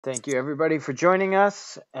Thank you, everybody, for joining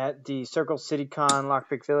us at the Circle City Con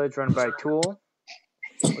Lockpick Village run by Tool.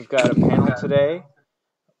 We've got a panel today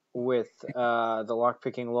with the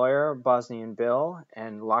Lockpicking Lawyer, BosnianBill,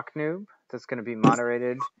 and LockNoob. That's going to be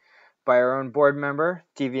moderated by our own board member,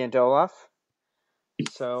 Deviant Ollam.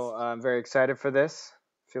 So I'm very excited for this.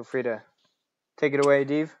 Feel free to take it away,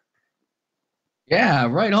 Dev. Yeah,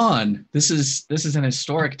 right on. This is an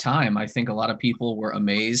historic time. I think a lot of people were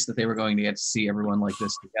amazed that they were going to get to see everyone like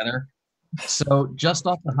this together. So just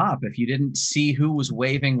off the hop, if you didn't see who was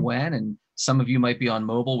waving when, and some of you might be on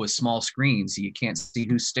mobile with small screens, so you can't see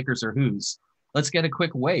whose stickers are whose. Let's get a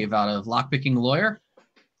quick wave out of Lockpicking Lawyer.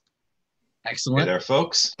 Excellent. Hey there,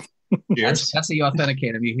 folks. Cheers. That's how you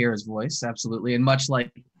authenticate him. You hear his voice, absolutely. And much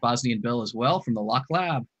like BosnianBill as well from the Lock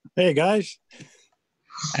Lab. Hey, guys.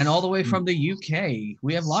 And all the way from the UK,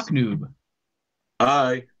 we have LockNoob.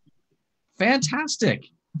 Hi. Fantastic.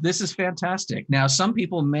 This is fantastic. Now, some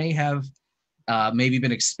people may have maybe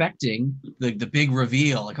been expecting the big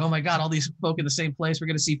reveal, like, oh my God, all these folk in the same place, we're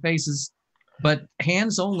going to see faces. But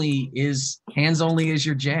hands only is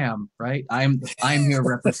your jam, right? I'm here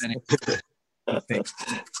representing.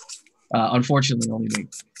 Unfortunately, only me.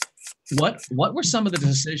 What were some of the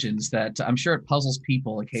decisions that I'm sure it puzzles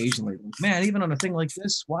people occasionally? Man, even on a thing like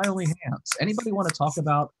this, why only hands? Anybody want to talk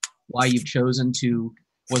about why you've chosen to?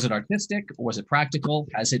 Was it artistic or was it practical?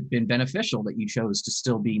 Has it been beneficial that you chose to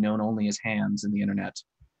still be known only as hands in the internet?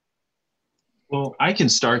 Well, I can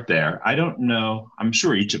start there. I don't know. I'm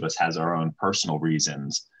sure each of us has our own personal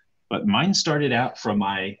reasons, but mine started out from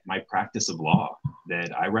my practice of law,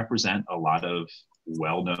 that I represent a lot of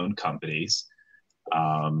well-known companies.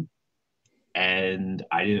 And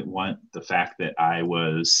I didn't want the fact that I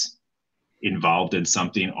was involved in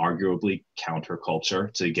something arguably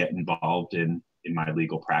counterculture to get involved in my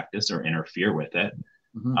legal practice or interfere with it.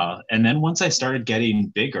 Mm-hmm. And then once I started getting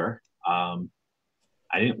bigger,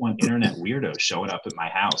 I didn't want internet weirdos showing up at my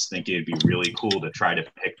house thinking it'd be really cool to try to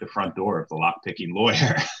pick the front door of the lockpicking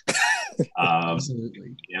lawyer.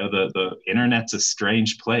 Absolutely. You know, the internet's a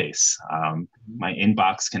strange place. My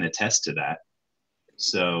inbox can attest to that.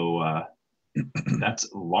 So that's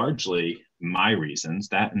largely my reasons.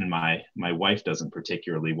 That, and my wife doesn't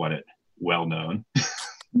particularly want it well known.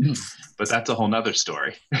 But that's a whole nother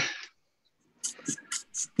story.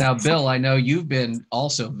 Now, Bill, I know you've been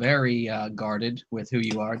also very guarded with who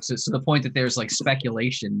you are, to the point that there's like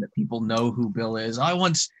speculation that people know who Bill is. I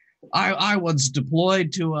once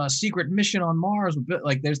deployed to a secret mission on Mars.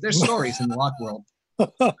 Like there's stories in the lock world.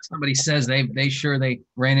 Somebody says they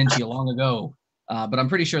ran into you long ago, but I'm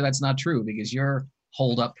pretty sure that's not true because you're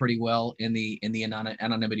holed up pretty well in the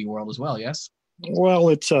anonymity world as well. Yes. Well,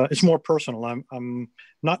 it's more personal. I'm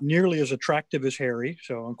not nearly as attractive as Harry,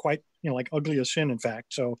 so I'm quite, like ugly as sin, in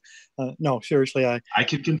fact. So, no, seriously, I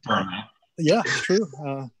could confirm that. Yeah, it's true.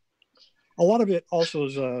 A lot of it also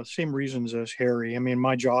is same reasons as Harry. I mean,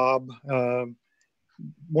 my job,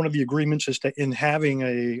 one of the agreements in having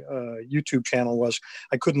a YouTube channel was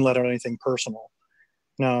I couldn't let out anything personal.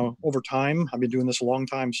 Now, over time, I've been doing this a long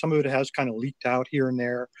time. Some of it has kind of leaked out here and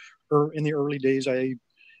there. Or in the early days, I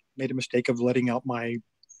made a mistake of letting out my,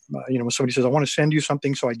 when somebody says, I want to send you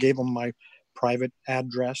something. So I gave them my private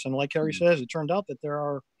address. And like Harry says, it turned out that there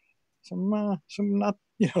are some not,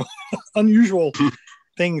 unusual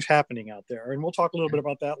things happening out there. And we'll talk a little bit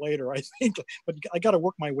about that later, I think, but I got to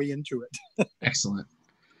work my way into it. Excellent.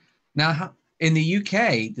 Now, in the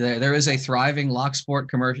UK, there is a thriving locksport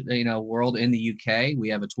commercial, world in the UK. We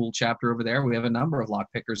have a Tool chapter over there. We have a number of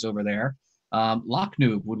lock pickers over there.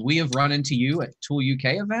 LockNoob, would we have run into you at Tool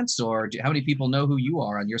UK events, or how many people know who you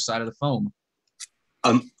are on your side of the foam?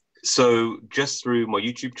 So just through my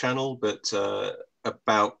YouTube channel, but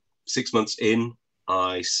about 6 months in,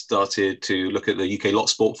 I started to look at the UK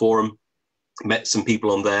Locksport forum, met some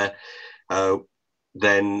people on there.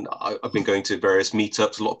 Then I've been going to various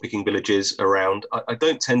meetups, lockpicking villages around. I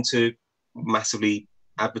don't tend to massively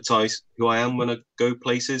advertise who I am when I go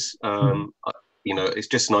places. It's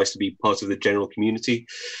just nice to be part of the general community.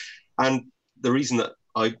 And the reason that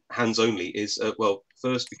I hands only is,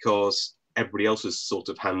 first because everybody else is sort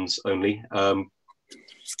of hands only.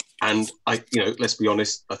 And let's be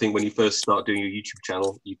honest, I think when you first start doing your YouTube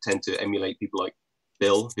channel, you tend to emulate people like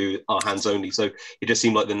Bill who are hands only. So it just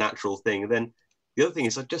seemed like the natural thing. And then the other thing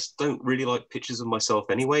is I just don't really like pictures of myself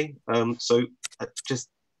anyway. So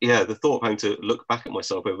the thought of having to look back at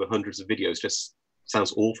myself over hundreds of videos just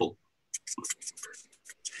sounds awful.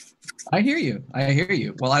 I hear you.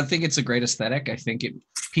 Well, I think it's a great aesthetic. I think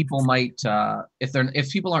people might,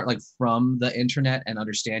 if people aren't like from the internet and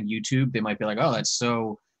understand YouTube, they might be like, oh, that's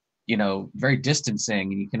so, very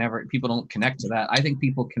distancing, and people don't connect to that. I think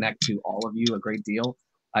people connect to all of you a great deal.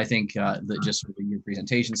 I think that just your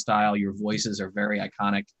presentation style, your voices are very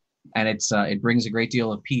iconic, and it brings a great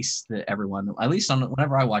deal of peace to everyone. At least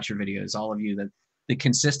whenever I watch your videos, all of you, that the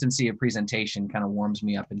consistency of presentation kind of warms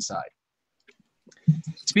me up inside.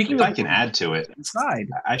 Speaking if of, I can add to it, inside,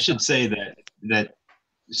 I should say that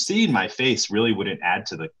seeing my face really wouldn't add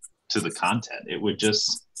to the content. It would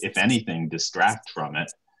just, if anything, distract from it.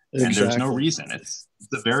 Exactly. And there's no reason. It's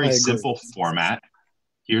a very simple format.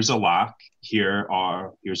 Here's a lock. Here's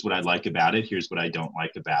what I like about it. Here's what I don't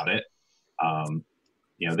like about it.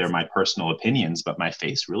 They're my personal opinions, but my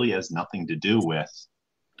face really has nothing to do with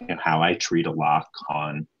how I treat a lock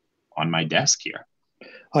on my desk here.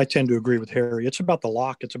 I tend to agree with Harry. It's about the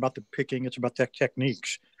lock. It's about the picking. It's about the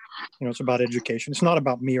techniques. It's about education. It's not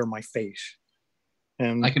about me or my face.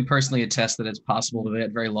 And I can personally attest that it's possible to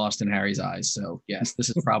get very lost in Harry's eyes. So yes, this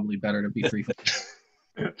is probably better to be free.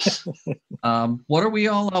 What are we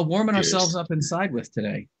all warming ourselves up inside with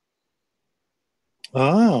today?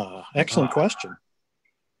 Excellent question.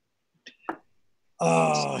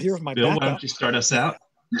 Here's my Bill, backup. why don't you start us out?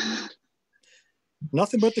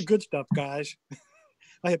 Nothing but the good stuff, guys.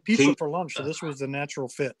 I had pizza for lunch, so this was the natural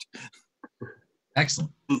fit.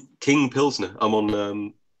 Excellent. King Pilsner. I'm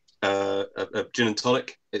on a gin and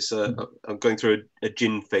tonic. It's I'm going through a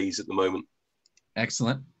gin phase at the moment.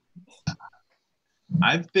 Excellent.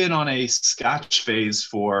 I've been on a Scotch phase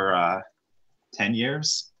for 10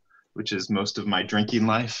 years, which is most of my drinking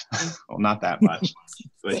life. Well, not that much,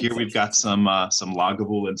 but here we've got some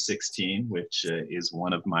Lagavulin 16, which is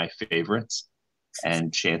one of my favorites.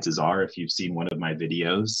 And chances are, if you've seen one of my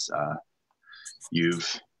videos,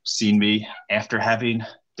 you've seen me after having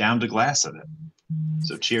downed a glass of it.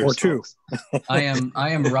 So cheers. Or two. I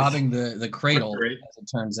am robbing the cradle, as it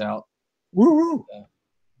turns out. Woo-hoo.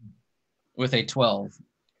 With a 12.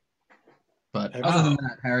 But other than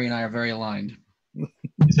that, Harry and I are very aligned.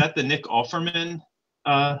 Is that the Nick Offerman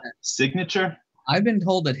signature? I've been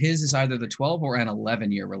told that his is either the 12 or an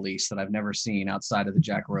 11-year release that I've never seen outside of the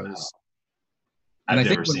Jack Rose. And I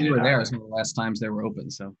think when we were there, it was one of the last times they were open.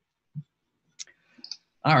 So,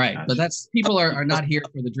 all right, but people are not here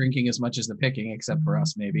for the drinking as much as the picking, except for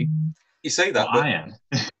us, maybe. You say that, well, I am.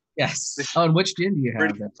 Yes. Oh, and which gin do you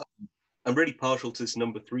have? I'm really partial to this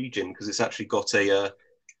number 3 gin because it's actually got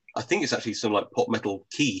I think it's actually some like pot metal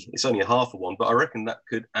key. It's only a half of one, but I reckon that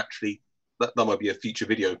could actually that might be a future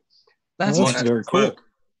video. That's very cool.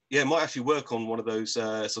 Yeah, it might actually work on one of those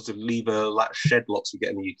sort of lever latch shed locks we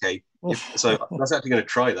get in the UK. So I was actually going to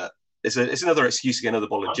try that. It's another excuse to get another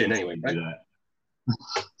bottle of gin anyway. Right?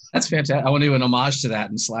 That's fantastic. I want to do an homage to that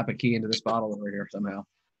and slap a key into this bottle over here somehow.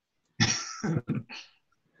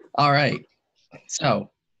 All right.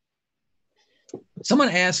 So someone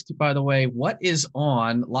asked, by the way, what is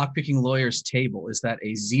on Lockpicking Lawyer's table? Is that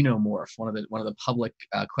a xenomorph? One of the public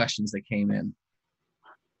questions that came in.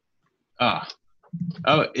 Oh,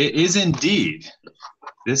 it is indeed.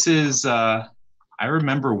 This is, I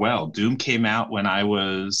remember well, Doom came out when I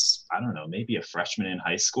was, I don't know, maybe a freshman in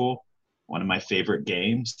high school. One of my favorite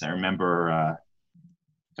games. I remember,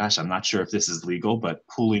 gosh, I'm not sure if this is legal, but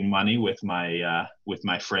pooling money with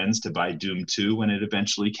my friends to buy Doom 2 when it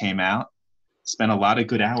eventually came out. Spent a lot of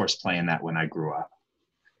good hours playing that when I grew up.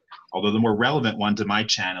 Although the more relevant one to my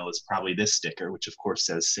channel is probably this sticker, which of course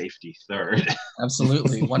says safety third.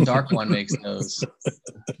 Absolutely. One Dark One makes those.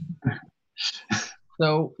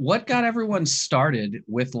 So what got everyone started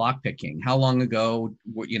with lockpicking? How long ago,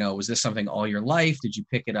 was this something all your life? Did you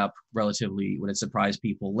pick it up relatively, would it surprise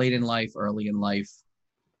people late in life, early in life?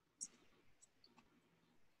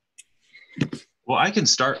 Well, I can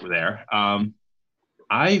start there.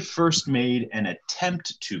 I first made an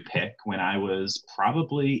attempt to pick when I was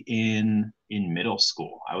probably in middle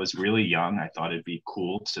school. I was really young. I thought it'd be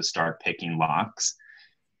cool to start picking locks.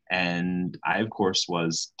 And I, of course,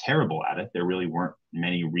 was terrible at it. There really weren't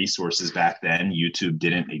many resources back then. YouTube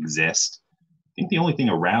didn't exist. I think the only thing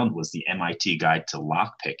around was the MIT Guide to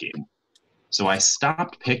Lockpicking. So I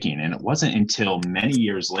stopped picking, and it wasn't until many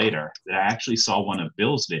years later that I actually saw one of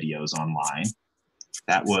Bill's videos online.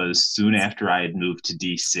 That was soon after I had moved to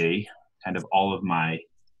DC. Kind of all of my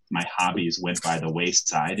hobbies went by the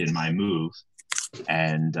wayside in my move,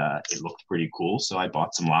 and it looked pretty cool. So I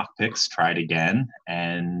bought some lockpicks, tried again,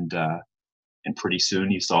 and pretty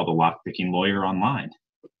soon you saw the Lockpicking Lawyer online.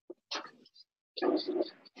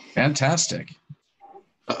 Fantastic.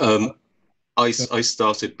 I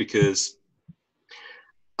started because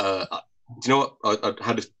do you know what? I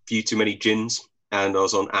had a few too many gins, and I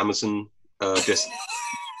was on Amazon just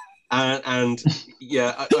And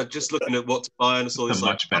yeah, I just looking at what to buy, and I saw this a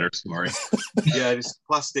much better story. Yeah, this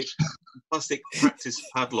plastic practice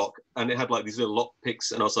padlock, and it had like these little lock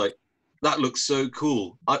picks, and I was like, that looks so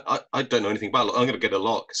cool. I don't know anything about it. I'm going to get a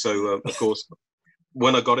lock. So of course,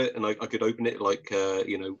 when I got it and I could open it like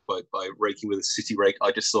by raking with a city rake,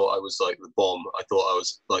 I just thought I was like the bomb. I thought I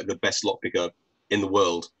was like the best lock picker in the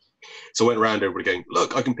world. So I went around everybody going,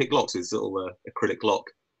 look, I can pick locks with this little acrylic lock.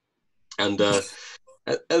 And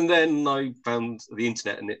then I found the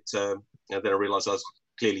internet, and then I realized I was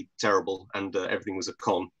clearly terrible, and everything was a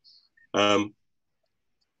con.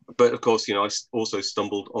 But of course, I also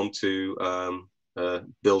stumbled onto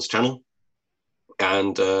Bill's channel,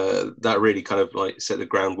 and that really kind of like set the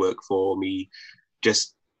groundwork for me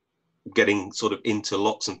just getting sort of into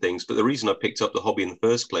locks and things. But the reason I picked up the hobby in the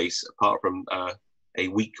first place, apart from a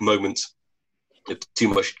weak moment of too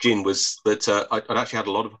much gin, was that I'd actually had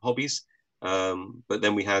a lot of hobbies. But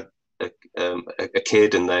then we had a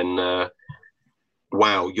kid, and then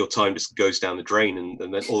wow, your time just goes down the drain, and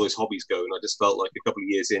then all those hobbies go. And I just felt like a couple of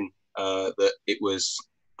years in that it was,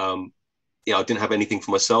 I didn't have anything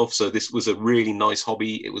for myself. So this was a really nice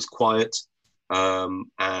hobby. It was quiet,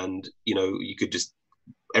 and you could just,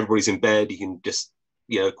 everybody's in bed, you can just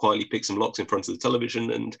quietly pick some locks in front of the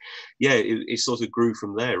television, and yeah, it sort of grew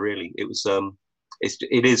from there. Really, it was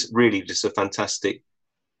it is really just a fantastic,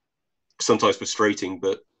 sometimes frustrating,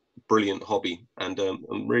 but brilliant hobby, and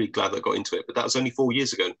I'm really glad that I got into it. But that was only 4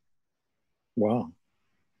 years ago. Wow.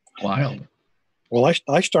 Wild. Well,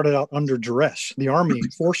 I started out under duress. The Army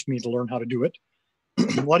forced me to learn how to do it.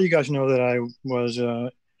 A lot of you guys know that I was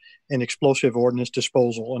in explosive ordnance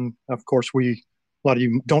disposal, and of course, a lot of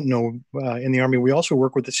you don't know, in the Army we also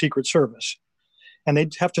work with the Secret Service, and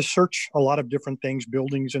they'd have to search a lot of different things,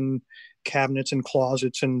 buildings and cabinets and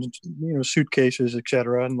closets and suitcases,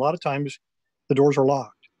 etc. And a lot of times the doors are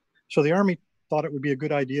locked. So the Army thought it would be a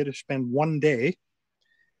good idea to spend one day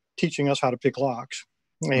teaching us how to pick locks.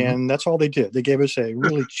 And that's all they did. They gave us a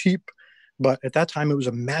really cheap, but at that time it was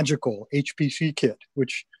a magical HPC kit,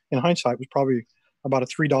 which in hindsight was probably about a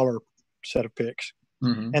 $3 set of picks.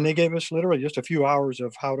 And they gave us literally just a few hours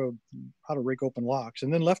of how to rake open locks,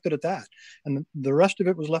 and then left it at that. And the rest of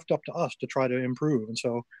it was left up to us to try to improve. And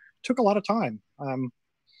so it took a lot of time.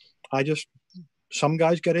 Some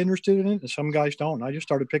guys get interested in it and some guys don't. I just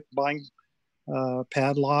started buying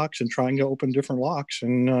padlocks and trying to open different locks.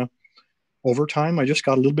 And over time, I just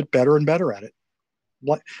got a little bit better and better at it,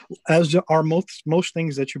 like as are most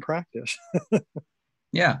things that you practice.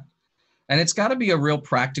 Yeah. And it's got to be a real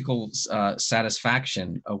practical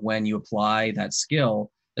satisfaction when you apply that skill,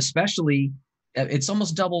 especially it's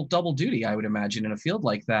almost double duty, I would imagine, in a field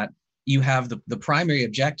like that. You have the primary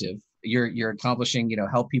objective. You're accomplishing,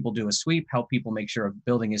 help people do a sweep, help people make sure a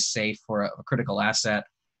building is safe for a critical asset.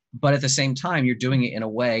 But at the same time, you're doing it in a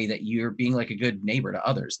way that you're being like a good neighbor to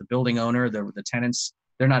others. The building owner, the tenants,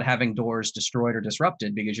 they're not having doors destroyed or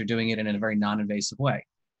disrupted because you're doing it in a very non-invasive way.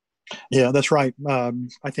 Yeah, that's right.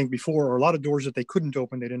 I think before, a lot of doors that they couldn't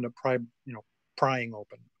open, they'd end up prying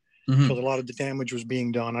open. So a lot of the damage was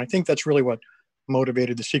being done. I think that's really what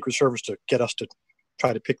motivated the Secret Service to get us to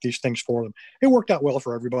try to pick these things for them. It worked out well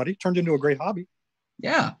for everybody. Turned into a great hobby.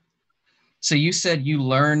 Yeah. So you said you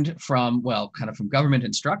learned from government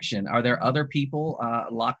instruction. Are there other people,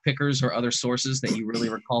 lock pickers or other sources that you really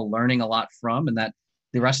recall learning a lot from, and that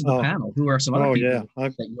the rest of the panel, who are some other people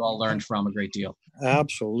that you all learned from a great deal?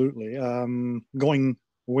 Absolutely. Going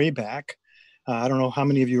way back, I don't know how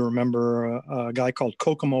many of you remember a guy called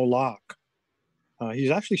Kokomo Lock. He's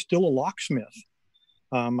actually still a locksmith.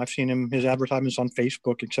 I've seen his advertisements on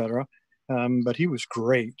Facebook, etc. But he was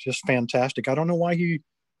great, just fantastic. I don't know why he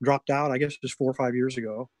dropped out. I guess it was 4 or 5 years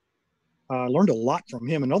ago. I learned a lot from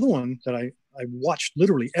him. Another one that I watched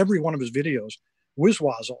literally every one of his videos,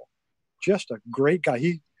 Wizwazzle, just a great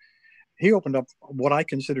guy. He opened up what I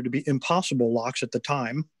considered to be impossible locks at the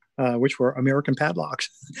time, which were American padlocks.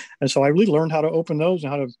 And so I really learned how to open those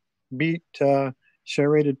and how to beat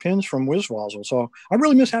serrated pins from Wizwazzle. So I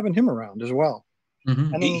really miss having him around as well.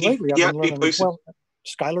 And then lately I've been learning as well.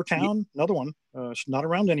 Schuyler Town, another one, it's not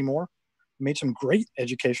around anymore. Made some great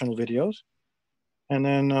educational videos. And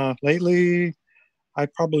then lately I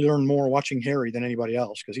probably learned more watching Harry than anybody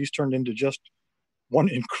else, because he's turned into just one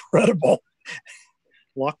incredible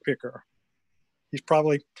lock picker. He's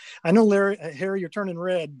probably, I know Harry, you're turning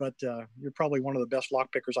red, but you're probably one of the best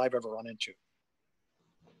lock pickers I've ever run into.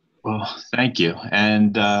 Well, thank you.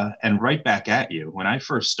 And right back at you. When I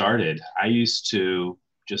first started, I used to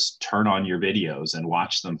just turn on your videos and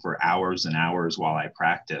watch them for hours and hours while I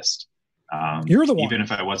practiced. You're the one. Even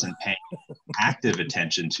if I wasn't paying active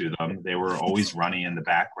attention to them, they were always running in the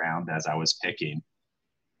background as I was picking.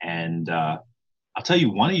 And I'll tell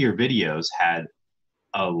you, one of your videos had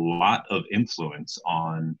a lot of influence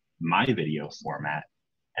on my video format.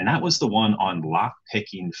 And that was the one on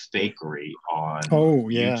lockpicking fakery on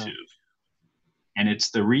YouTube. And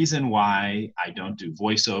it's the reason why I don't do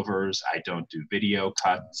voiceovers. I don't do video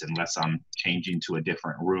cuts unless I'm changing to a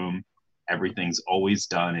different room. Everything's always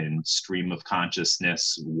done in stream of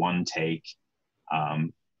consciousness, one take.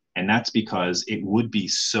 And that's because it would be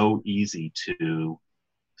so easy to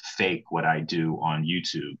fake what I do on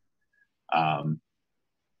YouTube.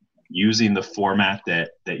 Using the format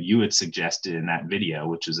that you had suggested in that video,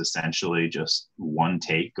 which is essentially just one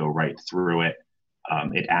take, go right through it.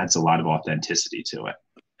 It adds a lot of authenticity to it.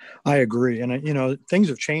 I agree. And, you know, things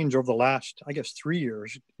have changed over the last, I guess, 3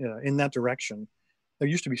 years in that direction. There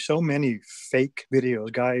used to be so many fake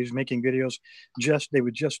videos, guys making videos, they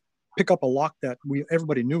would just pick up a lock that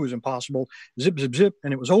everybody knew was impossible, zip, zip, zip,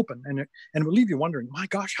 and it was open. And it would leave you wondering, my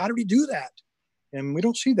gosh, how did he do that? And we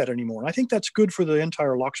don't see that anymore. And I think that's good for the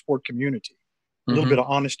entire locksport community. A little bit of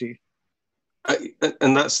honesty.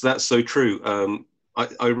 And that's so true.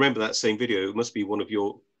 I remember that same video. It must be one of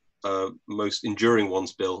your most enduring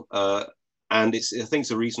ones, Bill. And I think it's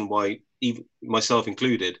the reason why, even myself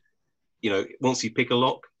included, you know, once you pick a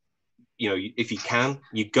lock, you know, if you can,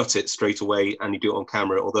 you gut it straight away and you do it on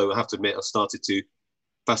camera. Although I have to admit, I've started to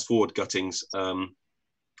fast forward guttings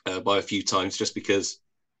by a few times just because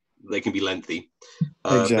they can be lengthy.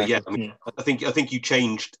 Exactly. But yeah, I mean, I think you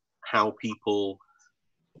changed how people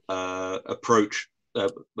approach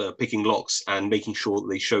picking locks and making sure that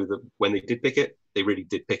they show that when they did pick it, they really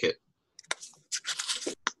did pick it.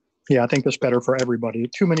 Yeah, I think that's better for everybody.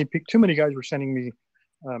 Too many guys were sending me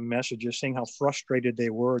messages saying how frustrated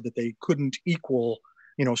they were that they couldn't equal,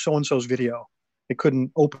 you know, so-and-so's video. They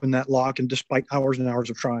couldn't open that lock, and despite hours and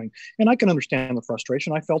hours of trying. And I can understand the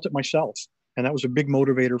frustration. I felt it myself. And that was a big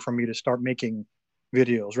motivator for me to start making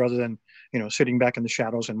videos rather than, you know, sitting back in the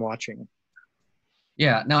shadows and watching.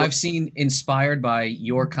 Yeah. Now I've seen, inspired by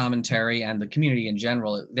your commentary and the community in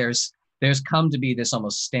general, there's come to be this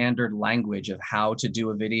almost standard language of how to do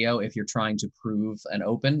a video if you're trying to prove an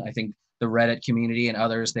open. I think the Reddit community and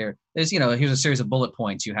others, there's, you know, here's a series of bullet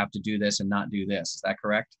points. You have to do this and not do this. Is that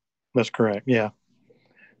correct? That's correct. Yeah.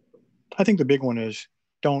 I think the big one is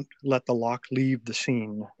don't let the lock leave the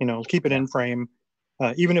scene. You know, keep it in frame.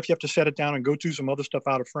 Even if you have to set it down and go do some other stuff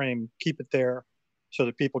out of frame, keep it there so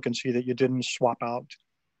that people can see that you didn't swap out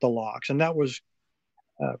the locks. And that was,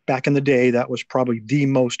 back in the day, that was probably the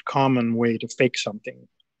most common way to fake something.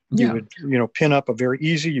 You would, you know, pin up a very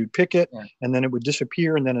easy, you'd pick it, and then it would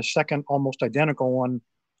disappear. And then a second, almost identical one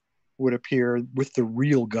would appear with the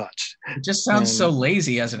real guts. It just sounds so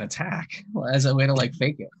lazy as an attack, as a way to like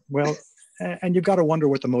fake it. Well, and you've got to wonder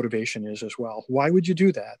what the motivation is as well. Why would you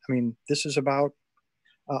do that? I mean, this is about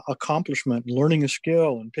accomplishment, learning a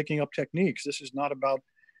skill and picking up techniques. This is not about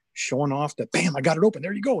showing off that, bam, I got it open.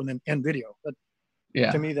 There you go. And then end video. But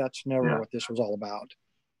to me, that's never what this was all about.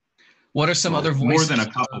 What are some other voices? More than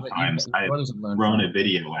a couple times, I've thrown a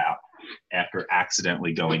video out after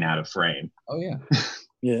accidentally going out of frame. Oh, yeah.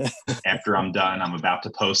 Yeah. After I'm done, I'm about to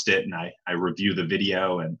post it, and I review the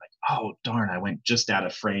video, and like, oh darn, I went just out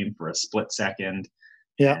of frame for a split second.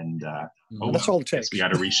 Yeah. And that's all it takes. We got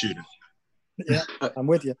to reshoot it. Yeah, I'm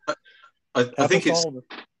with you. I think it's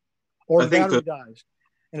or the battery dies.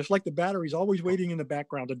 And it's like the battery's always waiting in the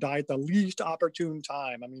background to die at the least opportune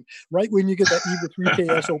time. I mean, right when you get that EVA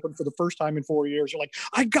 3KS open for the first time in 4 years, you're like,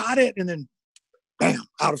 I got it. And then, bam,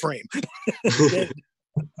 out of frame.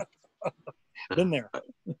 Been there.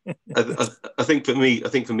 I think for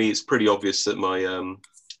me, it's pretty obvious that my,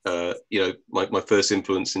 you know, my first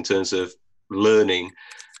influence in terms of learning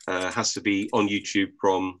has to be on YouTube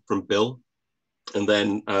from Bill, and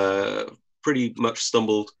then pretty much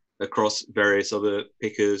stumbled across various other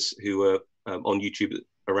pickers who were on YouTube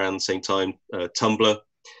around the same time. Tumblr,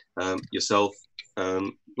 yourself,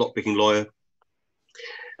 LockPickingLawyer,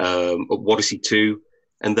 Odyssey 2,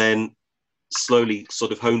 and then slowly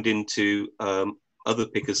sort of honed into other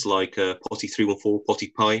pickers like Potty314,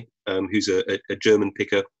 Potty Pie, who's a German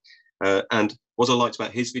picker. And what I liked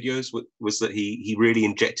about his videos was that he really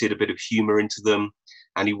injected a bit of humor into them,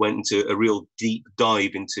 and he went into a real deep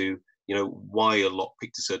dive into, you know, why a lock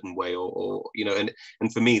picked a certain way, or you know,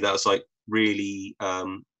 and for me that was like really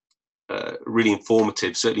really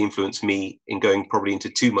informative. Certainly influenced me in going probably into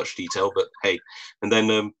too much detail, but hey. And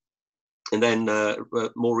then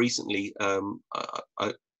more recently, I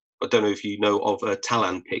don't know if you know of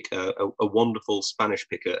Talan Pick, a wonderful Spanish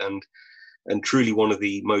picker, and and truly one of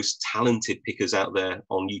the most talented pickers out there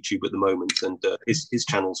on YouTube at the moment. And his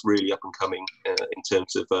channel's really up and coming in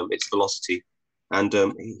terms of its velocity. And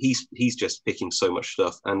he's just picking so much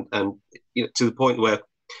stuff, and you know, to the point where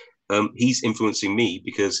he's influencing me,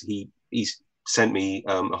 because he's sent me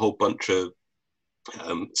a whole bunch of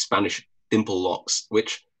Spanish dimple locks,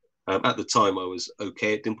 which at the time I was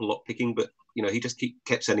okay at dimple lock picking, but you know, he just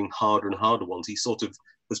kept sending harder and harder ones. He sort of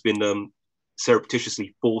has been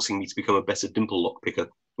surreptitiously forcing me to become a better dimple lock picker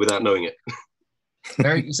without knowing it.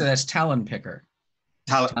 So that's Talon picker.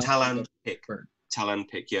 Talon pick. Talon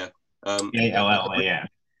pick, yeah. ALLAN.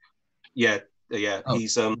 Yeah. Oh.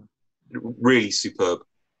 He's really superb.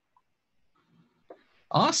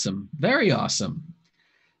 Awesome. Very awesome.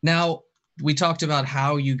 Now, we talked about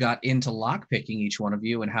how you got into lockpicking, each one of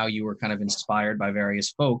you, and how you were kind of inspired by various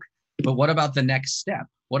folk. But what about the next step?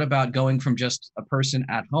 What about going from just a person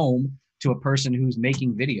at home to a person who's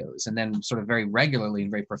making videos, and then sort of very regularly and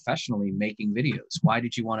very professionally making videos? Why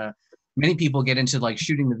did you want to? Many people get into like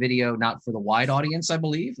shooting the video not for the wide audience, I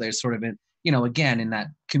believe. There's sort of, again, in that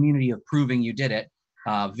community of proving you did it,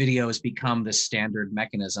 video has become the standard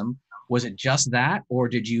mechanism. Was it just that, or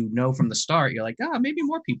did you know from the start, you're like, maybe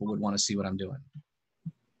more people would want to see what I'm doing?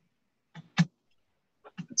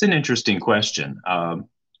 It's an interesting question.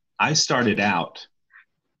 I started out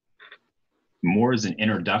more as an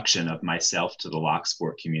introduction of myself to the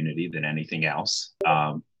locksport community than anything else.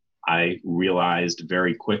 I realized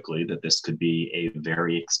very quickly that this could be a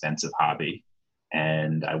very expensive hobby,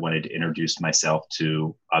 and I wanted to introduce myself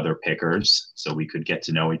to other pickers so we could get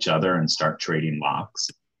to know each other and start trading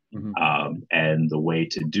locks. Mm-hmm. And the way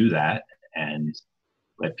to do that and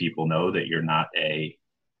let people know that you're not an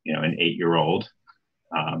 8-year-old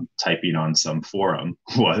typing on some forum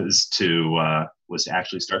was to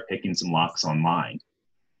actually start picking some locks online.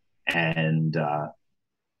 And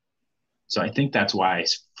so I think that's why I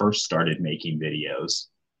first started making videos.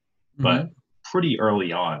 Mm-hmm. But pretty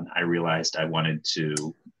early on, I realized I wanted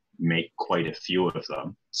to make quite a few of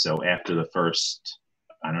them. So after the first,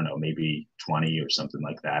 I don't know, maybe 20 or something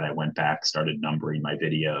like that, I went back, started numbering my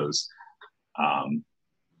videos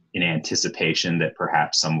in anticipation that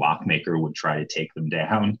perhaps some lockmaker would try to take them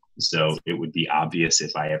down. So it would be obvious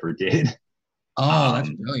if I ever did. Oh, that's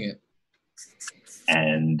brilliant.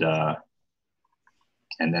 And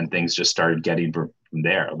then things just started getting from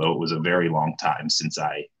there, although it was a very long time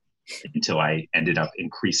until I ended up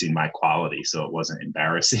increasing my quality so it wasn't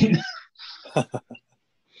embarrassing.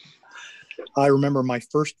 I remember my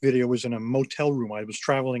first video was in a motel room. I was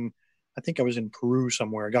traveling, I think I was in Peru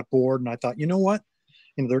somewhere. I got bored and I thought, you know what?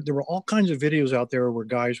 There were all kinds of videos out there where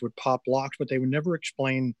guys would pop locks, but they would never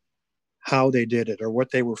explain how they did it or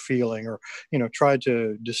what they were feeling, or, try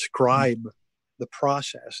to describe the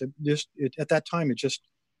process. At that time, it just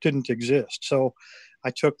didn't exist. So I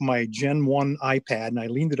took my Gen 1 iPad and I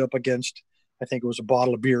leaned it up against, I think it was a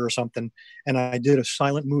bottle of beer or something, and I did a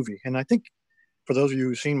silent movie. And I think for those of you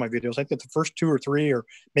who've seen my videos, I think the first 2 or 3, or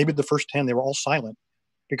maybe the first 10, they were all silent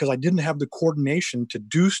because I didn't have the coordination to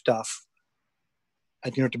do stuff,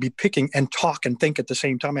 to be picking and talk and think at the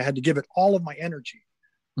same time. I had to give it all of my energy.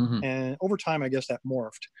 Mm-hmm. And over time, I guess that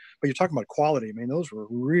morphed. But you're talking about quality. I mean, those were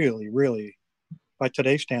really, really, by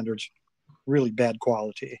today's standards, really bad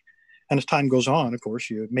quality. And as time goes on, of course,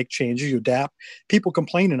 you make changes, you adapt. People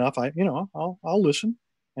complain enough, I'll listen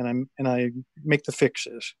and I make the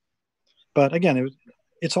fixes. But again,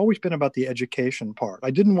 it's always been about the education part. I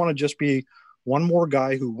didn't want to just be one more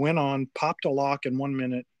guy who went on, popped a lock in 1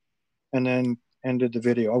 minute, and then ended the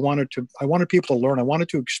video. I wanted people to learn. I wanted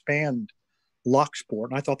to expand locksport,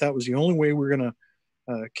 and I thought that was the only way we were going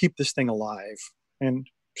to keep this thing alive. And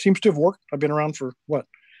seems to have worked. I've been around for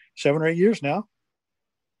 7 or 8 years now.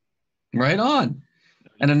 Right on.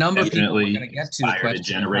 And a number Definitely of people are going to get to the question.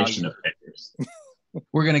 Generation of pickers.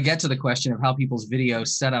 We're going to get to the question of how people's video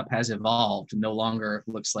setup has evolved. No longer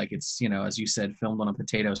looks like it's, as you said, filmed on a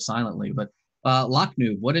potato silently. But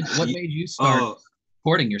LockNoob, what made you start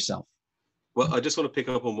recording yourself? Well, I just want to pick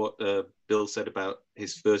up on what Bill said about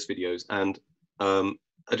his first videos. And I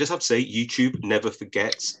just have to say, YouTube never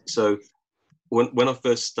forgets. So when I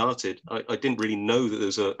first started, I didn't really know that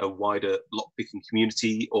there's a wider lockpicking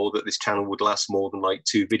community, or that this channel would last more than like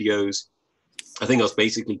 2 videos. I think I was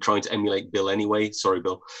basically trying to emulate Bill anyway. Sorry,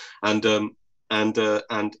 Bill. And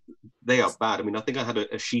they are bad. I mean, I think I had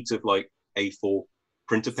a sheet of like A4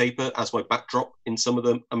 printer paper as my backdrop in some of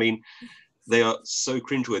them. I mean, they are so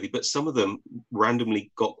cringeworthy, but some of them randomly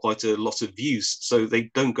got quite a lot of views, so they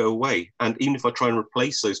don't go away. And even if I try and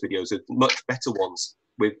replace those videos with much better ones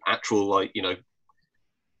with actual,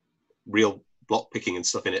 real block picking and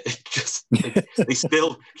stuff in it. It just they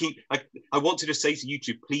still keep. I want to just say to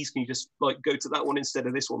YouTube, please, can you just like go to that one instead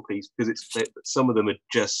of this one, please? Because some of them are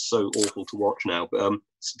just so awful to watch now. But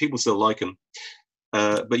people still like them.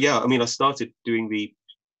 But yeah, I mean, I started doing the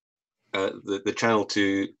channel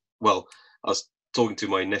to. Well, I was talking to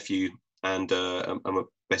my nephew, and I'm a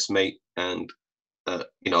best mate, and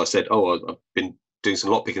I said, oh, I've been doing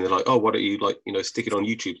some lockpicking. They're like, oh, why don't you stick it on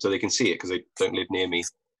YouTube so they can see it because they don't live near me.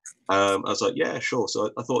 I was like, yeah, sure. So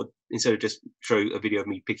I thought instead of just show a video of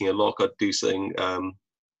me picking a lock, I'd do something,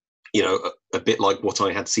 a bit like what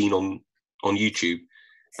I had seen on YouTube.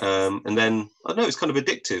 And then I don't know, it's kind of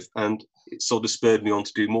addictive, and it sort of spurred me on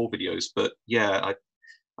to do more videos. But yeah,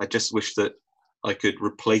 I just wish that I could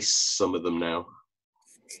replace some of them now.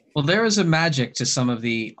 Well, there is a magic to some of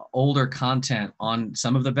the older content on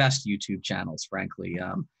some of the best YouTube channels, frankly.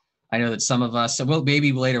 I know that some of us, well,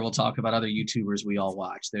 maybe later we'll talk about other YouTubers we all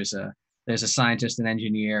watch. There's a scientist and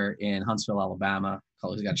engineer in Huntsville, Alabama,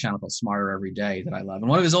 who's got a channel called Smarter Every Day that I love. And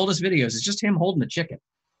one of his oldest videos is just him holding a chicken,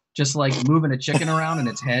 just like moving a chicken around and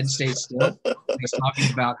its head stays still. He's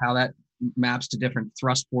talking about how that maps to different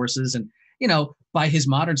thrust forces. And, by his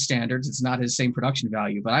modern standards, it's not his same production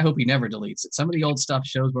value, but I hope he never deletes it. Some of the old stuff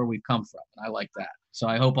shows where we've come from, and I like that. So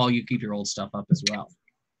I hope all you keep your old stuff up as well.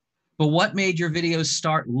 But what made your videos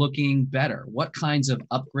start looking better? What kinds of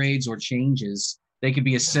upgrades or changes? They could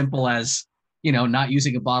be as simple as, not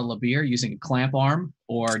using a bottle of beer, using a clamp arm,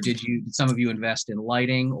 or did some of you invest in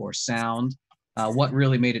lighting or sound? What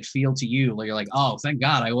really made it feel to you like you're like, oh, thank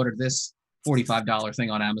God I ordered this $45 thing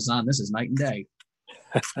on Amazon. This is night and day.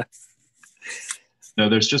 No,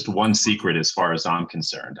 there's just one secret as far as I'm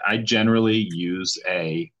concerned. I generally use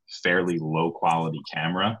a fairly low quality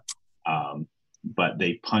camera, but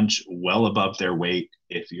they punch well above their weight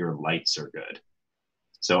if your lights are good.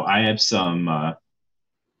 So I have some, I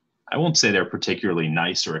won't say they're particularly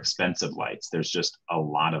nice or expensive lights. There's just a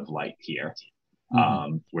lot of light here,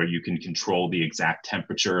 where you can control the exact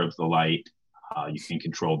temperature of the light. You can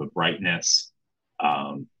control the brightness.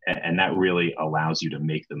 And that really allows you to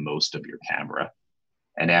make the most of your camera.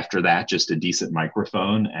 And after that, just a decent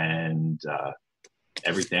microphone, and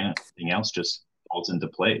everything else just falls into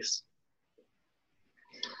place.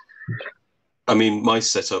 I mean, my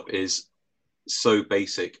setup is so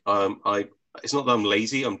basic. It's not that I'm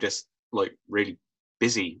lazy. I'm just like really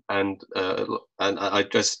busy, and I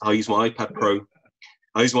use my iPad Pro.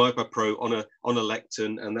 I use my iPad Pro on a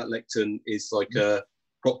lectern, and that lectern is like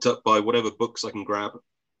propped up by whatever books I can grab.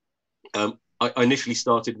 I initially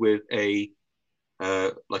started with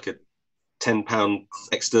like a £10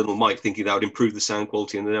 external mic, thinking that would improve the sound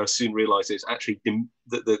quality, and then I soon realized it's actually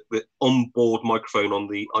the onboard microphone on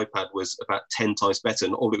the iPad was about 10 times better,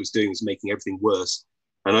 and all it was doing was making everything worse.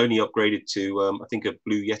 And I only upgraded to I think a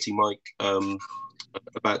Blue Yeti mic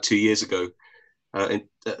about 2 years ago. And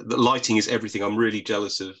the lighting is everything. I'm really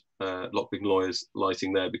jealous of LockPickingLawyer's Lawyer's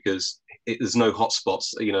lighting there, because there's no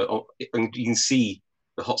hotspots, and you can see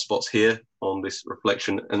the hotspots here on this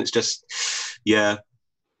reflection, and it's just, yeah,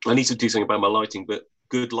 I need to do something about my lighting. But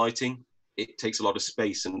good lighting, it takes a lot of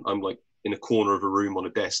space, and I'm like in a corner of a room on a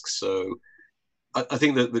desk. So I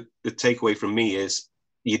think that the takeaway from me is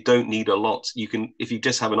you don't need a lot. You can, if you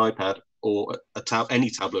just have an iPad or any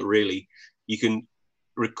tablet really, you can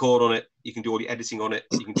record on it. You can do all the editing on it.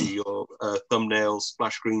 You can do your thumbnails,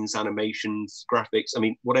 splash screens, animations, graphics. I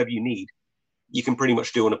mean, whatever you need, you can pretty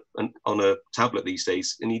much do on a tablet these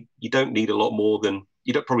days. And you don't need a lot more than,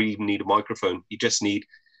 you don't probably even need a microphone. You just need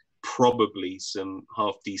probably some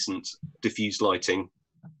half decent diffused lighting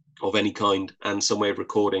of any kind, and some way of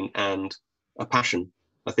recording, and a passion.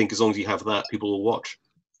 I think as long as you have that, people will watch.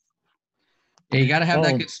 Yeah, you got to have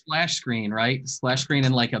that good splash screen, right? Splash screen,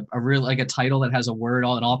 and like a real, like a title that has a word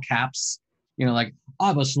all in all caps. Like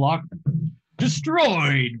Avaslock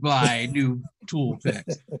destroyed by new tool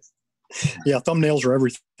fix. Yeah, thumbnails are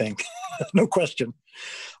everything, no question.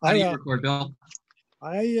 How do you record, Bill?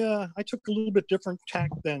 I took a little bit different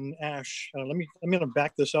tack than Ash. I'm going to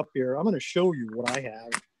back this up here. I'm going to show you what I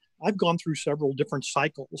have. I've gone through several different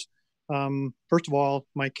cycles. First of all,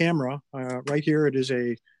 my camera right here, it's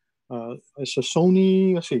a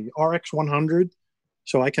Sony, let's see, RX100,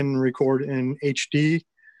 so I can record in HD.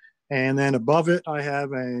 And then above it, I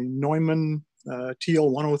have a Neumann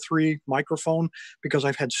TL103 microphone, because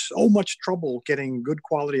I've had so much trouble getting good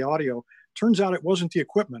quality audio. Turns out it wasn't the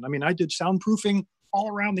equipment. I mean, I did soundproofing all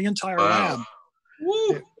around the entire lab.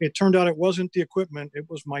 It turned out it wasn't the equipment, it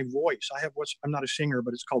was my voice. I'm not a singer,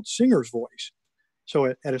 but it's called singer's voice. So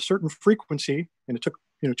at a certain frequency, and it took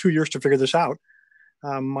 2 years to figure this out,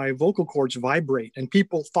 my vocal cords vibrate, and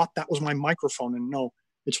people thought that was my microphone, and no,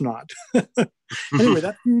 it's not. Anyway,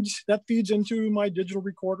 that feeds into my digital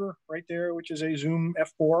recorder right there, which is a Zoom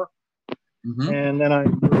F4. Mm-hmm. And then I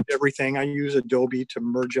merge everything. I use Adobe to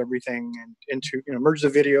merge everything and into, merge the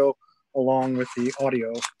video along with the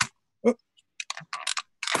audio.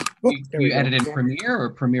 You edit in Premiere or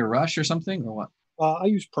Premiere Rush or something, or what? I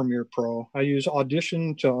use Premiere Pro. I use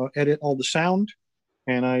Audition to edit all the sound,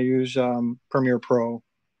 and I use Premiere Pro.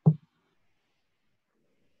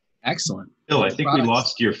 Excellent. Bill, I think we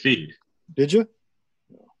lost your feed. Did you?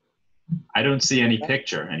 I don't see any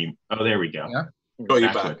picture. Oh, there we go. Yeah. Got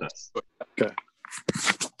you back. With us. Okay.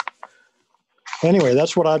 Anyway,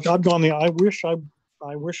 that's what I've gone. I wish I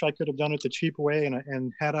could have done it the cheap way,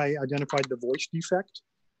 and had I identified the voice defect,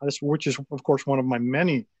 which is of course one of my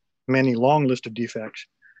many long list of defects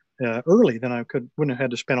early, then I wouldn't have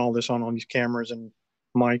had to spend all this on these cameras and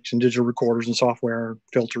mics and digital recorders and software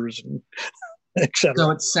filters and etc.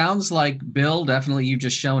 So it sounds like, Bill, definitely you've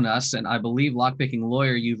just shown us, and I believe Lockpicking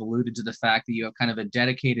Lawyer, you've alluded to the fact that you have kind of a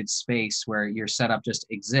dedicated space where your setup just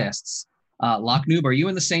exists. LockNoob, are you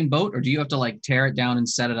in the same boat, or do you have to like tear it down and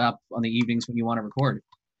set it up on the evenings when you want to record?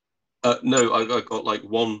 No, I got like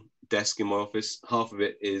one desk in my office. Half of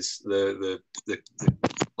it is the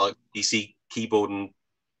like PC keyboard and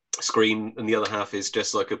screen, and the other half is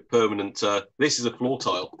just like a permanent. This is a floor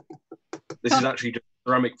tile. This is actually just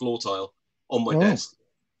ceramic floor tile on my desk.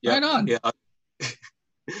 Yeah, right on. Yeah,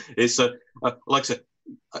 it's like I said,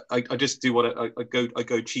 I just do what I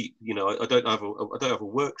go cheap. I don't have a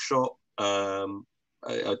workshop. I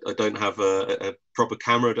don't have a proper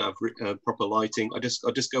camera. I don't have proper lighting. I just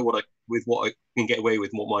go with what I can get away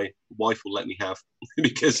with, what my wife will let me have.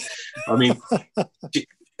 Because I mean,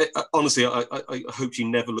 honestly, I hope she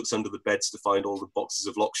never looks under the beds to find all the boxes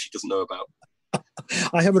of locks she doesn't know about.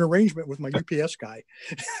 I have an arrangement with my UPS guy.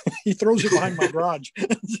 He throws it behind my garage.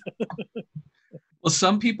 Well,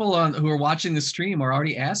 some people who are watching the stream are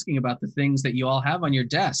already asking about the things that you all have on your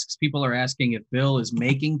desks. People are asking if Bill is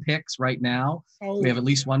making picks right now. We have at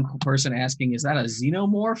least one person asking, is that a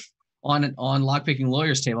xenomorph on Lockpicking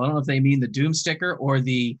Lawyer's table? I don't know if they mean the Doom sticker or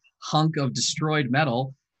the hunk of destroyed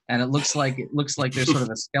metal. And it looks like there's sort of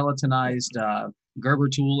a skeletonized Gerber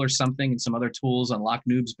tool or something, and some other tools on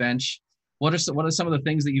LockNoob's bench. What are some of the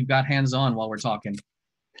things that you've got hands on while we're talking?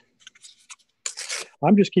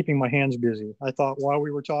 I'm just keeping my hands busy. I thought while we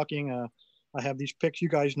were talking, I have these picks. You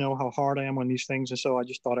guys know how hard I am on these things, and so I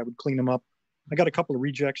just thought I would clean them up. I got a couple of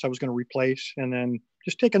rejects I was going to replace, and then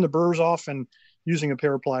just taking the burrs off and using a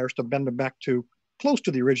pair of pliers to bend them back to close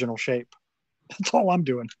to the original shape. That's all I'm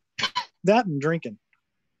doing. That and drinking.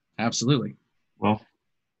 Absolutely. Well,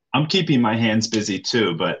 I'm keeping my hands busy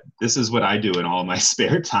too, but this is what I do in all my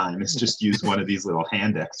spare time, is just use one of these little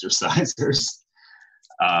hand exercisers.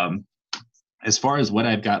 As far as what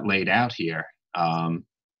I've got laid out here,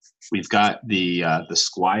 we've got the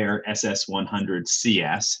Squire SS100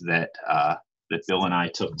 CS that Bill and I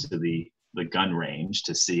took to the gun range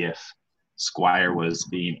to see if Squire was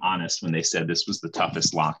being honest when they said this was the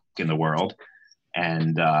toughest lock in the world.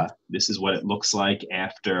 And this is what it looks like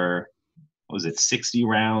after, 60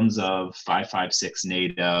 rounds of 5.56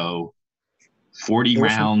 NATO, 40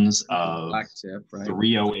 rounds of tip, right?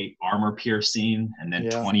 308 armor piercing, and then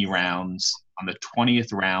 20 rounds. On the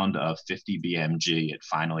 20th round of 50 BMG, it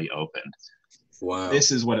finally opened. Wow.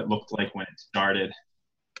 This is what it looked like when it started,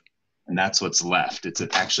 and that's what's left. It's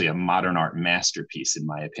actually a modern art masterpiece, in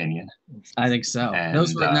my opinion. I think so. And,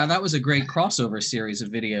 now, that was a great crossover series of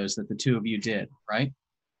videos that the two of you did, right?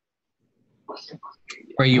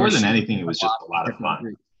 More than anything, it was just a lot of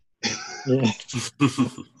fun. Yeah.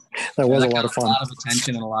 That was a lot of fun. A lot of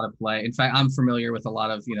attention and a lot of play. In fact, I'm familiar with a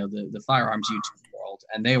lot of the firearms YouTube world,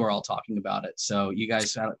 and they were all talking about it. So you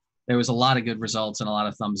guys, there was a lot of good results and a lot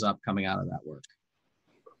of thumbs up coming out of that work.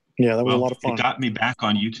 Yeah, that was a lot of fun. It got me back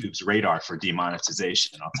on YouTube's radar for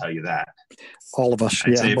demonetization, I'll tell you that. All of us.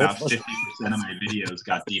 I'd say about 50% of my videos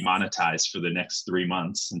got demonetized for the next 3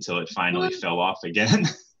 months until it finally fell off again.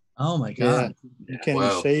 Oh my God. Yeah. You can't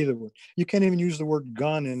even say the word. You can't even use the word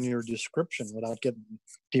gun in your description without getting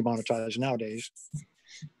demonetized nowadays.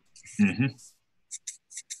 Mm-hmm.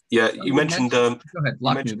 Yeah, you mentioned. Go ahead,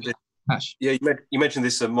 LockNoob. Yeah, you mentioned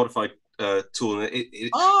this modified tool. And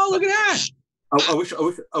look at that! I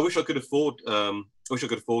wish I could afford.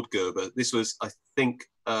 Gerber. This was, I think,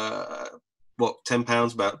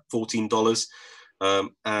 £10, about $14,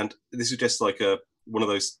 and this is just like one of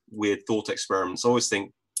those weird thought experiments. I always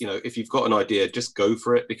think, if you've got an idea, just go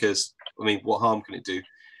for it, because I mean, what harm can it do?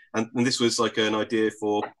 And this was like an idea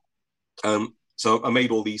for. So I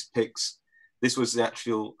made all these picks. This was the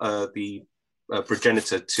actual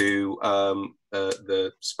progenitor to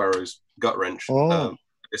the Sparrow's gut wrench.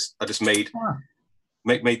 I just made Huh.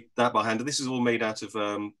 made that by hand. And this is all made out of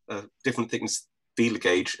different thickness feeler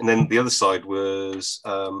gauge. And then the other side was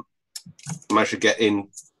managed to get in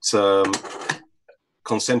some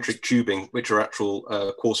concentric tubing, which are actual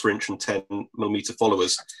 1/4 inch and 10mm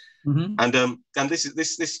followers. Mm-hmm. And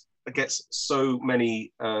this gets so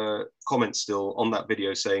many comments still on that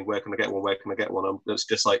video saying, where can I get one? Where can I get one? It's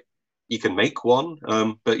just like, you can make one.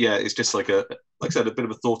 But yeah, it's just like I said, a bit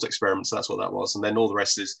of a thought experiment. So that's what that was. And then all the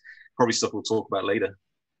rest is probably stuff we'll talk about later.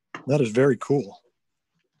 That is very cool.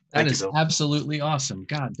 That is absolutely awesome.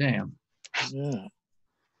 God damn. Yeah.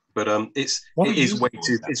 But it's way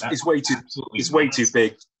too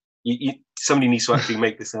big. Somebody needs to actually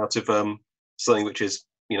make this out of something which is,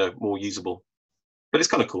 you know, more usable. But it's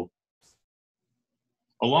kind of cool.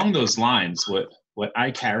 Along those lines, what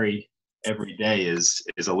I carry every day is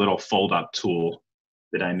a little fold-up tool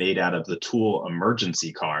that I made out of the tool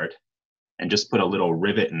emergency card, and just put a little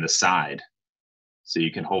rivet in the side so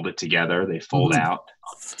you can hold it together. They fold out,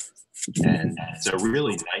 and it's a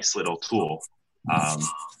really nice little tool because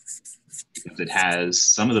it has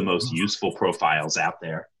some of the most useful profiles out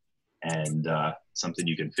there, and something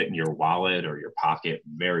you can fit in your wallet or your pocket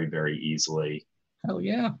very, very easily. Hell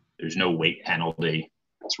yeah. There's no weight penalty.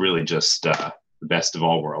 It's really just the best of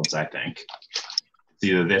all worlds, I think. It's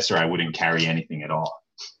either this or I wouldn't carry anything at all.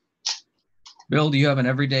 Bill, do you have an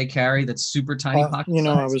everyday carry that's super tiny pocket You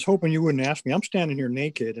know, size? I was hoping you wouldn't ask me. I'm standing here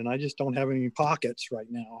naked, and I just don't have any pockets right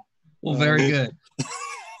now. Well, very good.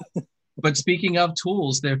 But speaking of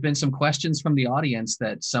tools, there have been some questions from the audience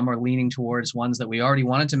that some are leaning towards ones that we already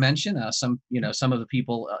wanted to mention. Some of the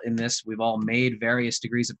people in this, we've all made various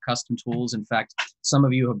degrees of custom tools. In fact, some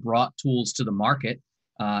of you have brought tools to the market,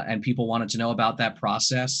 and people wanted to know about that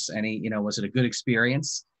process. Was it a good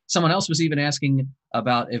experience? Someone else was even asking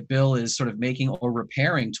about if Bill is sort of making or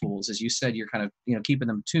repairing tools. As you said, you're kind of, keeping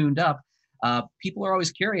them tuned up. People are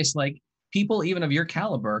always curious, like, people even of your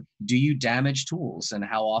caliber, do you damage tools, and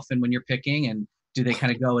how often when you're picking, and do they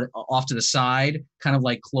kind of go off to the side, kind of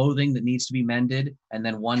like clothing that needs to be mended, and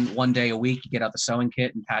then one day a week you get out the sewing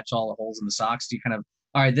kit and patch all the holes in the socks? Do you kind of,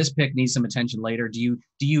 all right, this pick needs some attention later? Do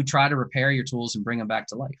you try to repair your tools and bring them back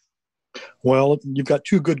to life? Well, you've got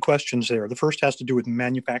two good questions there. The first has to do with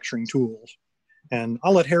manufacturing tools, and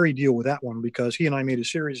I'll let Harry deal with that one because he and I made a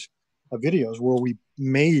series of videos where we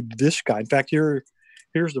made this guy. In fact, here's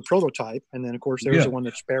the prototype, and then of course there's the one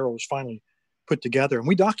that Sparrow's finally put together, and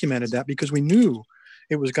we documented that because we knew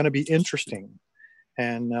it was going to be interesting.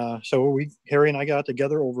 And so Harry and I got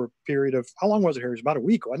together over a period of, how long was it, Harry? It was about a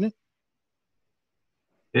week, wasn't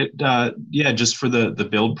it? Just for the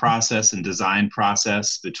build process and design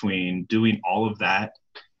process, between doing all of that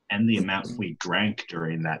and the amount we drank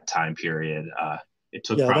during that time period, it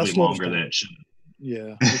took probably longer than it should.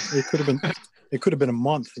 Yeah, it could have been. It could have been a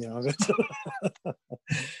month. It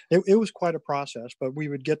was quite a process. But we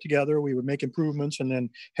would get together, we would make improvements, and then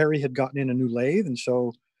Harry had gotten in a new lathe, and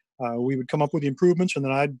so we would come up with the improvements, and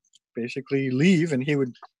then I'd basically leave, and he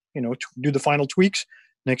would, do the final tweaks.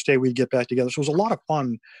 Next day we'd get back together. So it was a lot of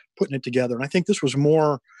fun putting it together. And I think this was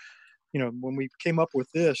more, when we came up with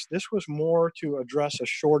this was more to address a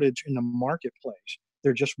shortage in the marketplace.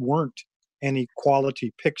 There just weren't any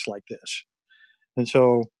quality picks like this. And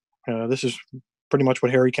so this is pretty much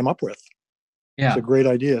what Harry came up with. Yeah. It's a great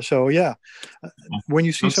idea. So yeah, when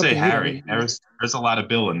you see Don't something, say Harry, there's a lot of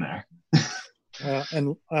Bill in there.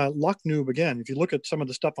 And LockNoob, again, if you look at some of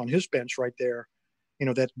the stuff on his bench right there,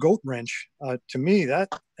 that goat wrench, to me, that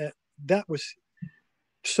was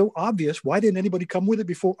so obvious. Why didn't anybody come with it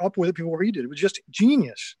before he did? It was just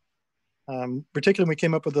genius. Particularly when we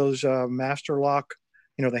came up with those master lock,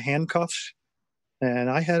 the handcuffs.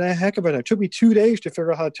 And I had a heck of it. It took me 2 days to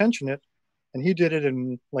figure out how to tension it. And he did it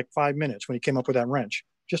in like 5 minutes when he came up with that wrench.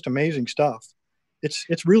 Just amazing stuff. It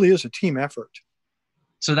really is a team effort.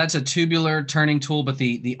 So that's a tubular turning tool, but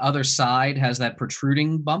the other side has that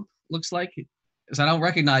protruding bump, looks like. Because I don't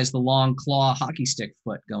recognize the long claw hockey stick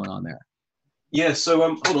foot going on there. Yeah, so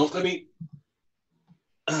hold on, let me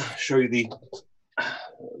show you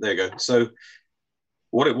there you go. So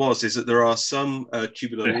what it was is that there are some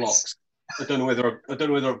tubular locks. I don't know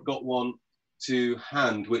whether I've got one to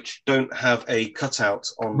hand, which don't have a cutout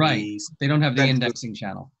on these. They don't have the indexing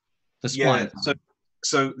channel. The spline. Yeah.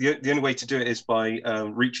 So the only way to do it is by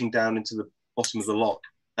reaching down into the bottom of the lock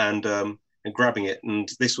and grabbing it. And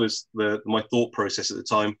this was my thought process at the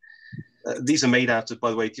time. These are made out of,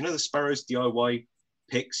 by the way, do you know the Sparrow's DIY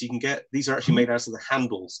picks you can get? These are actually made out of the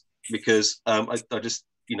handles because I just,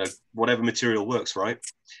 whatever material works, right?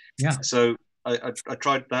 Yeah. So I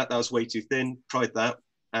tried that. That was way too thin. Tried that.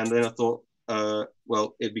 And then I thought,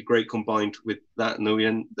 well, it'd be great combined with that.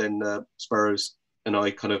 And then Sparrows and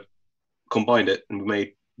I kind of combined it and we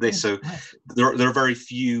made this. So there are very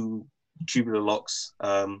few tubular locks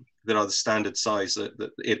that are the standard size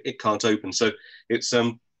that it can't open. So it's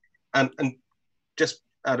and just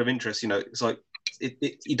out of interest, it's like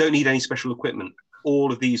you don't need any special equipment.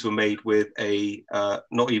 All of these were made with a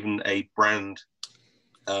not even a brand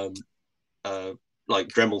like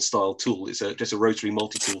Dremel style tool. It's just a rotary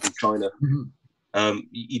multi-tool from China. Mm-hmm.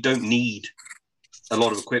 You don't need a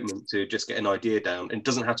lot of equipment to just get an idea down, and it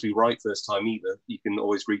doesn't have to be right first time either. You can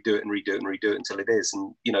always redo it and redo it and redo it until it is.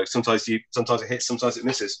 And sometimes it hits, sometimes it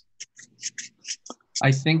misses.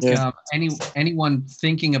 I think anyone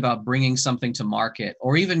thinking about bringing something to market,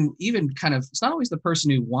 or even kind of, it's not always the person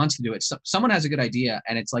who wants to do it. Someone has a good idea,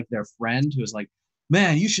 and it's like their friend who is like,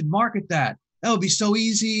 "Man, you should market that. That would be so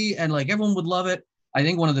easy, and like everyone would love it." I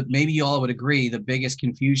think maybe you all would agree, the biggest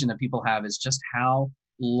confusion that people have is just how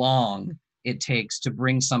long it takes to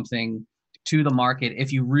bring something to the market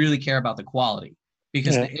if you really care about the quality.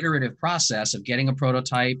 Because the iterative process of getting a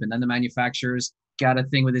prototype, and then the manufacturers got a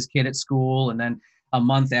thing with his kid at school, and then a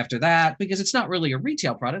month after that, because it's not really a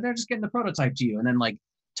retail product, they're just getting the prototype to you. And then like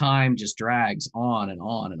time just drags on and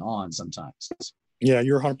on and on sometimes. Yeah,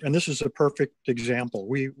 you're 100%. And this is a perfect example.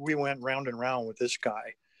 We went round and round with this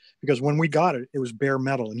guy because when we got it, it was bare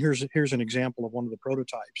metal. And here's an example of one of the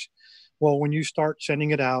prototypes. Well, when you start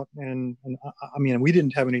sending it out, and I mean, we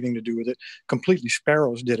didn't have anything to do with it. Completely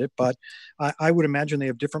Sparrows did it, but I would imagine they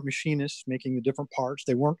have different machinists making the different parts.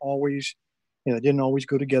 They weren't always, they didn't always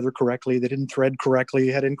go together correctly. They didn't thread correctly,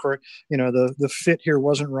 had incorrect, the fit here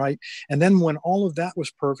wasn't right. And then when all of that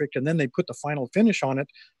was perfect, and then they put the final finish on it,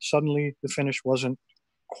 suddenly the finish wasn't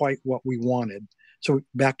quite what we wanted. So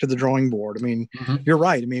back to the drawing board. I mean, You're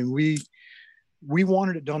right. I mean, we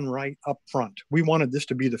wanted it done right up front. We wanted this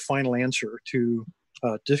to be the final answer to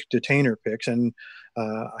disc detainer picks. And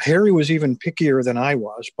Harry was even pickier than I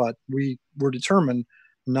was, but we were determined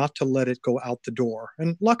not to let it go out the door.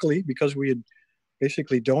 And luckily, because we had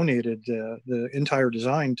basically donated the entire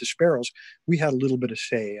design to Sparrows, we had a little bit of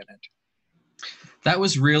say in it. That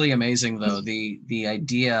was really amazing, though, the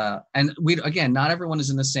idea. And again, not everyone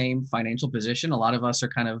is in the same financial position. A lot of us are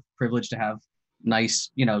kind of privileged to have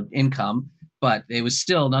nice, income, but it was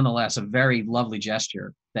still nonetheless a very lovely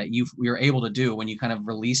gesture that we were able to do when you kind of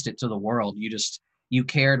released it to the world. You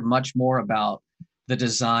cared much more about the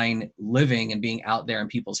design living and being out there in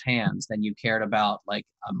people's hands than you cared about like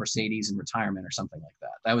a Mercedes in retirement or something like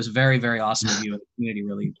that. That was very, very awesome of you, and the community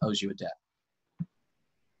really owes you a debt.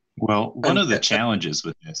 Well, one of the challenges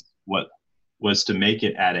with this was to make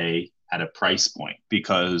it at a price point,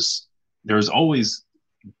 because there's always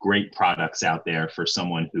great products out there for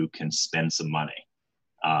someone who can spend some money.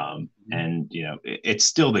 And it's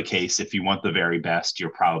still the case. If you want the very best,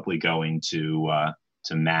 you're probably going to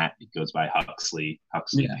Matt. It goes by Huxley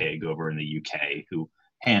Pig over in the UK, who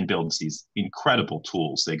hand builds these incredible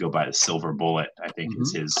tools. They go by the Silver Bullet, I think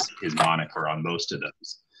is his moniker on most of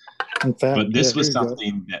those. In fact, but this was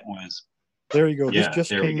something that was. There you go. This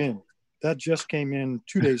just came in. That just came in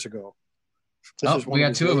 2 days ago. We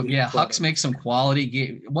got two of them. Yeah, Hux makes some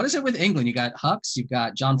quality. What is it with England? You got Hux, you've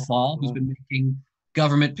got John Fall, who's been making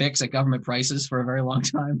government picks at government prices for a very long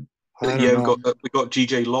time. Yeah, we got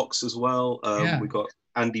GJ Locks as well. We got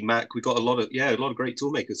Andy Mack. We got a lot of great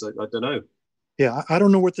tool makers. I don't know. Yeah, I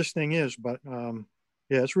don't know what this thing is, but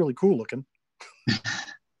it's really cool looking.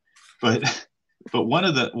 But one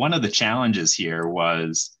of the challenges here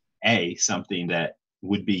was something that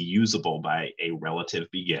would be usable by a relative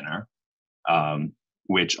beginner,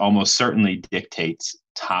 which almost certainly dictates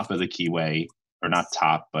top of the keyway, or not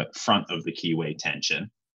top, but front of the keyway tension.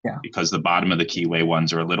 Yeah. Because the bottom of the keyway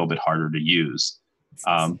ones are a little bit harder to use.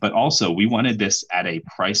 But also we wanted this at a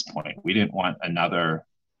price point. We didn't want another,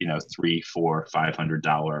 $300, $400,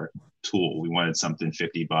 $500 tool. We wanted something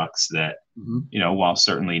 $50 that, while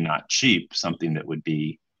certainly not cheap, something that would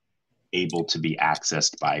be able to be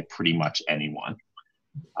accessed by pretty much anyone.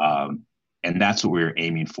 And that's what we were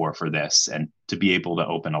aiming for this, and to be able to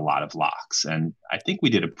open a lot of locks. And I think we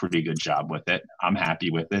did a pretty good job with it. I'm happy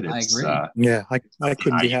with it. I agree. I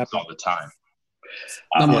couldn't be happy all the time.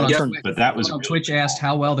 But that was really Twitch asked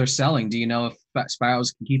how well they're selling. Do you know if Sparrows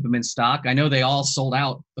can keep them in stock? I know they all sold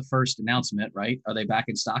out the first announcement, right? Are they back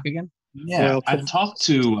in stock again? Yeah, I've talked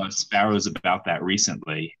to Sparrows about that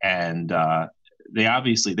recently, and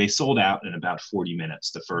they sold out in about 40 minutes.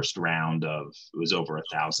 The first round it was over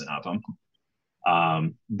 1,000 of them.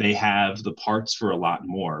 They have the parts for a lot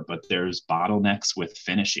more, but there's bottlenecks with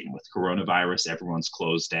finishing. With coronavirus, everyone's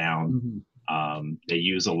closed down. They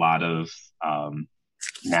use a lot of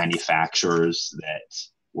manufacturers that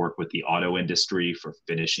work with the auto industry for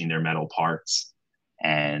finishing their metal parts,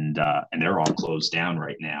 and they're all closed down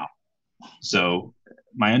right now. So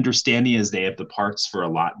my understanding is they have the parts for a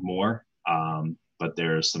lot more, but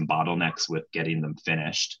there's some bottlenecks with getting them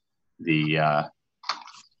finished. The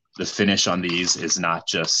finish on these is not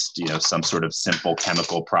just, some sort of simple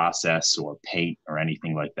chemical process or paint or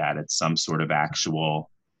anything like that. It's some sort of actual,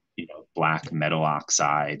 black metal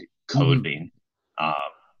oxide coating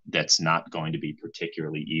that's not going to be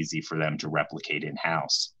particularly easy for them to replicate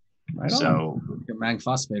in-house. Right. So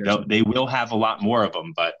phosphate. They will have a lot more of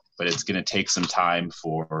them, but it's going to take some time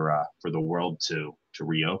for the world to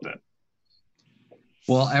reopen.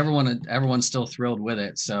 Well, everyone's still thrilled with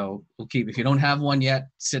it. So we'll keep, if you don't have one yet,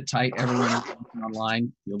 sit tight. Everyone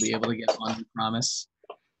online, you'll be able to get one, I promise.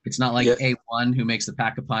 It's not like A1 who makes the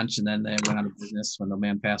pack-a-punch and then they went out of business when the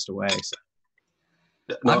man passed away. So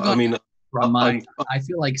I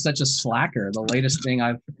feel like such a slacker. The latest thing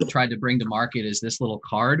I've tried to bring to market is this little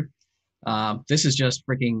card. This is just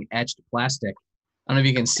freaking etched plastic. I don't know if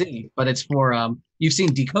you can see, but it's for, you've seen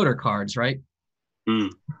decoder cards, right? Mm.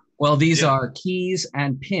 Well, these are keys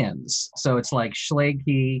and pins. So it's like Schlage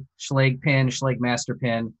key, Schlage pin, Schlage master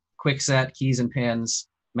pin, quick set, keys and pins,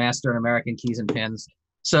 master and American keys and pins.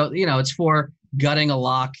 So, it's for gutting a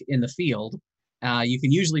lock in the field. You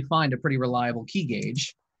can usually find a pretty reliable key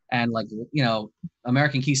gauge. And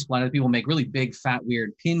American Key Supply, people make really big, fat,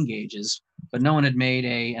 weird pin gauges, but no one had made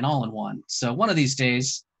an all-in-one. So one of these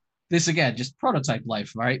days, this again, just prototype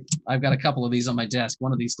life, right? I've got a couple of these on my desk.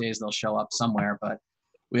 One of these days they'll show up somewhere, but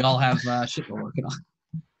we all have shit we're working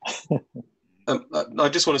on. I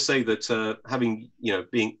just want to say that having,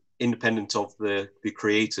 being independent of the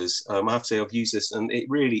creators, I have to say I've used this and it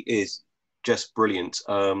really is just brilliant.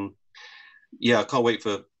 I can't wait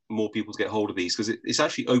for more people to get hold of these because it's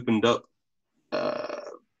actually opened up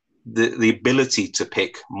the ability to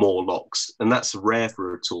pick more locks, and that's rare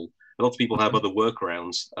for a tool. A lot of people have other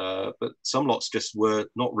workarounds, but some locks just were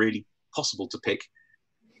not really possible to pick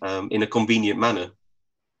in a convenient manner.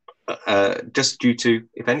 Just due to,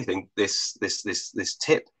 if anything, this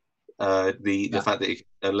tip, the fact that it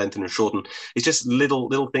can lengthen and shorten. It's just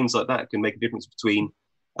little things like that can make a difference between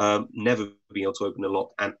never being able to open a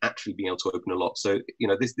lock and actually being able to open a lock. So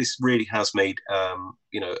this really has made a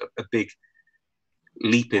big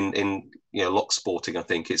leap in lock sporting. I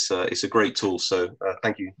think it's a great tool. So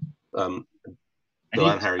thank you.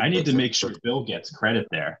 I need to make sure Bill gets credit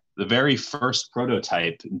there. The very first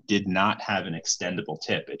prototype did not have an extendable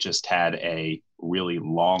tip. It just had a really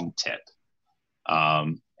long tip.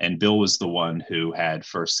 And Bill was the one who had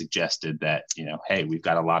first suggested that, hey, we've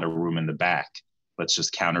got a lot of room in the back. Let's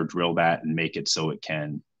just counter drill that and make it so it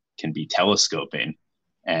can be telescoping.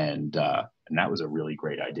 And that was a really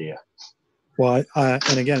great idea. Well,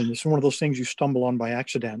 and again, it's one of those things you stumble on by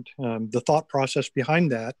accident. The thought process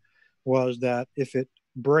behind that was that if it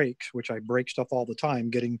breaks, which I break stuff all the time,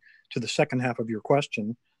 getting to the second half of your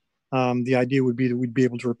question, the idea would be that we'd be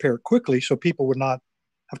able to repair it quickly so people would not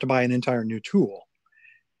have to buy an entire new tool.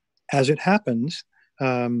 As it happens,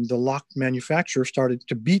 the lock manufacturer started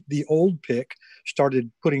to beat the old pick,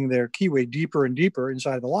 started putting their keyway deeper and deeper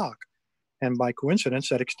inside the lock. And by coincidence,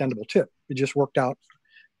 that extendable tip, it just worked out.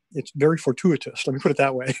 It's very fortuitous. Let me put it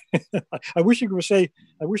that way. I wish I could say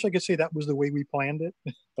that was the way we planned it,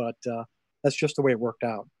 but that's just the way it worked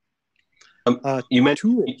out. You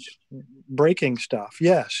mentioned tools, breaking stuff.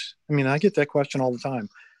 Yes. I mean, I get that question all the time.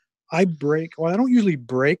 I don't usually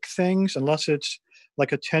break things unless it's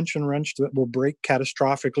like a tension wrench that will break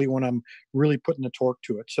catastrophically when I'm really putting the torque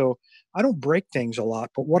to it. So I don't break things a lot,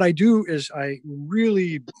 but what I do is I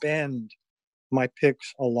really bend my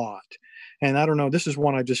picks a lot. And I don't know, this is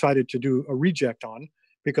one I've decided to do a reject on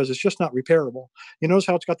because it's just not repairable. You notice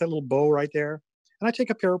how it's got that little bow right there? And I take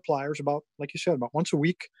a pair of pliers about once a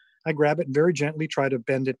week. I grab it and very gently try to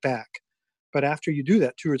bend it back. But after you do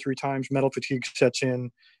that 2 or 3 times, metal fatigue sets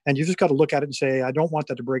in, and you just got to look at it and say, I don't want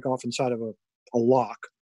that to break off inside of a lock,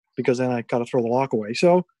 because then I got to throw the lock away.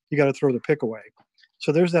 So you got to throw the pick away.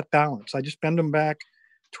 So there's that balance. I just bend them back,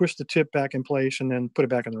 twist the tip back in place, and then put it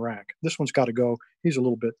back in the rack. This one's got to go. He's a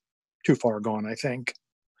little bit too far gone, I think.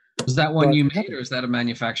 Was that one you made, or is that a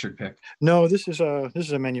manufactured pick? No, this is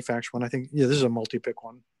a manufactured one. I think, this is a multi-pick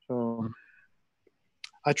one. So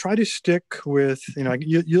I try to stick with,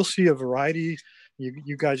 you'll see a variety.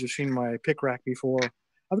 You guys have seen my pick rack before.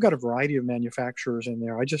 I've got a variety of manufacturers in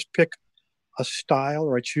there. I just pick a style,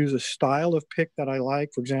 or I choose a style of pick that I like.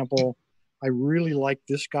 For example, I really like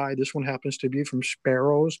this guy. This one happens to be from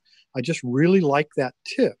Sparrows. I just really like that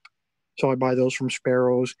tip. So I buy those from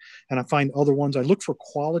Sparrows, and I find other ones. I look for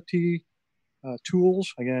quality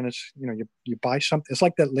tools. Again, it's, you buy something. It's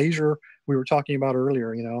like that laser we were talking about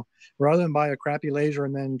earlier. Rather than buy a crappy laser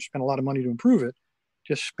and then spend a lot of money to improve it,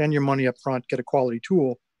 just spend your money up front, get a quality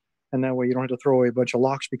tool, and that way you don't have to throw away a bunch of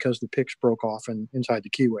locks because the picks broke off inside the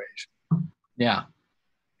keyways. Yeah.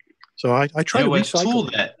 So I try to recycle.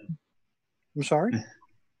 Tool that I'm sorry.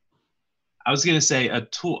 I was going to say a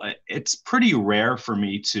tool. It's pretty rare for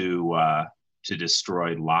me to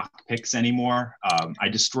destroy lock picks anymore. I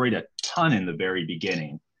destroyed a ton in the very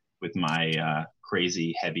beginning with my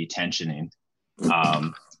crazy heavy tensioning.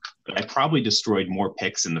 But I probably destroyed more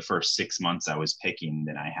picks in the first 6 months I was picking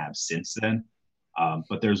than I have since then.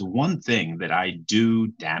 But there's one thing that I do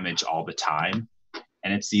damage all the time,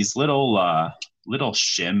 and it's these little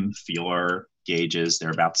shim feeler gauges.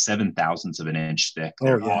 They're about 7/1000 of an inch thick.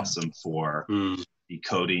 They're awesome for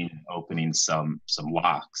decoding and opening some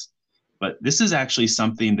locks. But this is actually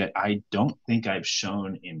something that I don't think I've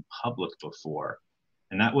shown in public before.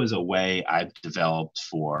 And that was a way I've developed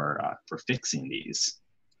for fixing these.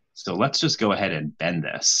 So let's just go ahead and bend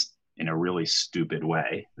this in a really stupid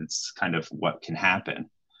way. It's kind of what can happen.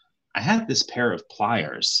 I have this pair of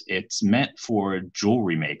pliers. It's meant for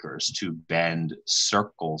jewelry makers to bend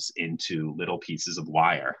circles into little pieces of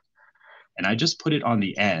wire. And I just put it on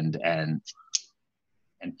the end and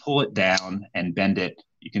pull it down and bend it.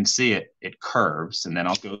 You can see it curves, and then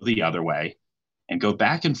I'll go the other way and go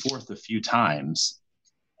back and forth a few times.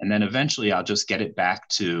 And then eventually I'll just get it back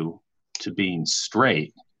to being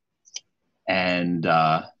straight.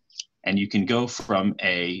 And you can go from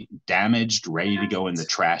a damaged, ready to go in the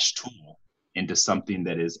trash tool into something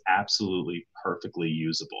that is absolutely perfectly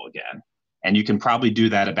usable again. And you can probably do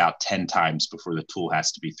that about 10 times before the tool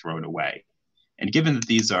has to be thrown away. And given that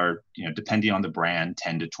these are, depending on the brand,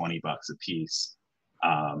 10 to 20 bucks a piece,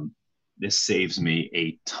 this saves me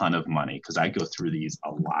a ton of money because I go through these a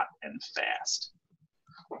lot and fast.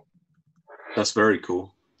 That's very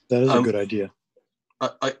cool. That is a good idea.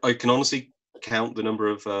 I can honestly count the number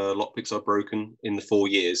of lockpicks I've broken in the 4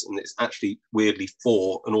 years, and it's actually weirdly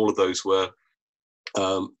 4, and all of those were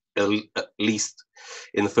at least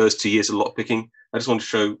in the first 2 years of lockpicking. I just want to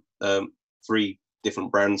show 3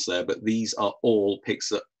 different brands there, but these are all picks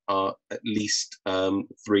that are at least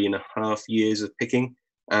 3.5 years of picking,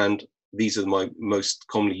 and these are my most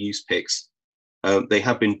commonly used picks. They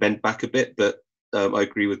have been bent back a bit, but I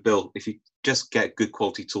agree with Bill. If you just get good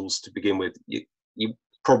quality tools to begin with, you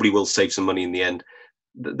probably will save some money in the end.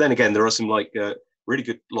 Then again, there are some really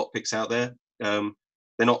good lock picks out there.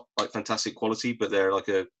 They're not like fantastic quality, but they're like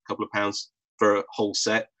a couple of pounds for a whole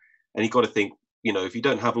set. And you've got to think, if you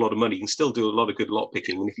don't have a lot of money, you can still do a lot of good lock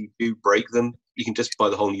picking. And if you do break them, you can just buy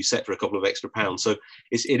the whole new set for a couple of extra pounds. So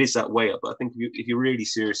it is that way up. But I think if you're really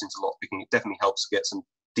serious into lock picking, it definitely helps to get some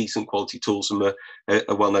decent quality tools from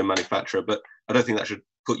a well-known manufacturer. But I don't think that should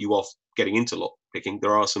put you off getting into lock picking.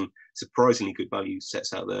 There are some surprisingly good value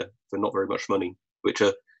sets out there for not very much money, which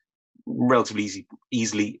are relatively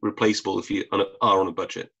easily replaceable if you are on a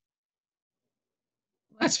budget.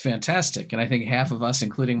 That's fantastic. And I think half of us,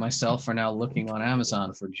 including myself, are now looking on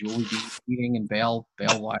Amazon for jewelry beading and bail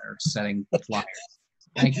wire setting flyers.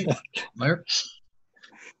 Thank you, Lawyer.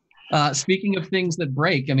 Speaking of things that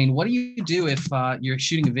break, what do you do if you're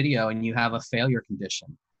shooting a video and you have a failure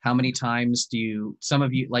condition? How many times some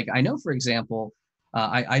of you, I know, for example,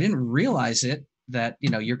 I didn't realize it, that,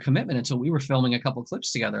 your commitment until we were filming a couple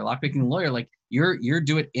clips together, Lockpicking Lawyer, you're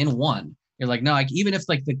do it in one. You're like, no, even if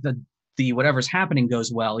the whatever's happening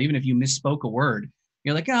goes well, even if you misspoke a word,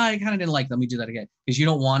 you're like, I kind of didn't let me do that again, because you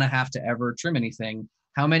don't want to have to ever trim anything.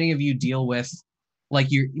 How many of you deal with,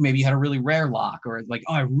 maybe you had a really rare lock, or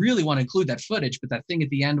I really want to include that footage, but that thing at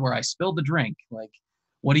the end where I spilled the drink,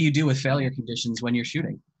 what do you do with failure conditions when you're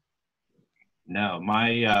shooting? No,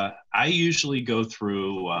 I usually go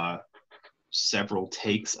through several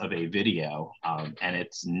takes of a video, and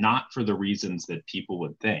it's not for the reasons that people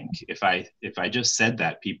would think. If I just said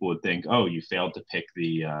that, people would think, oh, you failed to pick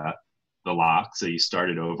the lock, so you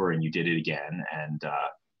started over and you did it again.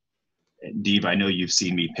 And Dave, I know you've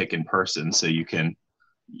seen me pick in person, so you can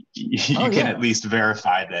can at least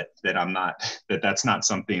verify that I'm not, that's not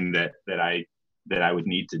something that I would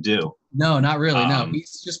need to do. No, not really. No,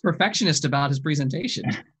 he's just perfectionist about his presentation.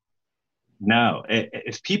 No,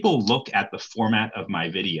 if people look at the format of my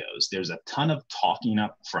videos, there's a ton of talking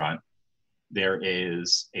up front. There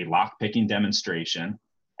is a lock picking demonstration,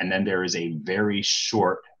 and then there is a very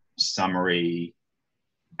short summary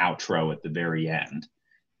outro at the very end.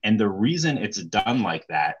 And the reason it's done like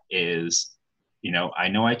that is, I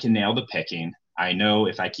know I can nail the picking. I know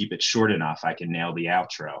if I keep it short enough, I can nail the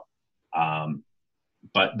outro.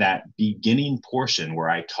 But that beginning portion where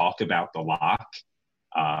I talk about the lock,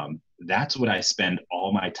 that's what I spend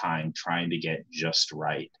all my time trying to get just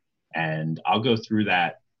right. And I'll go through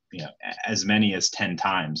that, as many as 10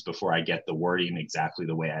 times before I get the wording exactly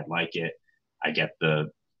the way I'd like it. I get the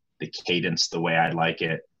cadence the way I'd like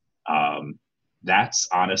it. That's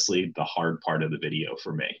honestly the hard part of the video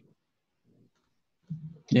for me.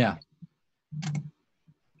 Yeah.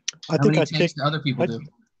 I think other people do.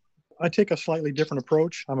 I take a slightly different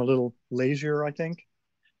approach. I'm a little lazier, I think.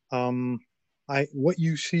 What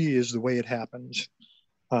you see is the way it happens.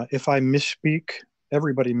 If I misspeak,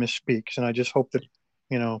 everybody misspeaks, and I just hope that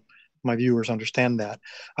my viewers understand that.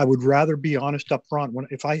 I would rather be honest up front.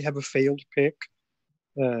 If I have a failed pick,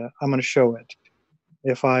 I'm going to show it.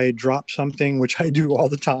 If I drop something, which I do all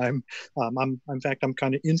the time, in fact, I'm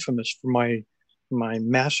kind of infamous for my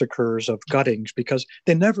massacres of guttings, because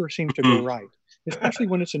they never seem to go right, especially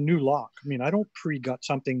when it's a new lock. I mean, I don't pre-gut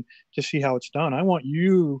something to see how it's done. I want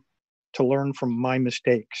you to learn from my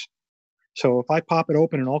mistakes. So if I pop it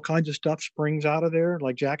open and all kinds of stuff springs out of there,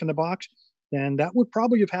 like Jack in the Box, then that would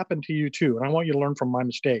probably have happened to you too. And I want you to learn from my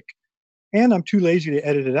mistake. And I'm too lazy to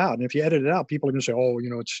edit it out. And if you edit it out, people are going to say, oh,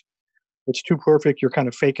 it's too perfect. You're kind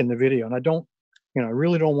of faking the video. And I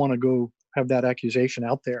really don't want to go have that accusation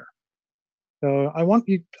out there. So I want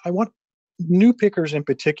new pickers in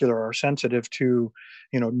particular are sensitive to,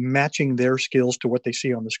 matching their skills to what they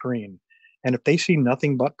see on the screen. And if they see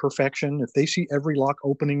nothing but perfection, if they see every lock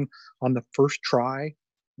opening on the first try,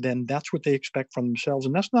 then that's what they expect from themselves.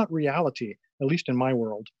 And that's not reality, at least in my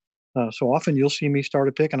world. So often you'll see me start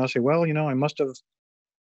a pick and I'll say, well, I must have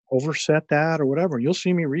overset that or whatever. And you'll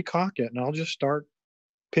see me recock it and I'll just start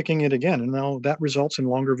picking it again. And now that results in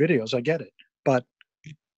longer videos. I get it. But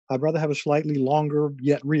I'd rather have a slightly longer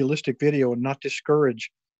yet realistic video and not discourage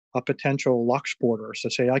a potential lock sporter to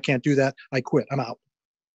say, I can't do that. I quit. I'm out.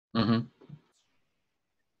 Mm-hmm.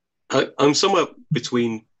 I'm somewhere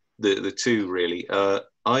between the two, really.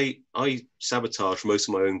 I sabotage most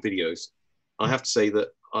of my own videos. I have to say that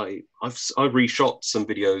I've reshot some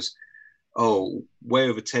videos, way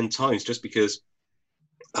over 10 times, just because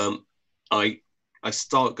I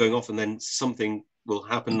start going off and then something will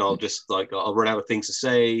happen. I'll just I'll run out of things to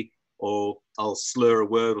say, or I'll slur a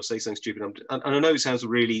word or say something stupid. And I know it sounds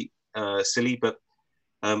really silly, but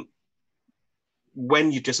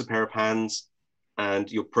when you're just a pair of hands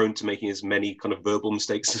and you're prone to making as many kind of verbal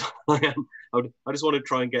mistakes as I am, I just want to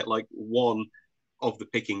try and get one of the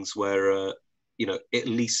pickings where it at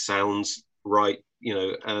least sounds right,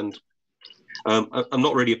 and I'm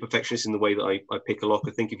not really a perfectionist in the way that I pick a lock.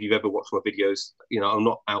 I think if you've ever watched my videos, I'm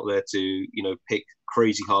not out there to pick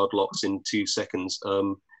crazy hard locks in 2 seconds.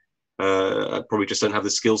 I probably just don't have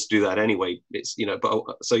the skills to do that anyway. It's but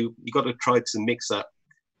so you got to try to mix that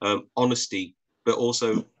honesty, but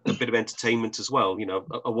also a bit of entertainment as well.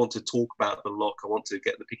 I want to talk about the lock. I want to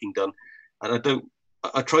get the picking done, and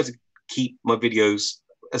I try to keep my videos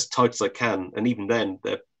as tight as I can, and even then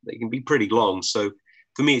they can be pretty long. So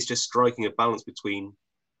for me, it's just striking a balance between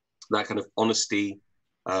that kind of honesty,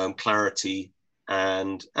 clarity,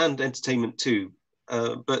 and entertainment too.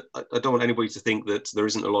 But I don't want anybody to think that there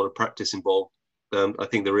isn't a lot of practice involved. I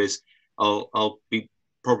think there is. I'll be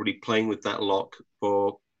probably playing with that lock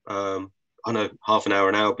for half an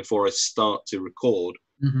hour before I start to record.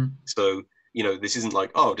 Mm-hmm. So this isn't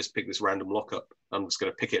like, oh, just pick this random lock up, I'm just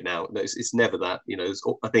going to pick it now. No, it's never that.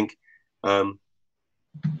 I think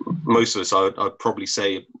most of us, I'd probably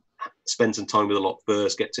say, spend some time with a lock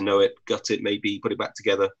first, get to know it, gut it, maybe put it back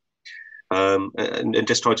together, and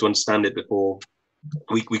just try to understand it before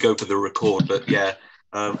we go for the record. But yeah,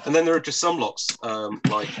 and then there are just some locks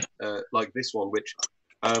like this one, which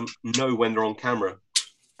know when they're on camera,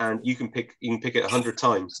 and you can pick it 100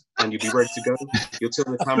 times, and you'll be ready to go. You'll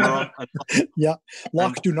turn the camera on. Yeah,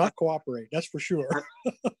 locks do not cooperate. That's for sure.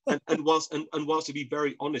 and whilst to be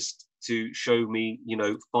very honest, to show me,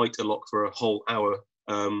 fight a lock for a whole hour,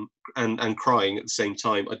 and crying at the same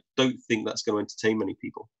time, I don't think that's going to entertain many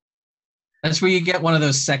people. That's where you get one of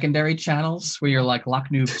those secondary channels where you're like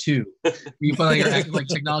LockNoob 2. You put all your like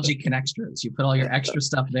technology connectors. You put all your extra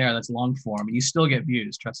stuff there that's long form, and you still get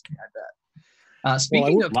views. Trust me, I bet.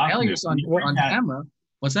 Speaking of failures on camera,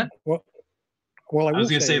 what's that? Well, I was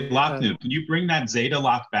going to say, LockNoob, can you bring that Zeta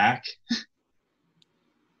lock back?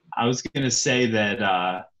 I was going to say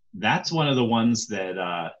that that's one of the ones that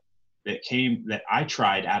I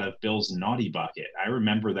tried out of Bill's Naughty Bucket. I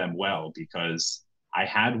remember them well because I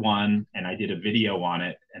had one and I did a video on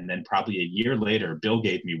it. And then probably a year later, Bill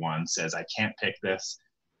gave me one, says, I can't pick this.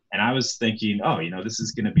 And I was thinking, this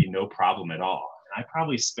is going to be no problem at all. And I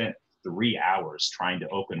probably spent 3 hours trying to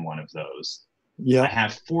open one of those. Yeah. I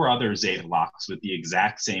have 4 other Zeta locks with the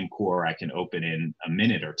exact same core I can open in a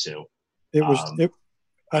minute or two. It was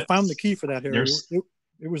I found the key for that, Harry.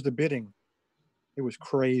 It was the bidding. It was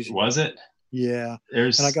crazy. Was it? Yeah.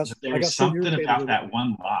 There's and I got so something irritated about with that it.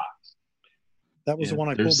 one lock. That was the one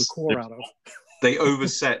I pulled the core out of. They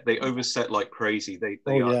overset like crazy. You've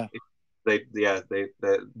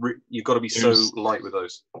got to be so light with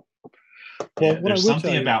those. Well, there's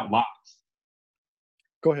something about locks.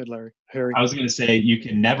 Go ahead, Harry. I was going to say, you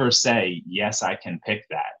can never say, yes, I can pick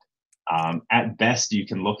that. At best, you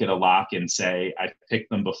can look at a lock and say, I've picked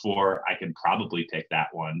them before. I can probably pick that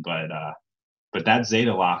one. But that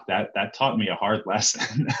Zeta lock, that taught me a hard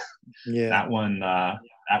lesson. Yeah. That one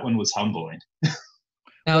was humbling.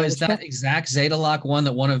 Now, is that exact Zeta lock one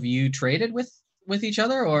that one of you traded with each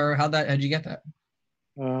other, or how'd you get that?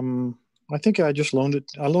 I think I just loaned it.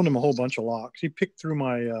 I loaned him a whole bunch of locks. He picked through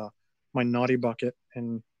my my naughty bucket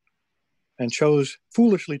and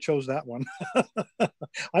foolishly chose that one.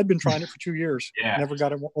 I'd been trying it for 2 years. Yeah. Never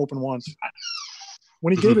got it open once.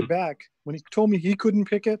 When he gave it back, when he told me he couldn't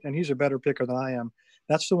pick it, and he's a better picker than I am,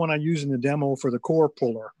 that's the one I used in the demo for the core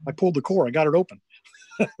puller. I pulled the core. I got it open.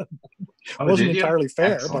 It wasn't entirely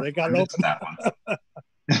fair, but I got it open. That one.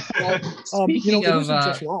 Speaking it isn't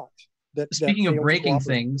just locks. Speaking of breaking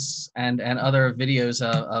things and other videos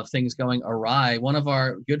of things going awry, one of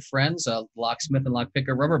our good friends, locksmith and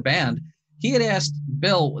lockpicker Rubber Band, he had asked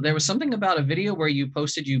Bill, there was something about a video where you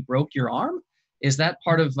posted you broke your arm. Is that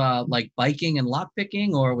part of like biking and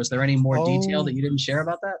lockpicking, or was there any more detail that you didn't share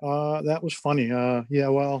about that? That was funny. Yeah,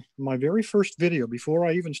 well, my very first video, before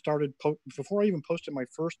I even posted my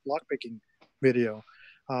first lockpicking video,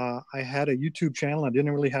 I had a YouTube channel. I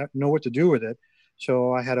didn't really know what to do with it.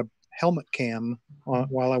 So I had a helmet cam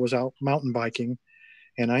while I was out mountain biking,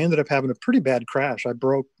 and I ended up having a pretty bad crash. I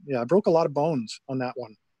broke a lot of bones on that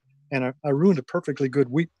one, and I ruined a perfectly good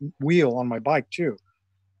wheel on my bike too.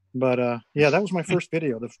 But that was my first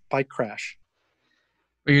video, the bike crash.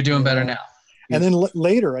 But you're doing better now. And then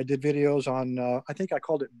later I did videos on, I think I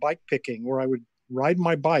called it bike picking, where I would ride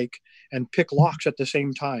my bike and pick locks at the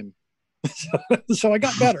same time. So I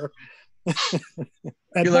got better.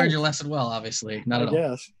 You learned your lesson well, obviously. Not at all.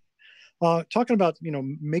 Yes. Talking about,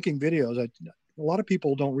 making videos, a lot of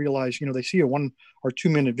people don't realize, they see a 1 or 2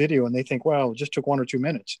 minute video and they think, well, it just took 1 or 2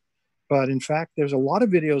 minutes. But in fact, there's a lot of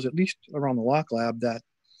videos, at least around the Lock Lab, that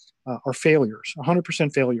are failures,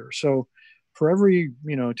 100% failures. So for every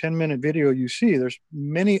 10-minute video you see, there's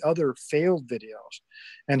many other failed videos.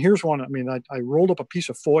 And here's one. I mean, I rolled up a piece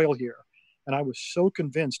of foil here, and I was so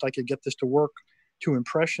convinced I could get this to work to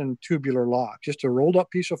impression tubular lock, just a rolled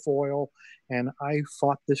up piece of foil. And I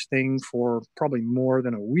fought this thing for probably more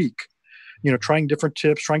than a week, trying different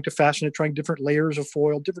tips, trying to fasten it, trying different layers of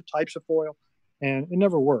foil, different types of foil, and it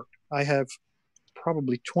never worked. I have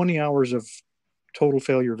probably 20 hours of total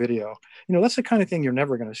failure video. That's the kind of thing you're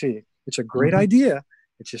never going to see. It's a great idea.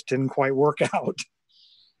 It just didn't quite work out.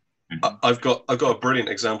 I've got a brilliant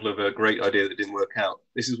example of a great idea that didn't work out.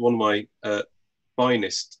 This is one of my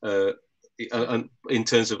finest in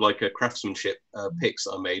terms of like a craftsmanship picks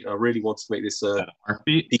that I made. I really wanted to make this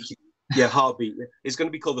heartbeat. Yeah, heartbeat. It's going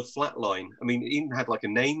to be called the flatline. I mean, it even had like a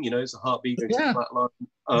name. It's a heartbeat going to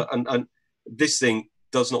flatline. And this thing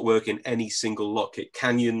does not work in any single lock. It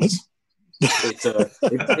canyons.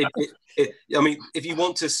 I mean, if you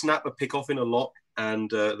want to snap a pick off in a lock, and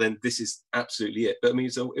then this is absolutely it. But I mean,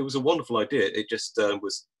 it was a wonderful idea. It just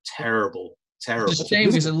was terrible. It's a shame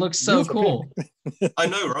because it looks so cool. I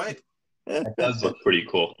know, right? It does look pretty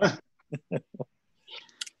cool.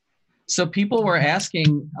 So people were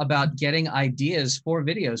asking about getting ideas for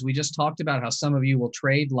videos. We just talked about how some of you will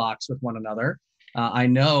trade locks with one another. I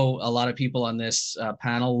know a lot of people on this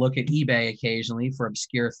panel look at eBay occasionally for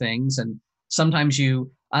obscure things. And sometimes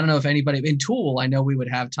I don't know if anybody in Tool, I know we would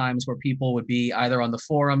have times where people would be either on the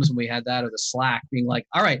forums when we had that or the Slack being like,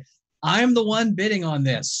 all right, I'm the one bidding on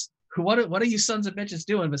this. What are you sons of bitches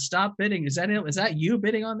doing? But stop bidding. Is that you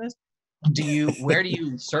bidding on this? Where do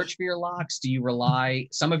you search for your locks? Do you rely,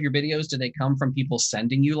 some of your videos, do they come from people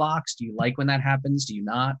sending you locks? Do you like when that happens? Do you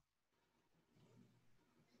not?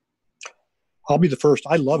 I'll be the first.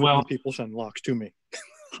 I love it when people send locks to me.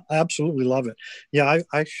 I absolutely love it. Yeah,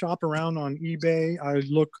 I shop around on eBay. I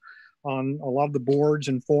look on a lot of the boards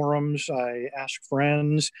and forums. I ask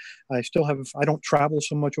friends. I don't travel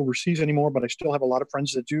so much overseas anymore, but I still have a lot of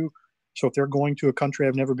friends that do. So if they're going to a country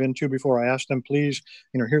I've never been to before, I ask them, please,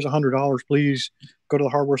 here's $100. Please go to the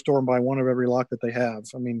hardware store and buy one of every lock that they have.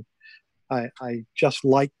 I mean, I just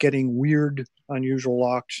like getting weird, unusual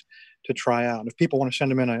locks to try out. If people want to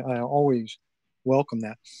send them in, I always welcome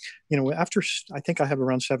that. After I think I have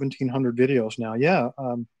around 1,700 videos now. Yeah.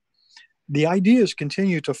 The ideas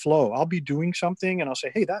continue to flow. I'll be doing something and I'll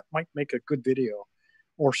say, hey, that might make a good video.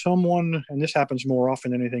 Or someone, and this happens more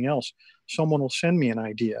often than anything else, someone will send me an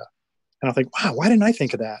idea. And I'll think, wow, why didn't I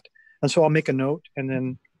think of that? And so I'll make a note, and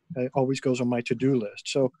then it always goes on my to-do list.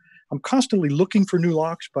 So I'm constantly looking for new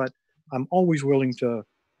locks, but I'm always willing to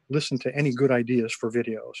listen to any good ideas for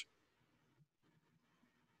videos.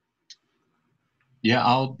 Yeah,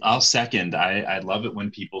 I'll second. I love it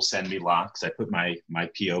when people send me locks. I put my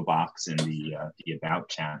PO box in the about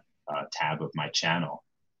tab of my channel.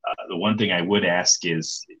 The one thing I would ask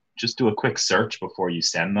is just do a quick search before you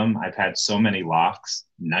send them. I've had so many locks,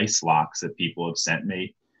 nice locks that people have sent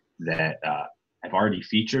me that I've already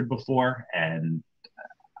featured before, and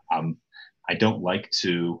I don't like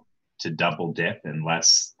to double dip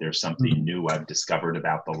unless there's something new I've discovered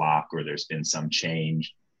about the lock or there's been some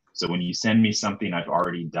change. So when you send me something I've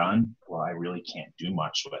already done, well, I really can't do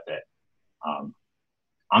much with it.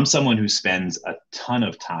 I'm someone who spends a ton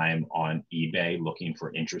of time on eBay looking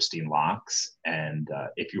for interesting locks. And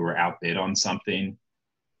if you were outbid on something,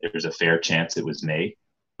 there's a fair chance it was me.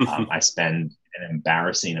 I spend an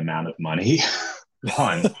embarrassing amount of money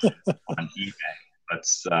on eBay.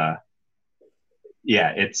 That's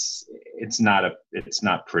yeah, it's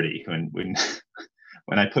not pretty.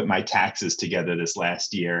 When I put my taxes together this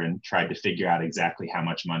last year and tried to figure out exactly how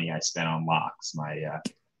much money I spent on locks,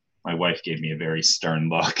 my wife gave me a very stern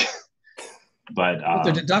look. But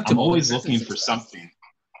I'm always looking for something.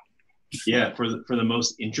 Yeah, for the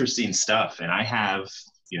most interesting stuff, and I have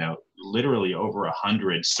literally over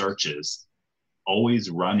 100 searches, always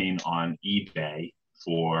running on eBay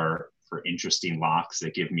for interesting locks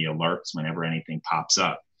that give me alerts whenever anything pops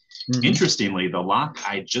up. Interestingly, the lock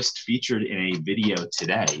I just featured in a video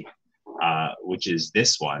today, which is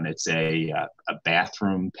this one. It's a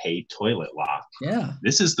bathroom pay toilet lock. Yeah.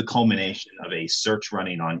 This is the culmination of a search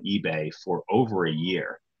running on eBay for over a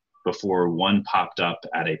year before one popped up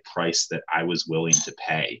at a price that I was willing to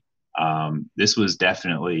pay. This was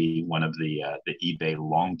definitely one of the eBay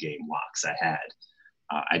long game locks I had.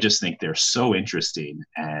 I just think they're so interesting,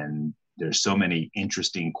 and there's so many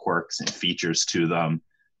interesting quirks and features to them.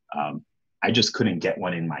 I just couldn't get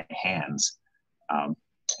one in my hands. And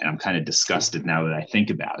I'm kind of disgusted now that I think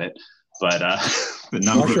about it. But the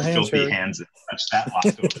number of filthy hands that touched that lock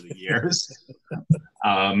over the years.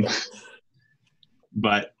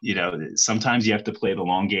 But sometimes you have to play the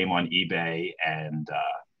long game on eBay, and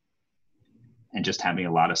just having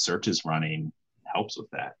a lot of searches running helps with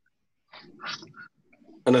that.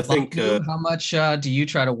 And I think how much do you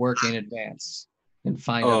try to work in advance and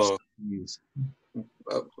find out stuff to use?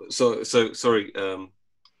 So sorry,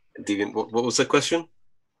 Deviant, what was the question?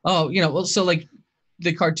 Oh, well, so like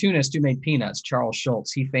the cartoonist who made Peanuts, Charles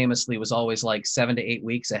Schultz, he famously was always like 7 to 8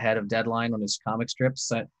 weeks ahead of deadline on his comic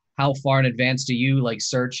strips. How far in advance do you like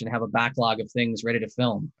search and have a backlog of things ready to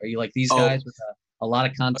film? Are you like these guys with a lot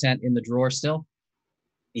of content in the drawer still?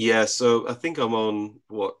 Yeah, so I think I'm on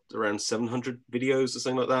around 700 videos or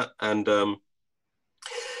something like that, and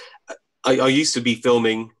I used to be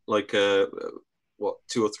filming like 2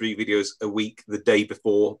 or 3 videos a week the day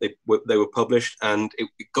before they were published, and it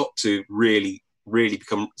got to really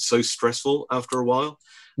become so stressful after a while.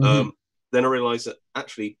 Then I realized that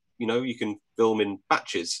actually you can film in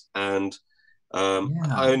batches, and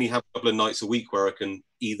I only have a couple of nights a week where I can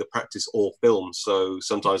either practice or film. So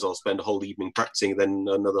sometimes I'll spend a whole evening practicing, then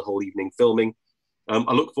another whole evening filming.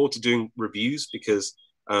 I look forward to doing reviews because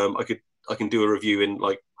I can do a review in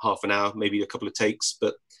like half an hour, maybe a couple of takes,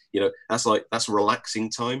 but that's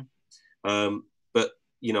relaxing time. But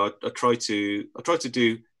I try to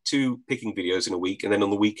do 2 picking videos in a week, and then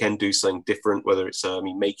on the weekend do something different, whether it's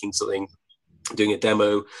me making something, doing a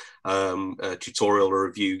demo, a tutorial or a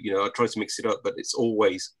review. I try to mix it up, but it's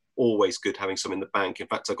always good having some in the bank. In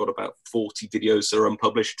fact, I've got about 40 videos that are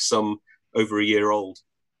unpublished, some over a year old,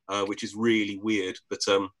 which is really weird. But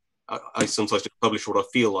I sometimes just publish what I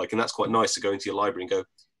feel like, and that's quite nice to go into your library and go,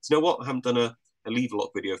 you know what, I haven't done a leave a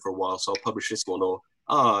lock video for a while, so I'll publish this one, or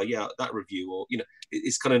yeah, that review, or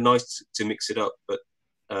it's kind of nice to mix it up. But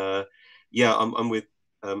yeah, I'm with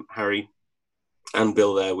Harry and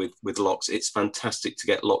Bill there with locks. It's fantastic to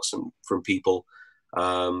get locks from people.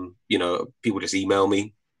 People just email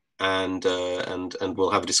me, and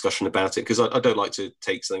we'll have a discussion about it, because I don't like to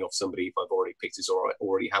take something off somebody if I've already picked it or I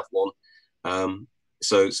already have one.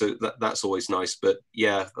 So that's always nice. But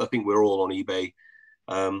yeah, I think we're all on eBay.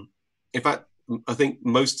 In fact, I think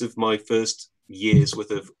most of my first year's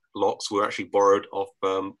worth of locks were actually borrowed off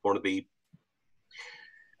one of the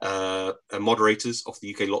moderators of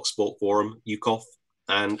the UK Lock Sport Forum, UKOF,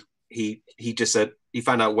 and he just said he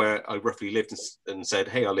found out where I roughly lived and said,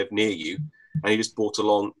 "Hey, I live near you," and he just brought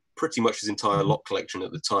along pretty much his entire lock collection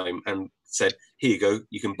at the time and said, "Here you go,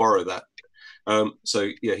 you can borrow that." So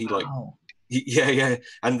yeah, yeah.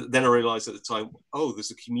 And then I realized at the time, oh,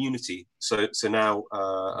 there's a community. So now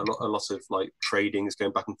a lot of like trading is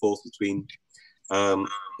going back and forth between a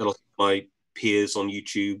lot of my peers on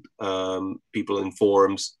YouTube, people in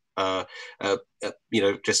forums,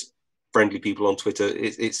 just friendly people on Twitter.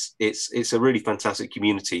 It's a really fantastic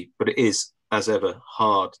community, but it is, as ever,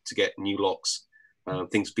 hard to get new locks,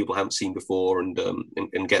 things people haven't seen before, and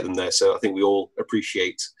get them there. So I think we all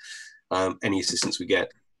appreciate any assistance we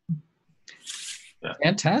get. Yeah.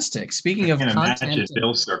 Fantastic. Speaking of content, imagine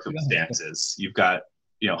Bill's circumstances. You've got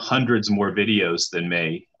hundreds more videos than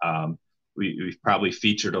me. We've probably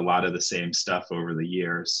featured a lot of the same stuff over the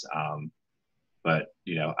years, but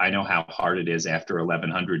I know how hard it is after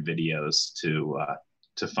 1,100 videos to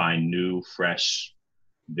find new, fresh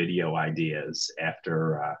video ideas.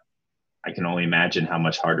 After I can only imagine how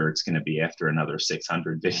much harder it's going to be after another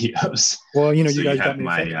 600 videos. Well, so you guys got me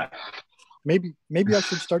thinking. Maybe I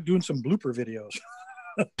should start doing some blooper videos.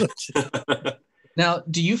 Now,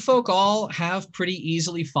 do you folk all have pretty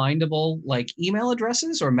easily findable like email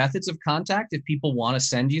addresses or methods of contact if people want to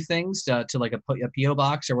send you things to like a PO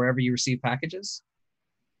box or wherever you receive packages?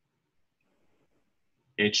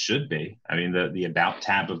 It should be. I mean, the About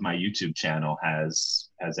tab of my YouTube channel has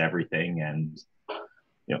everything, and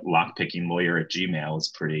LockPickingLawyer@gmail is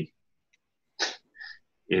pretty.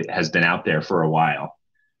 It has been out there for a while.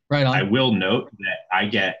 Right on. I will note that I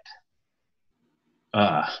get,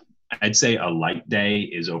 I'd say a light day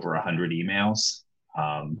is over 100 emails,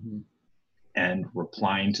 and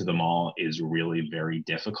replying to them all is really very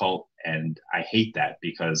difficult. And I hate that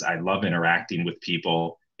because I love interacting with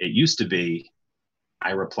people. It used to be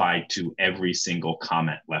I replied to every single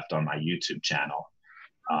comment left on my YouTube channel.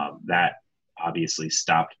 That obviously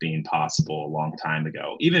stopped being possible a long time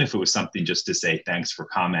ago, even if it was something just to say thanks for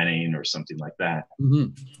commenting or something like that.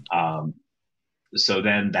 So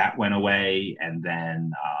then that went away, and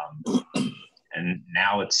then and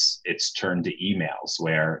now it's turned to emails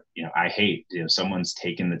where I hate someone's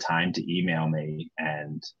taken the time to email me,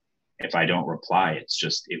 and if I don't reply, it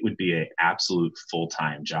would be an absolute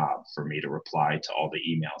full-time job for me to reply to all the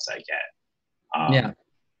emails I get.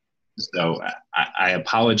 So I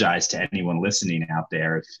apologize to anyone listening out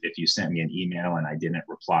there if you sent me an email and I didn't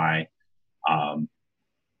reply.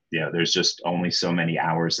 There's just only so many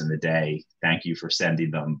hours in the day. Thank you for sending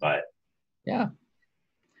them, but yeah.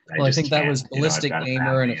 Well, I think that was Ballistic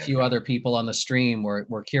Gamer and a few other people on the stream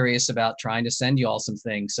were curious about trying to send you all some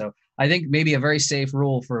things. So I think maybe a very safe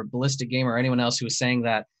rule for Ballistic Gamer or anyone else who was saying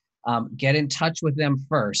that, get in touch with them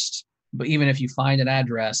first. But even if you find an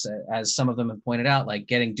address, as some of them have pointed out, like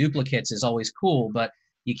getting duplicates is always cool, but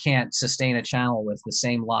you can't sustain a channel with the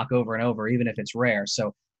same lock over and over, even if it's rare.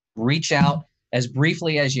 So reach out as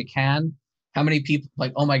briefly as you can. How many people,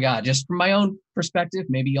 like, oh my God, just from my own perspective,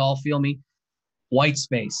 maybe you all feel me, white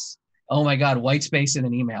space. Oh my God, white space in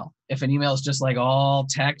an email. If an email is just like all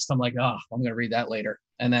text, I'm like, oh, I'm going to read that later.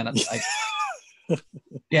 And then reach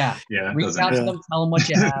out to them, tell them what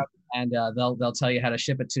you have, and they'll tell you how to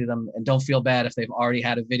ship it to them. And don't feel bad if they've already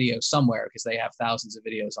had a video somewhere, because they have thousands of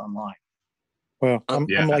videos online. Well, I'm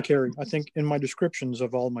like Harry. I think in my descriptions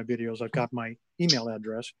of all my videos, I've got my email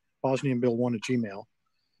address, BosnianBill1@gmail.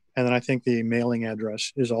 And then I think the mailing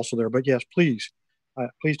address is also there. But yes, please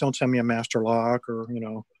don't send me a master lock or,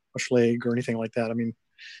 a Schlag or anything like that. I mean,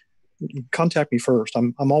 contact me first.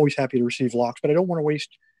 I'm always happy to receive locks, but I don't want to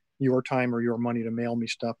waste your time or your money to mail me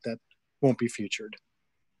stuff that won't be featured.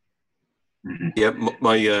 Yeah,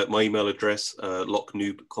 my email address,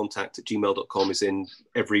 locknoobcontact@gmail.com, is in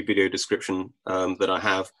every video description that I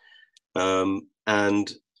have.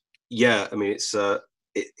 And yeah, I mean, it's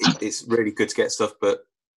really good to get stuff, but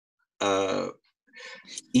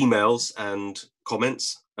emails and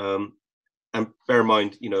comments, and bear in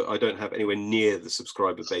mind, I don't have anywhere near the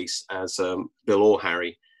subscriber base as Bill or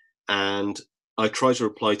Harry, and I try to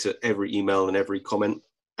reply to every email and every comment.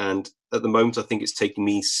 And at the moment, I think it's taking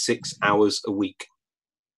me 6 hours a week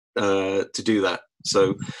to do that.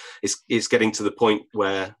 So it's getting to the point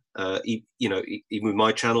where, even with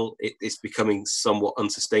my channel, it's becoming somewhat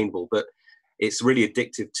unsustainable. But it's really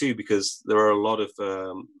addictive too, because there are a lot of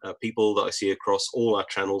people that I see across all our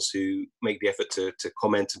channels who make the effort to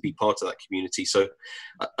comment and be part of that community. So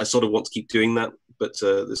I sort of want to keep doing that, but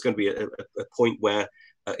there's going to be a point where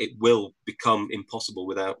it will become impossible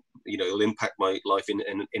without, it'll impact my life in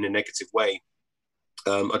a negative way.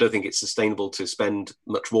 I don't think it's sustainable to spend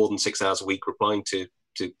much more than 6 hours a week replying to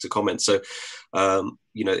comments. So,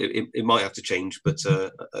 it might have to change, but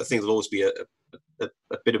I think there'll always be a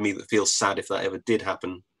bit of me that feels sad if that ever did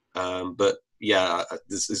happen. But yeah,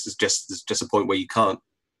 this is just a point where you can't.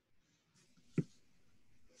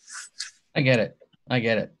 I get it.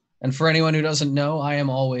 And for anyone who doesn't know, I am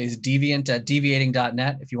always Deviant at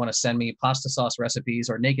deviating.net if you want to send me pasta sauce recipes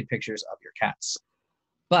or naked pictures of your cats.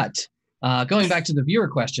 But going back to the viewer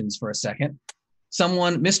questions for a second,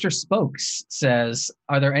 someone, Mr. Spokes, says,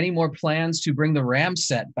 are there any more plans to bring the RAM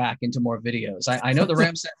set back into more videos? I know the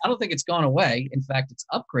RAM set, I don't think it's gone away. In fact, it's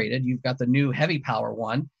upgraded. You've got the new heavy power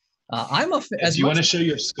one. Do you want to show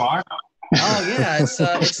your scar? Oh, yeah,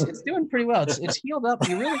 it's doing pretty well. It's healed up.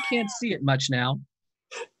 You really can't see it much now.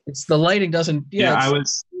 It's the lighting doesn't. Yeah,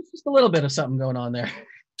 it's just a little bit of something going on there.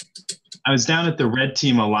 I was down at the Red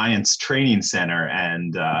Team Alliance Training Center,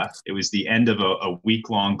 and it was the end of a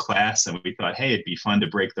week-long class, and we thought, hey, it'd be fun to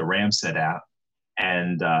break the RAM set out.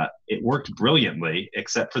 And it worked brilliantly,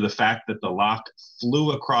 except for the fact that the lock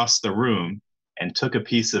flew across the room and took a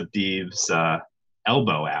piece of Deve's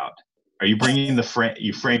elbow out. Are you bringing the frame?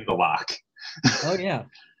 You framed the lock. Oh, yeah.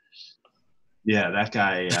 Yeah, that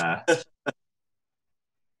guy.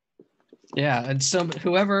 Yeah, and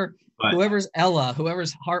whoever's Ella,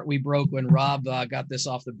 whoever's heart we broke when Rob got this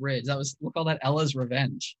off the bridge, we'll call that Ella's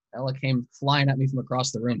revenge. Ella came flying at me from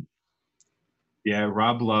across the room. Yeah,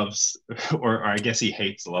 Rob loves, or I guess he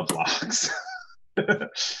hates love locks.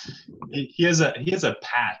 he has a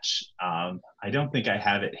patch. I don't think I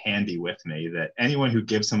have it handy with me. That anyone who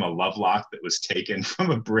gives him a love lock that was taken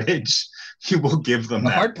from a bridge, he will give them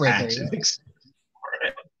that patch. Yeah.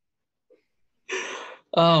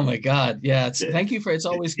 Oh my God! Yeah, thank you for. It's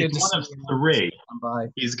always good to see. One of three.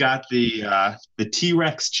 He's got the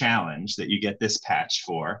T-Rex challenge that you get this patch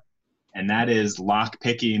for, and that is lock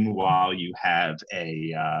picking while you have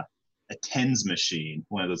a TENS machine,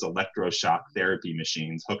 one of those electroshock therapy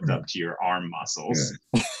machines hooked up to your arm muscles,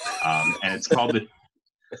 and it's called the.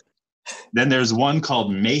 Then there's one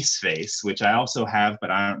called Mace Face, which I also have,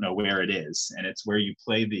 but I don't know where it is, and it's where you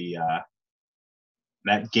play the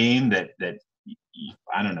that game that.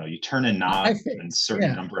 I don't know, you turn a knob and a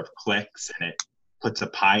certain number of clicks and it puts a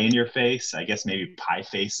pie in your face. I guess maybe Pie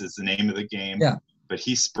Face is the name of the game. Yeah. But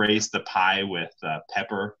he sprays the pie with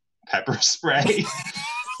pepper spray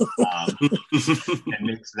and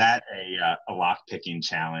makes that a lock picking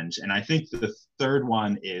challenge. And I think the third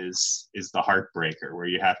one is the Heartbreaker, where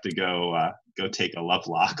you have to go take a love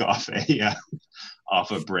lock off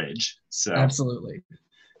a bridge. So absolutely.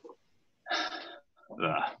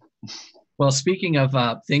 Well, speaking of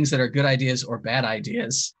things that are good ideas or bad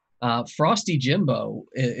ideas, Frosty Jimbo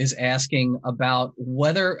is asking about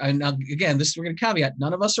whether, and now, again, we're going to caveat,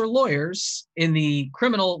 none of us are lawyers in the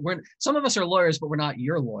criminal. Some of us are lawyers, but we're not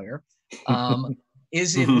your lawyer.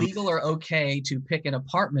 Is it legal or okay to pick an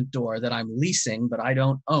apartment door that I'm leasing, but I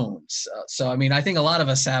don't own? So, I mean, I think a lot of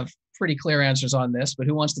us have pretty clear answers on this, but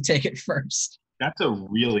who wants to take it first? That's a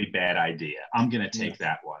really bad idea. I'm going to take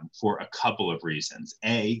that one for a couple of reasons.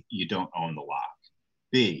 A, you don't own the lock.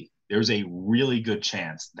 B, there's a really good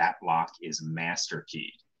chance that lock is master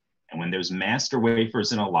keyed. And when there's master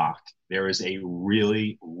wafers in a lock, there is a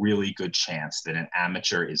really, really good chance that an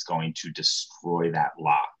amateur is going to destroy that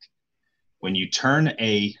lock. When you turn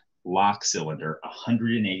a lock cylinder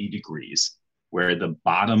 180 degrees, where the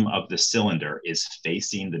bottom of the cylinder is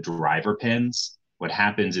facing the driver pins, what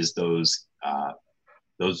happens is those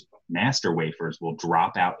master wafers will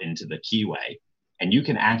drop out into the keyway, and you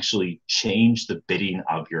can actually change the bitting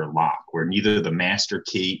of your lock, where neither the master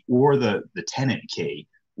key or the tenant key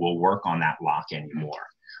will work on that lock anymore.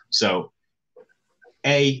 So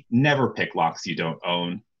A, never pick locks you don't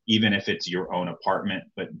own, even if it's your own apartment.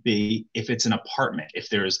 But B, if it's an apartment, if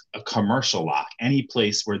there's a commercial lock, any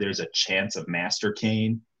place where there's a chance of master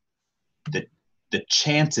keying, the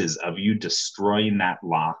chances of you destroying that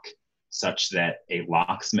lock such that a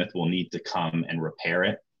locksmith will need to come and repair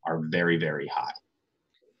it are very, very high.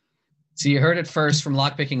 So you heard it first from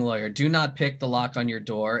Lockpicking Lawyer. Do not pick the lock on your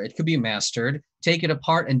door. It could be mastered. Take it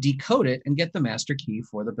apart and decode it and get the master key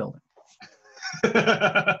for the building.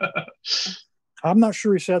 I'm not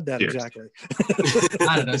sure he said that exactly.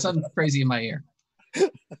 I don't know. Something crazy in my ear.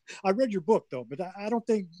 I read your book, though, but I don't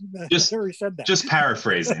think Harry said that. Just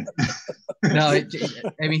paraphrasing. No,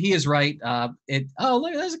 I mean, he is right.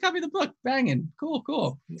 Look, there's a copy of the book. Banging.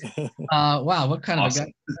 Cool. Wow, what kind of a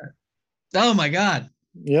guy? Oh, my God.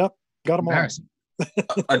 Yep, got him all.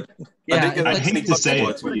 I hate to say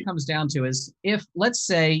it. What it comes down to is if, let's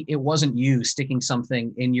say, it wasn't you sticking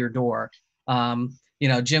something in your door, You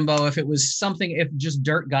know, Jimbo, if it was something, if just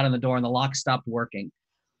dirt got in the door and the lock stopped working,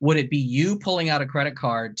 would it be you pulling out a credit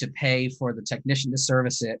card to pay for the technician to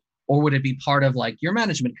service it? Or would it be part of like your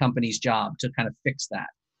management company's job to kind of fix that?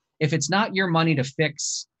 If it's not your money to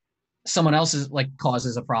fix, someone else's like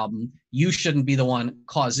causes a problem, you shouldn't be the one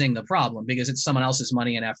causing the problem because it's someone else's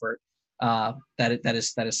money and effort that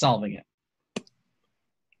is solving it.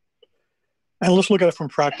 And let's look at it from a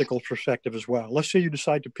practical perspective as well. Let's say you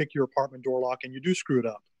decide to pick your apartment door lock and you do screw it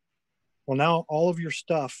up. Well, now all of your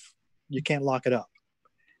stuff, you can't lock it up.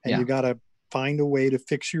 And you got to find a way to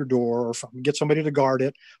fix your door or get somebody to guard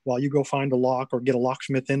it while you go find a lock or get a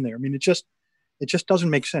locksmith in there. I mean, it just doesn't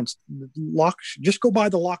make sense. Locks, just go buy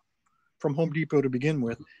the lock from Home Depot to begin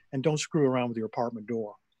with and don't screw around with your apartment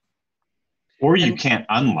door. Or you can't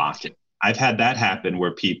unlock it. I've had that happen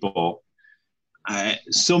where people,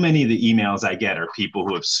 so many of the emails I get are people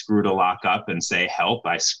who have screwed a lock up and say, help,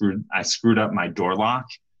 I screwed up my door lock.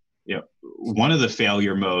 You know, one of the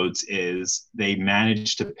failure modes is they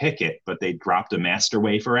managed to pick it, but they dropped a master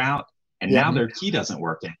wafer out and now their key doesn't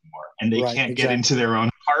work anymore and they can't get into their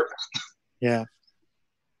own apartment. Yeah.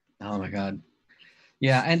 Oh my God.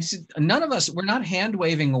 Yeah. And none of us, we're not hand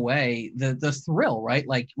waving away the thrill, right?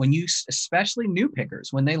 Like when you, especially new pickers,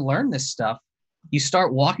 when they learn this stuff, you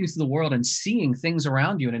start walking through the world and seeing things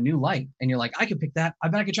around you in a new light. And you're like, I could pick that. I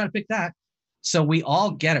bet I could try to pick that. So we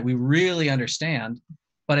all get it. We really understand.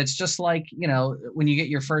 But it's just like, you know, when you get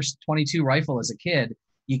your first .22 rifle as a kid,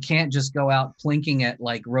 you can't just go out plinking at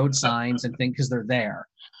like road signs and think because they're there.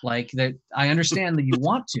 Like that, I understand that you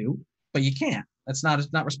want to, but you can't. It's not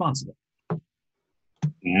responsible.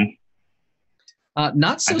 Mm-hmm.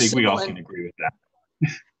 Not so. I think we all can agree with that.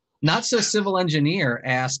 Not so civil engineer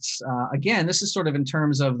asks, again, this is sort of in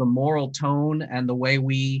terms of the moral tone and the way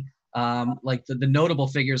we, like the notable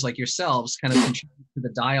figures like yourselves kind of contribute to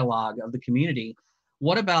the dialogue of the community.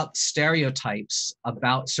 What about stereotypes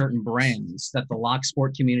about certain brands that the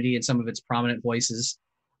locksport community and some of its prominent voices,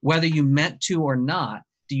 whether you meant to or not,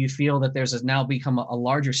 do you feel that there's now become a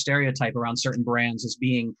larger stereotype around certain brands as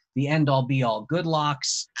being the end all be all good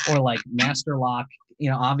locks, or like Master Lock? You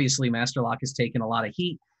know, obviously Master Lock has taken a lot of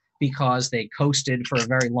heat because they coasted for a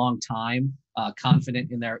very long time,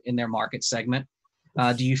 confident in their market segment.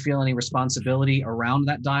 Do you feel any responsibility around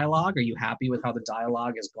that dialogue? Are you happy with how the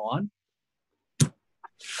dialogue has gone?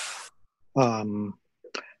 I'll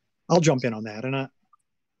jump in on that. And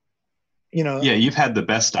yeah, you've had the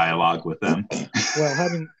best dialogue with them. Well,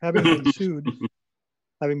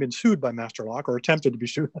 having been sued by Master Lock, or attempted to be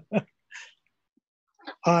sued,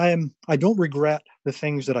 I don't regret the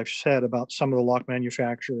things that I've said about some of the lock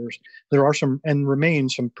manufacturers. There are some, and remain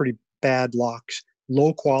some, pretty bad locks,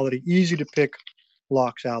 low quality, easy to pick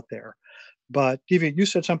locks out there. But Deviant, you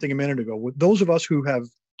said something a minute ago. With those of us who have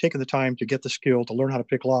taken the time to get the skill to learn how to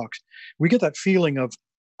pick locks, we get that feeling of,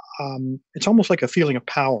 it's almost like a feeling of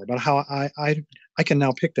power about how I can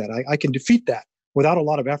now pick that. I can defeat that without a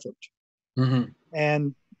lot of effort. Mm-hmm.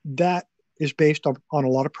 And that is based on a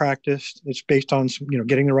lot of practice. It's based on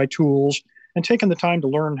getting the right tools and taking the time to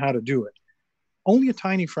learn how to do it. Only a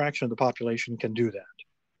tiny fraction of the population can do that.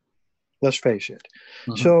 Let's face it.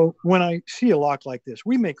 Mm-hmm. So when I see a lock like this,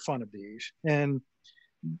 we make fun of these, and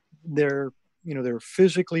they're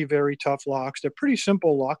physically very tough locks. They're pretty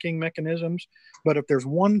simple locking mechanisms. But if there's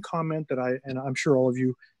one comment that and I'm sure all of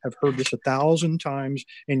you have heard this 1,000 times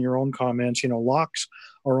in your own comments, locks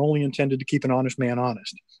are only intended to keep an honest man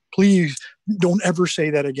honest. Please don't ever say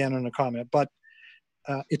that again in a comment. But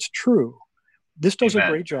it's true. This does a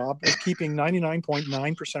great job of keeping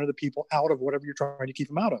 99.9% of the people out of whatever you're trying to keep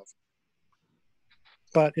them out of.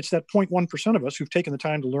 But it's that 0.1% of us who've taken the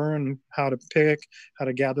time to learn how to pick, how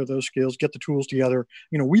to gather those skills, get the tools together.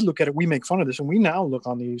 We look at it, we make fun of this, and we now look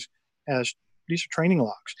on these as these are training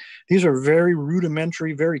locks. These are very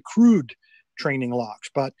rudimentary, very crude training locks.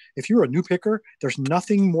 But if you're a new picker, there's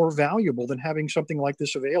nothing more valuable than having something like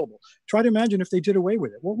this available. Try to imagine if they did away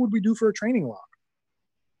with it. What would we do for a training lock?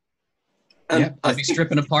 I'd be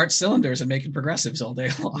stripping apart cylinders and making progressives all day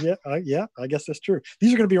long. Yeah, I guess that's true.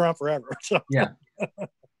 These are going to be around forever. So. Yeah.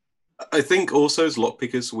 I think also as lock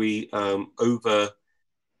pickers, we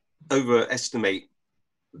overestimate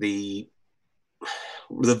the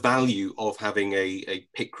value of having a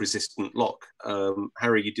pick resistant lock.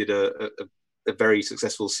 Harry, you did a very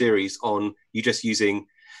successful series on you just using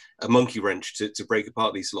a monkey wrench to break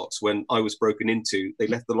apart these locks. When I was broken into, they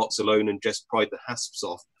left the locks alone and just pried the hasps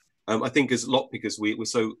off. I think as lock pickers, we're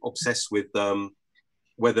so obsessed with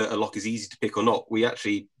whether a lock is easy to pick or not. We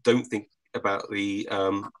actually don't think about the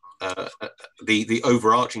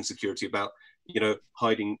overarching security about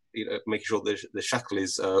hiding, making sure the shackle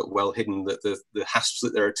is well hidden, that the hasps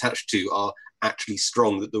that they're attached to are actually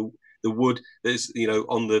strong, that the wood that's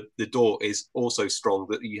on the door is also strong,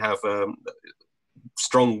 that you have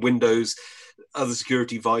strong windows, other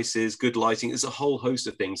security devices, good lighting. There's a whole host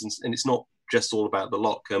of things, and it's not just all about the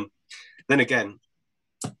lock. Then again,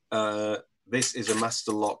 this is a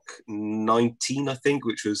Master Lock 19, I think,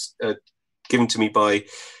 which was given to me by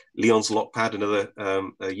Leon's Lockpad, another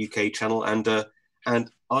UK channel, and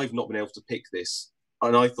I've not been able to pick this,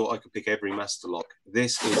 and I thought I could pick every Master Lock.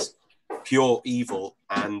 This is pure evil,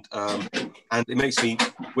 and it makes me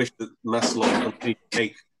wish that Master Lock continued to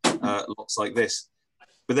make locks like this.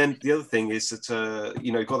 But then the other thing is that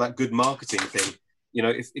got that good marketing thing.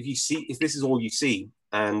 If this is all you see,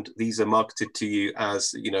 and these are marketed to you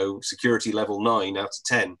as security level 9 out of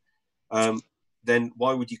 10, then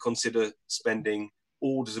why would you consider spending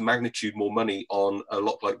orders of magnitude more money on a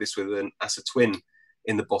lock like this with an ASA twin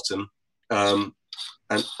in the bottom? And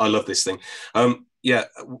I love this thing. You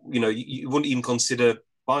wouldn't even consider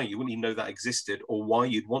buying. You wouldn't even know that existed, or why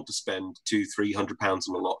you'd want to spend £200-300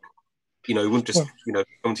 on a lock. It wouldn't just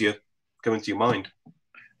come into your mind.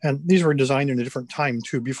 And these were designed in a different time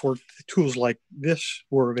too, before tools like this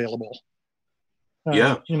were available.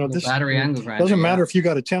 This battery angle grinder, doesn't matter if you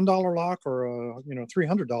got a $10 lock or a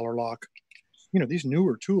 $300 lock. These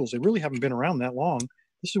newer tools, they really haven't been around that long.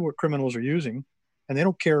 This is what criminals are using, and they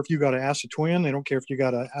don't care if you got an ASA twin, they don't care if you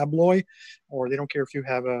got an Abloy, or they don't care if you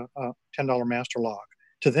have a $10 master lock.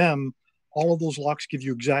 To them, all of those locks give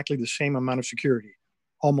you exactly the same amount of security,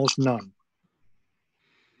 almost none.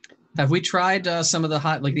 Have we tried some of the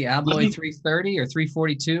like the Abloy 330 or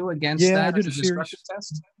 342 against that? I did a series.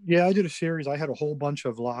 Test? Yeah, I did a series. I had a whole bunch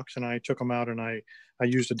of locks, and I took them out, and I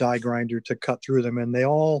used a die grinder to cut through them, and they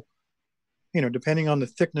all, depending on the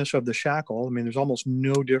thickness of the shackle, there's almost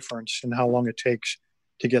no difference in how long it takes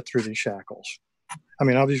to get through these shackles.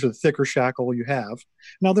 Obviously, the thicker shackle you have.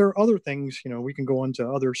 Now, there are other things, we can go into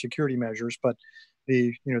other security measures, but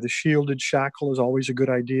the shielded shackle is always a good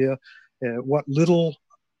idea. What little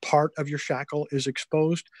part of your shackle is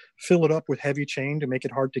exposed, fill it up with heavy chain to make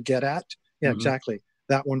it hard to get at. Yeah, exactly.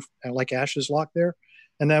 That one, like Ash's lock there.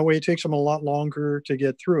 And that way it takes them a lot longer to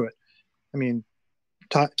get through it.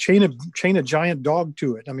 Chain a giant dog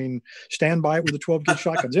to it. Stand by it with a 12 gauge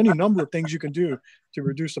shotgun. There's any number of things you can do to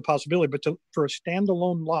reduce the possibility. But for a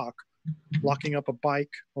standalone lock, locking up a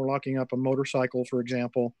bike or locking up a motorcycle, for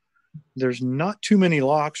example, there's not too many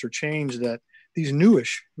locks or chains that these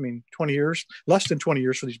newish, 20 years, less than 20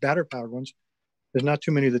 years for these battery powered ones, there's not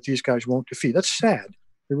too many that these guys won't defeat. That's sad.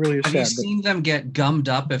 It really is sad. Have you seen them get gummed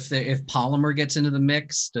up if polymer gets into the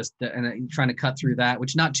mix, and trying to cut through that,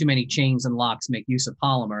 which not too many chains and locks make use of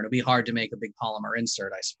polymer. It'll be hard to make a big polymer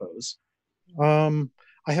insert, I suppose.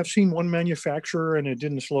 I have seen one manufacturer, and it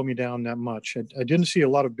didn't slow me down that much. I didn't see a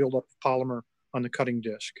lot of buildup of polymer on the cutting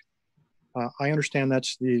disc. I understand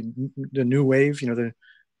that's the new wave,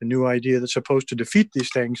 the new idea that's supposed to defeat these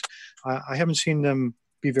things. I haven't seen them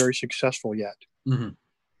be very successful yet. Mm-hmm.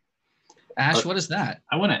 Ash, what is that?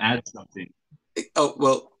 I want to add something. Oh,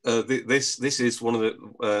 well, this is one of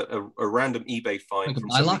the a random eBay find like from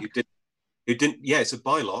somebody who didn't. Yeah, it's a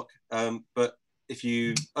bylock, but if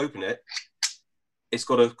you open it, it's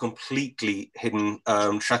got a completely hidden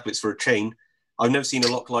shackle. It's for a chain. I've never seen a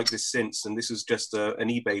lock like this since, and this was just an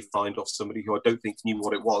eBay find off somebody who I don't think knew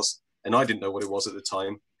what it was, and I didn't know what it was at the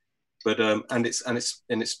time. But and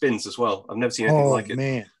it spins as well. I've never seen anything like it. Oh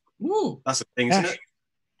man, Ooh. That's a thing, Ash, isn't it?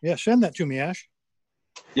 Yeah, send that to me, Ash.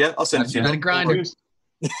 Yeah, I'll send it to you. Got a grinder.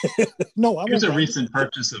 No, I Here's a recent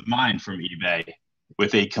purchase of mine from eBay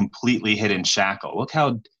with a completely hidden shackle. Look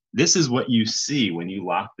how this is what you see when you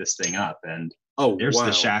lock this thing up, and there's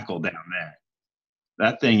the shackle down there.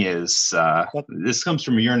 That thing is. This comes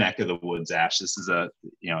from your neck of the woods, Ash. This is a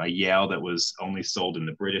Yale that was only sold in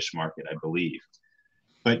the British market, I believe.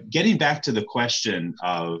 But getting back to the question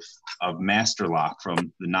of master lock from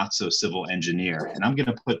the not so civil engineer, and I'm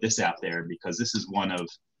going to put this out there because this is one of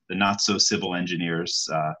the not so civil engineer's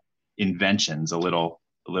inventions, a little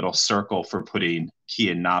circle for putting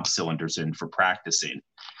key and knob cylinders in for practicing.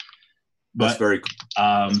 But that's very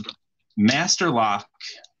cool. Master lock,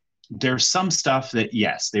 there's some stuff that,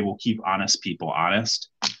 yes, they will keep honest people honest.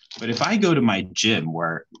 But if I go to my gym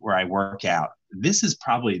where I work out, this is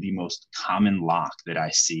probably the most common lock that I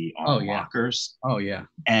see on lockers. Oh, yeah.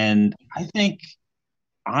 And I think,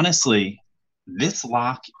 honestly, this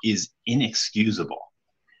lock is inexcusable.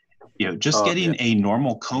 Just getting a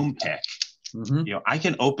normal comb pick, I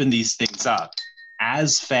can open these things up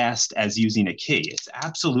as fast as using a key. It's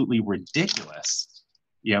absolutely ridiculous,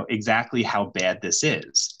 exactly how bad this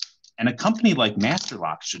is. And a company like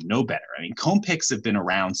Masterlock should know better. I mean, comb picks have been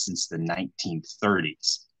around since the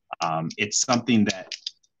 1930s. It's something that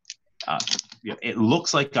it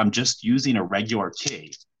looks like I'm just using a regular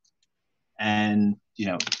key. And,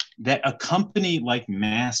 that a company like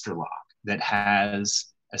Masterlock that has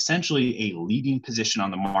essentially a leading position on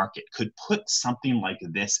the market could put something like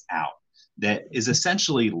this out that is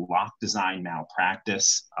essentially lock design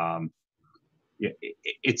malpractice.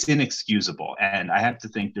 It's inexcusable. And I have to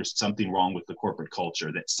think there's something wrong with the corporate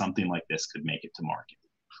culture that something like this could make it to market.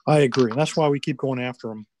 I agree. That's why we keep going after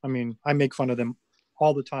them. I mean, I make fun of them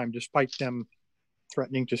all the time, despite them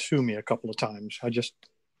threatening to sue me a couple of times.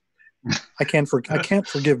 I can't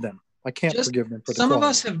forgive them. I can't forgive them for the some quality. of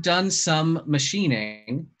us have done some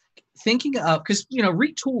machining, thinking of, because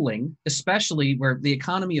retooling, especially where the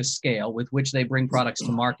economy of scale with which they bring products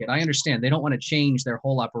to market. I understand they don't want to change their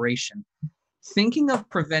whole operation. Thinking of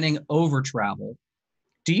preventing over travel.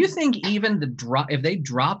 Do you think even if they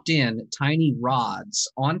dropped in tiny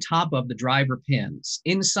rods on top of the driver pins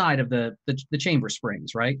inside of the chamber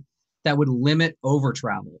springs, right, that would limit over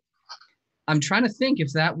travel? I'm trying to think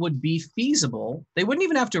if that would be feasible. They wouldn't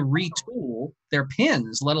even have to retool their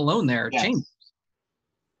pins, let alone their chambers.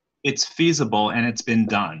 It's feasible, and it's been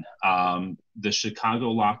done. The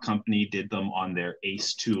Chicago Lock Company did them on their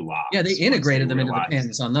Ace 2 locks. Yeah, they integrated them into the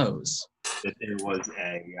pins on those. That there was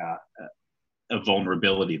a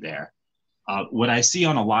vulnerability there. What I see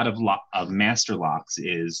on a lot of master locks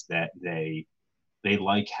is that they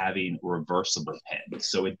like having reversible pins.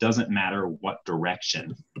 So it doesn't matter what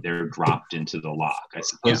direction they're dropped into the lock. I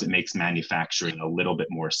suppose it makes manufacturing a little bit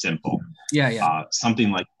more simple.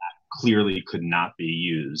 Something like that clearly could not be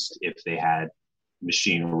used if they had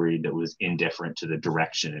machinery that was indifferent to the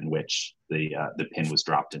direction in which the pin was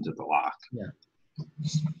dropped into the lock. Yeah.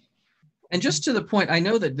 And just to the point, I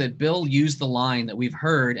know that Bill used the line that we've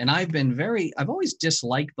heard, and I've always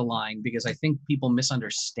disliked the line because I think people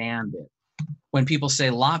misunderstand it. When people say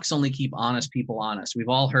locks only keep honest people honest, we've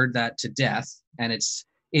all heard that to death, and it's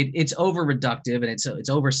over reductive and it's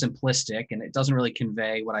over simplistic, and it doesn't really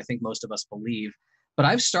convey what I think most of us believe. But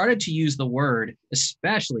I've started to use the word,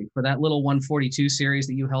 especially for that little 142 series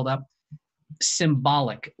that you held up,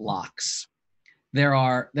 symbolic locks. There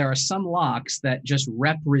are some locks that just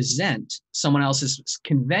represent someone else's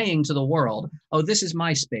conveying to the world, oh, this is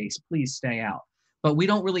my space, please stay out. But we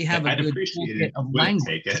don't really have a good toolkit of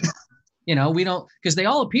language. We don't, because they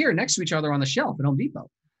all appear next to each other on the shelf at Home Depot.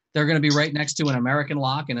 They're going to be right next to an American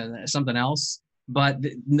lock and something else, but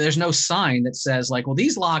there's no sign that says like, well,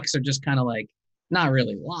 these locks are just kind of like not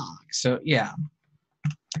really locks. So yeah.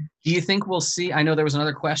 Do you think we'll see? I know there was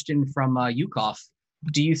another question from Yukov.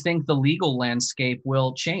 Do you think the legal landscape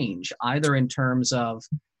will change either in terms of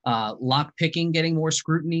lock picking getting more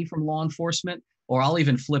scrutiny from law enforcement, or I'll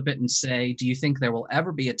even flip it and say, do you think there will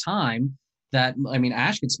ever be a time that, I mean,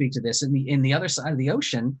 Ash could speak to this, in the other side of the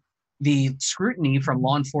ocean, the scrutiny from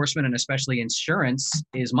law enforcement and especially insurance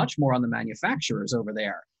is much more on the manufacturers over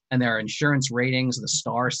there and their insurance ratings, the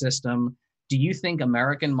star system. Do you think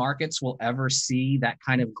American markets will ever see that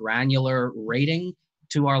kind of granular rating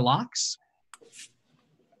to our locks?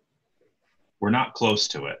 We're not close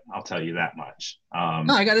to it. I'll tell you that much.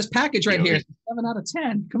 No, I got this package right here. 7 out of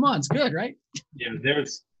 10. Come on, it's good, right? Yeah,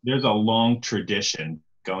 there's a long tradition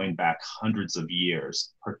going back hundreds of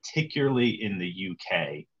years, particularly in the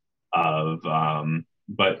UK,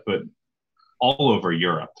 but all over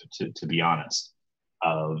Europe, to be honest,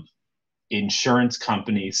 of insurance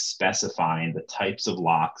companies specifying the types of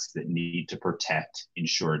locks that need to protect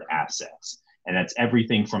insured assets. And that's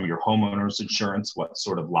everything from your homeowner's insurance, what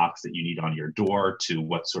sort of locks that you need on your door, to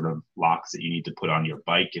what sort of locks that you need to put on your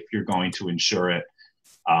bike if you're going to insure it.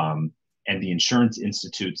 And the insurance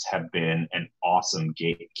institutes have been an awesome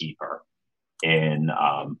gatekeeper in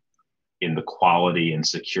the quality and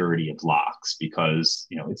security of locks because,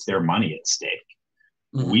 it's their money at stake.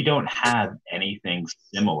 Mm-hmm. We don't have anything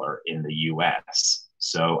similar in the US.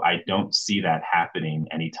 So I don't see that happening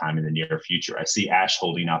anytime in the near future. I see Ash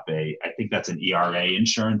holding up I think that's an ERA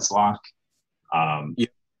insurance lock.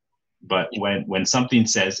 But when something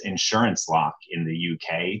says insurance lock in the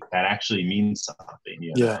UK, that actually means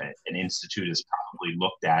something. An institute has probably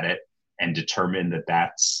looked at it and determined that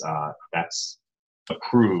that's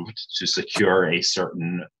approved to secure a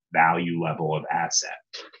certain value level of asset.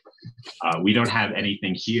 We don't have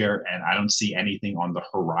anything here, and I don't see anything on the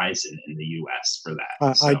horizon in the U.S. for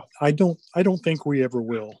that. I don't think we ever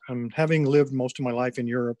will. Having lived most of my life in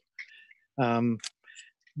Europe,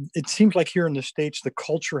 it seems like here in the States, the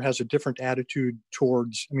culture has a different attitude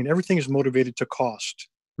towards. Everything is motivated to cost.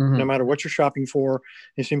 no matter what you're shopping for.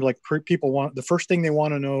 It seems like people want, the first thing they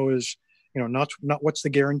want to know is, not what's the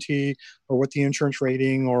guarantee or what the insurance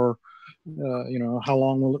rating or, how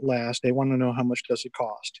long will it last? They want to know how much does it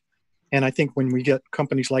cost. And I think when we get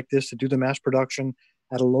companies like this to do the mass production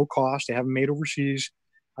at a low cost, they have them made overseas.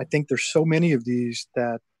 I think there's so many of these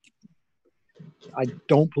that I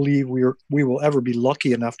don't believe we will ever be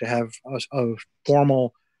lucky enough to have a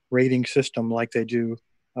formal rating system like they do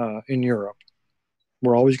in Europe.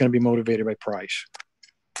 We're always going to be motivated by price.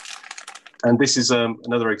 And this is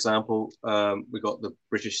another example. We got the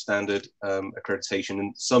British Standard accreditation,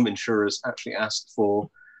 and some insurers actually asked for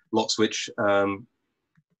lock switch,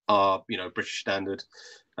 are British Standard.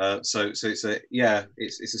 So it's it's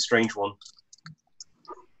a strange one.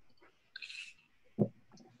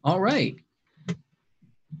 All right.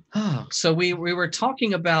 So we were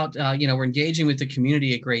talking about, we're engaging with the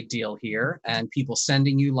community a great deal here, and people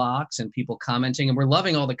sending you locks and people commenting, and we're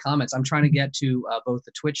loving all the comments. I'm trying to get to both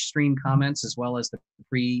the Twitch stream comments as well as the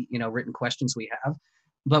written questions we have.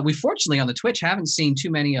 But we fortunately on the Twitch haven't seen too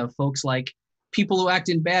many of folks like people who act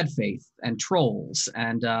in bad faith and trolls.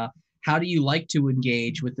 And how do you like to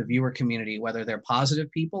engage with the viewer community, whether they're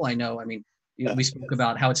positive people? We spoke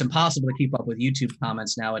about how it's impossible to keep up with YouTube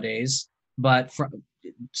comments nowadays, but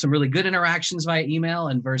some really good interactions via email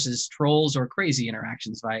and versus trolls or crazy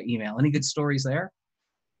interactions via email. Any good stories there?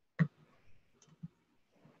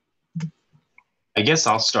 I guess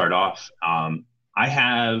I'll start off. I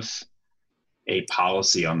have a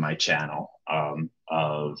policy on my channel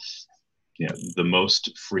of the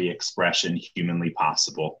most free expression humanly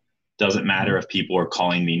possible. Doesn't matter if people are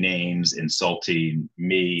calling me names, insulting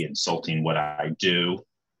me, insulting what I do.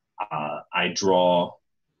 I draw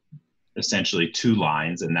essentially two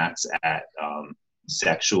lines, and that's at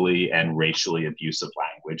sexually and racially abusive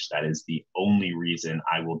language. That is the only reason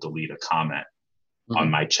I will delete a comment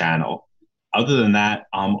on my channel. Other than that,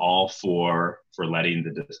 I'm all for letting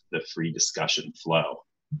the free discussion flow.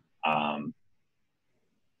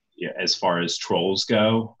 As far as trolls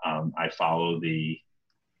go, I follow the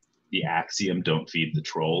axiom, don't feed the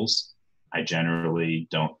trolls. I generally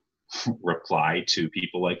don't reply to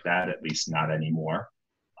people like that, at least not anymore.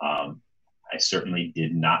 I certainly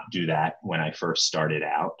did not do that when I first started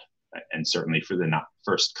out, and certainly for the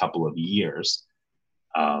first couple of years.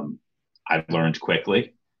 I've learned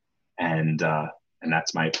quickly, and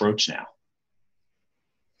that's my approach now.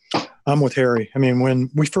 I'm with Harry. When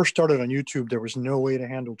we first started on YouTube, there was no way to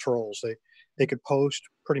handle trolls. They could post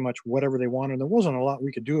pretty much whatever they wanted. There wasn't a lot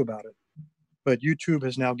we could do about it. But YouTube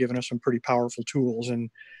has now given us some pretty powerful tools, and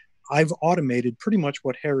I've automated pretty much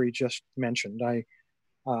what Harry just mentioned. I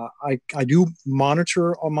do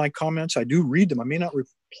monitor all my comments. I do read them. I may not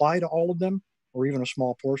reply to all of them or even a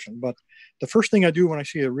small portion, but the first thing I do when I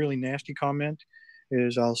see a really nasty comment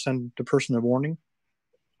is I'll send the person a warning.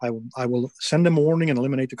 I will send them a warning and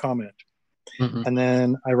eliminate the comment. And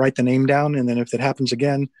then I write the name down, and then if it happens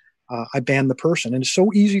again, I ban the person. And it's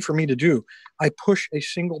so easy for me to do. I push a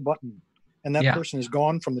single button, and that person is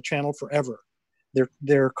gone from the channel forever.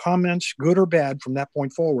 Their comments, good or bad, from that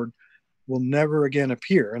point forward, will never again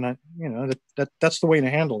appear. And that's the way to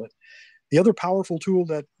handle it. The other powerful tool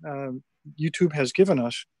that YouTube has given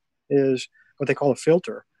us is what they call a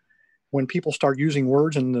filter. When people start using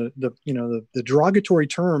words and the derogatory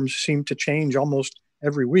terms seem to change almost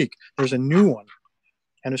every week, there's a new one.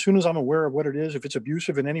 And as soon as I'm aware of what it is, if it's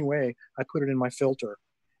abusive in any way, I put it in my filter.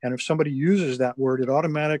 And if somebody uses that word, it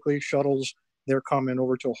automatically shuttles their comment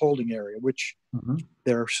over to a holding area, which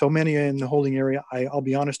there are so many in the holding area. I'll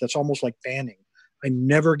be honest, that's almost like banning. I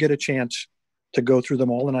never get a chance to go through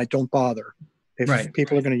them all, and I don't bother. If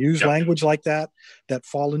people are going to use language like that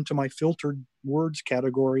fall into my filtered words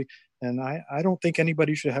category, and I don't think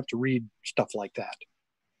anybody should have to read stuff like that.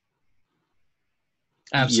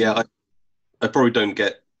 Absolutely. Yeah, I probably don't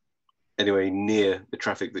get anywhere near the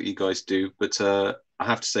traffic that you guys do, but I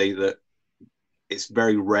have to say that it's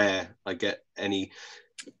very rare I get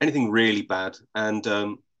anything really bad. And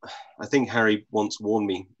I think Harry once warned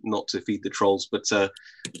me not to feed the trolls, but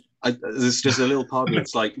there's just a little part of me.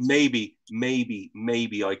 It's like maybe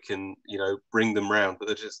I can bring them round, but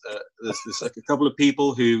there's like a couple of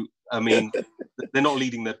people who, they're not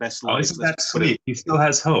leading their best lives. Isn't that sweet? He still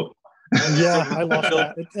has hope. Yeah, I lost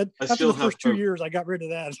that. After the first 2 years, I got rid of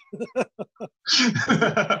that.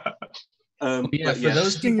 For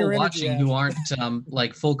those people watching who aren't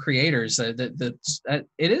like full creators, it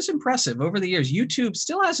is impressive. Over the years, YouTube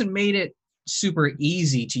still hasn't made it super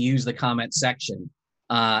easy to use the comment section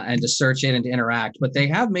and to search it and to interact, but they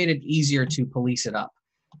have made it easier to police it up.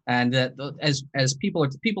 And as people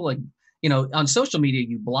like on social media,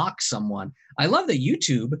 you block someone. I love that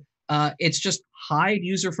YouTube, it's just hide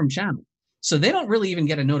user from channel. So they don't really even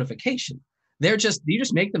get a notification. You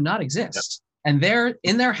just make them not exist. Yep. And they're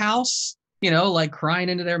in their house, like crying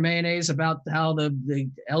into their mayonnaise about how the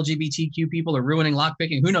LGBTQ people are ruining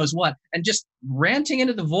lockpicking, who knows what, and just ranting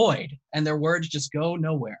into the void, and their words just go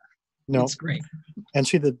nowhere. No, it's great. And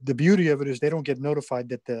see, the beauty of it is they don't get notified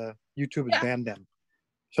that the YouTube has banned them.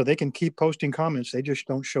 So they can keep posting comments. They just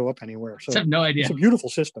don't show up anywhere. So I have no idea. It's a beautiful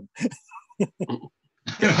system.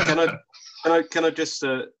 Can I just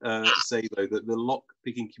say though that the lock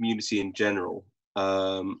picking community in general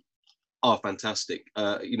are fantastic.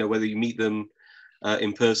 Whether you meet them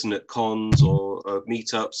in person at cons or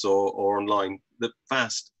meetups or online, the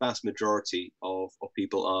vast majority of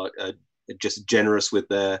people are just generous with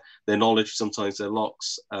their knowledge, sometimes their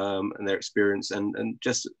locks and their experience, and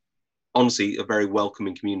just honestly a very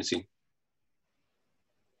welcoming community.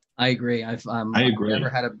 I agree. I've never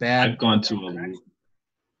had a bad. I've gone to a.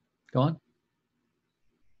 Go on.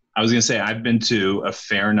 I was going to say I've been to a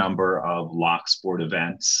fair number of locksport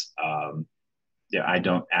events. I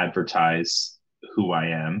don't advertise who I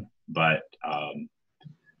am, but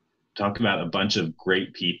talk about a bunch of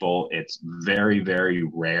great people. It's very, very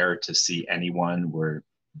rare to see anyone where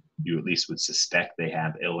you at least would suspect they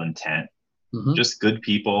have ill intent. Mm-hmm. Just good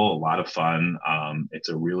people, a lot of fun. It's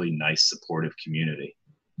a really nice, supportive community.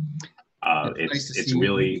 It's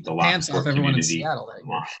really the locksport community.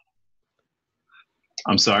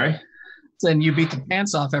 I'm sorry? Then you beat the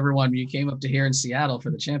pants off everyone when you came up to here in Seattle for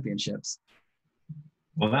the championships.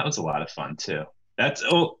 Well, that was a lot of fun too.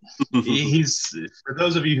 He's for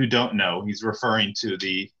those of you who don't know, he's referring to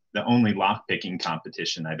the only lockpicking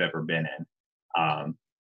competition I've ever been in.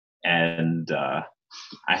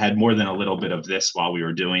 I had more than a little bit of this while we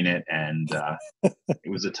were doing it, and it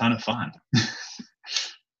was a ton of fun.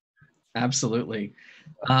 Absolutely.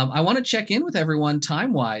 I want to check in with everyone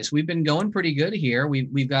time-wise. We've been going pretty good here.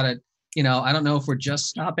 We've got I don't know if we're just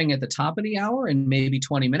stopping at the top of the hour in maybe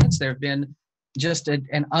 20 minutes. There have been just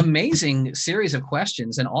an amazing series of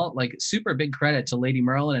questions, and all super big credit to Lady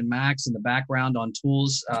Merlin and Max in the background on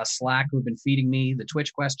Tools Slack who've been feeding me the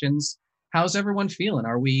Twitch questions. How's everyone feeling?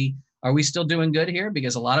 Are we still doing good here?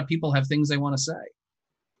 Because a lot of people have things they want to say.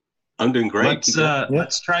 I'm doing great.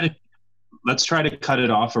 Let's try to cut it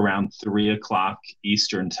off around 3:00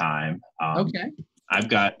 Eastern time. Okay. I've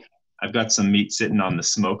got some meat sitting on the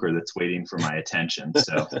smoker that's waiting for my attention.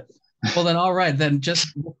 So. Well then, all right. Then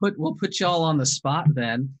we'll put y'all on the spot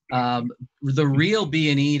then. The real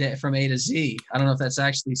B&E from A to Z. I don't know if that's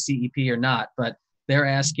actually CEP or not, but they're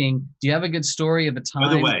asking, do you have a good story of a time? By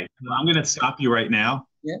the way, I'm going to stop you right now.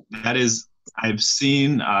 Yeah. That is, I've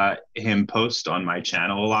seen him post on my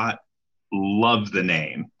channel a lot. Love the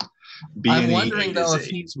name. B&E I'm wondering though if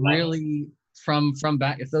he's really from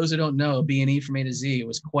back. If those who don't know, B&E from A to Z, it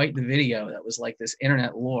was quite the video. That was like this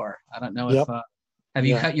internet lore. I don't know if have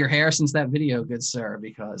you cut your hair since that video, good sir?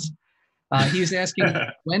 Because he's asking,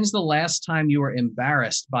 when's the last time you were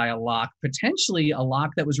embarrassed by a lock, potentially a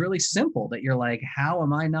lock that was really simple, that you're like, how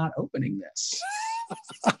am I not opening this?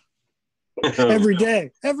 Every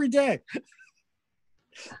day.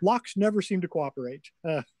 Locks never seem to cooperate.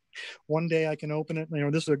 One day I can open it.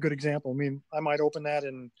 This is a good example. I mean, I might open that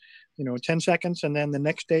in, 10 seconds, and then the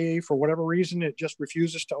next day, for whatever reason, it just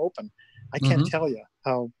refuses to open. I can't tell you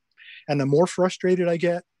how. And the more frustrated I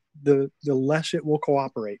get, the less it will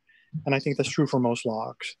cooperate. And I think that's true for most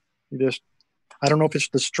locks. I don't know if it's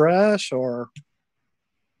the stress or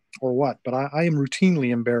what, but I am routinely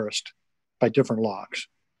embarrassed by different locks.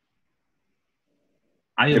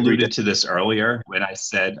 I alluded to this earlier when I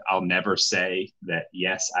said I'll never say that,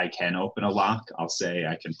 yes, I can open a lock. I'll say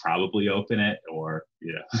I can probably open it, or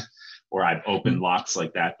I've opened locks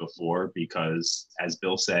like that before, because as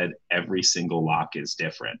Bill said, every single lock is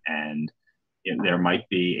different. And there might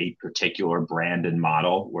be a particular brand and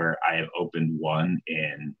model where I have opened one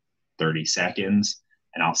in 30 seconds,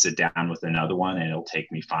 and I'll sit down with another one and it'll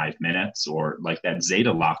take me 5 minutes. Or like that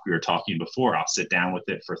Zeta lock we were talking before, I'll sit down with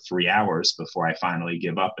it for 3 hours before I finally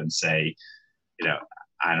give up and say,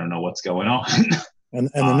 I don't know what's going on. And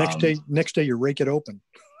the next day you rake it open.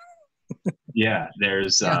 Yeah,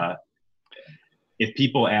 there's if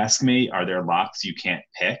people ask me, are there locks you can't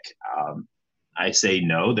pick? I say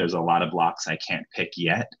no, there's a lot of locks I can't pick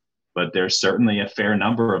yet, but there's certainly a fair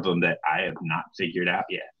number of them that I have not figured out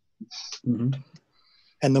yet. Mm-hmm.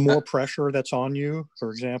 And the more pressure that's on you,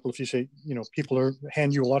 for example, if you say, people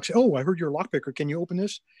hand you a lock, say, oh, I heard you're a lock picker, can you open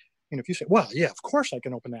this? If you say, well, yeah, of course I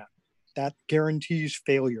can open that. That guarantees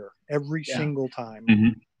failure every single time.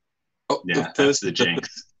 Mm-hmm. That's the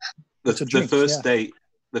jinx. The first day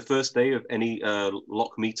the first day of any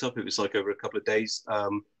lock meetup, if it's like over a couple of days,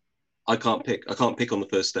 I can't pick. I can't pick on the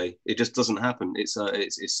first day. It just doesn't happen.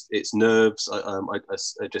 It's nerves. I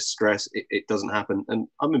just stress. It doesn't happen, and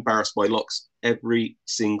I'm embarrassed by locks every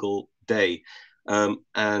single day.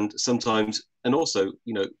 And sometimes, and also,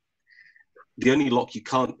 you know, the only lock you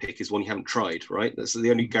can't pick is one you haven't tried. Right? That's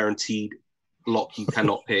the only guaranteed lock you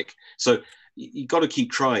cannot pick. So you got to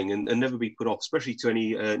keep trying and never be put off, especially to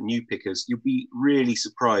any new pickers. You'll be really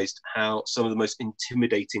surprised how some of the most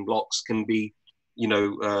intimidating locks can be, you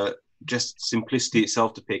know, just simplicity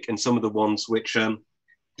itself to pick, and some of the ones which you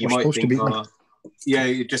might think are, yeah,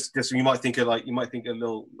 you just you might think of like, you might think a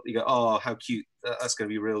little, you go, oh, how cute, that's going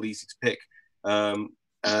to be real easy to pick. Yeah,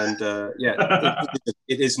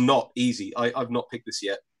 it is not easy. I've not picked this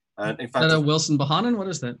yet. And in fact, is that a Wilson Bohannon? What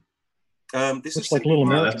is that? This looks is like Little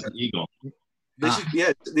America. That's an eagle.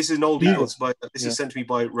 This is an old eagle. This is sent to me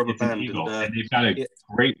by Rubber It's an Band, eagle, and they've got a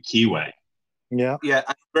great keyway. Yeah,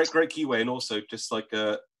 great keyway, and also just like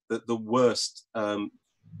the worst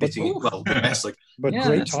bitting, well, the best, like, but Yeah,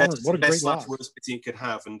 great tolerance. What a great lock. worst bitting it could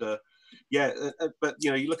have, and but you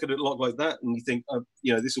know, you look at a lock like that and you think,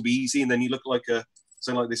 you know, this will be easy, and then you look like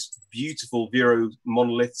something like this beautiful Vero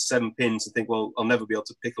monolith 7 pins and think, well, I'll never be able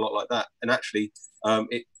to pick a lock like that. And actually,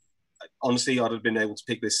 honestly, I'd have been able to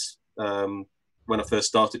pick this when I first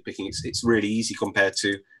started picking. It's really easy compared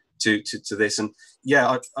to this. And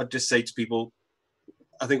yeah, I'd just say to people,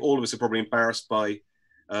 I think all of us are probably embarrassed by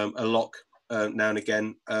a lock now and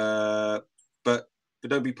again, but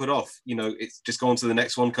don't be put off. You know, it's just go on to the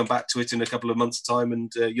next one, come back to it in a couple of months' time,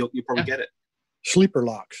 and you'll probably get it. Sleeper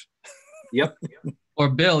locks. Yep. Or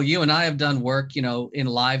Bill, you and I have done work, you know, in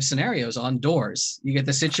live scenarios on doors. You get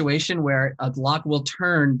the situation where a lock will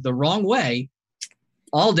turn the wrong way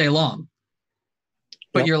all day long.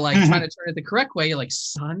 But you're like trying to turn it the correct way. You're like,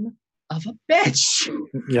 son of a bitch.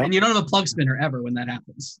 Yep. And you don't have a plug spinner ever when that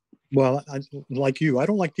happens. Well, like you, I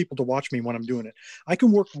don't like people to watch me when I'm doing it. I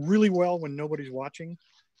can work really well when nobody's watching.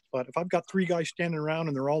 But if I've got 3 guys standing around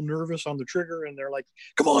and they're all nervous on the trigger and they're like,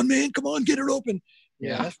 come on, man, come on, get it open.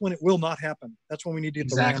 Yeah, that's when it will not happen. That's when we need to get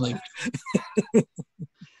Exactly. the RAM.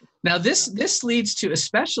 Now, this leads to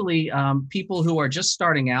especially people who are just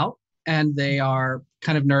starting out and they are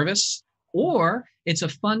kind of nervous, or it's a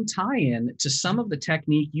fun tie-in to some of the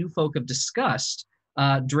technique you folk have discussed.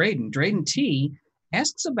 Drayden T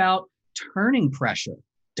asks about turning pressure,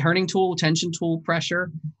 turning tool, tension tool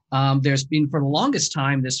pressure. There's been, for the longest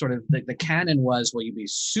time, this sort of, the canon was, well, you'd be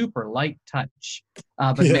super light touch.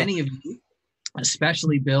 But many of you,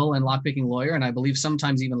 especially Bill and Lockpicking Lawyer, and I believe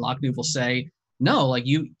sometimes even LockNoob will say, no, like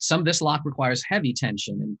this lock requires heavy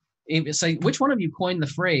tension. And it's like, which one of you coined the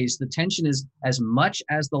phrase, the tension is as much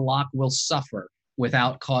as the lock will suffer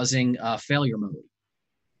without causing failure mode?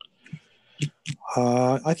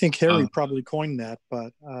 I think Harry probably coined that,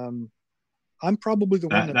 but I'm probably the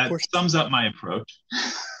one that pushed. That sums up my approach.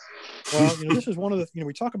 Well, you know, this is one of the, you know,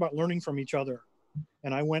 we talk about learning from each other.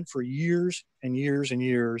 And I went for years and years and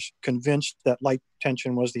years convinced that light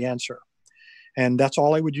tension was the answer. And that's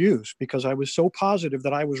all I would use because I was so positive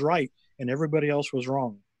that I was right and everybody else was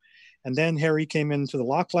wrong. And then Harry came into the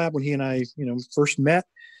lock lab when he and I, you know, first met,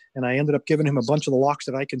 and I ended up giving him a bunch of the locks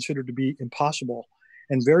that I considered to be impossible.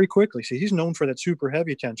 And very quickly, see, he's known for that super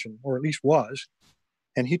heavy tension, or at least was.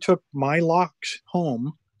 And he took my locks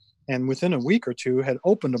home and within a week or two had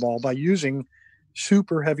opened them all by using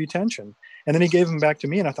super heavy tension. And then he gave them back to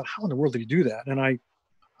me, and I thought, how in the world did he do that? And I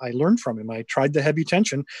learned from him. I tried the heavy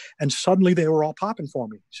tension, and suddenly they were all popping for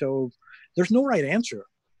me. So there's no right answer.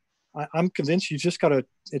 I'm convinced you just got to,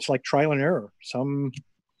 it's like trial and error. Some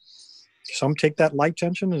take that light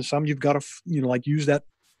tension, and some you've got to, you know, like use that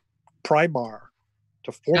pry bar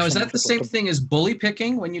to force. Now, is that the same thing as bully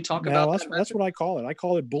picking when you talk about that? That's what I call it. I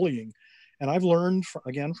call it bullying. And I've learned,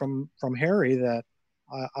 again, from Harry that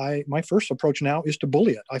my first approach now is to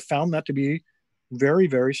bully it. I found that to be very,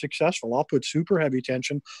 very successful. I'll put super heavy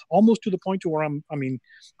tension, almost to the point to where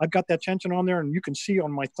I've got that tension on there, and you can see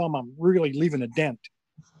on my thumb, I'm really leaving a dent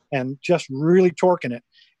and just really torquing it.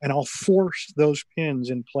 And I'll force those pins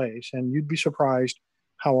in place. And you'd be surprised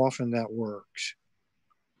how often that works.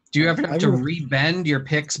 Do you ever have to rebend your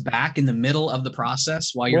picks back in the middle of the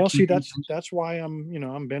process while you're? Well, see, that's why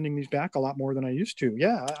I'm bending these back a lot more than I used to.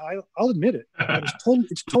 Yeah, I'll admit it.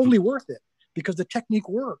 It's totally worth it because the technique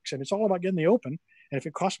works, and it's all about getting the open. And if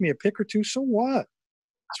it costs me a pick or two, so what?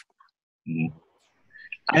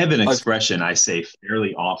 I have an expression I say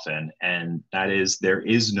fairly often, and that is, there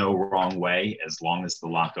is no wrong way as long as the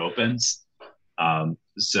lock opens.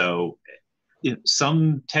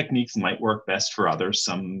 Some techniques might work best for others.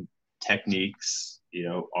 Some techniques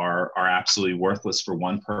are absolutely worthless for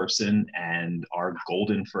one person and are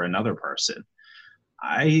golden for another person.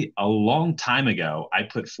 A long time ago, I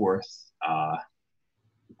put forth a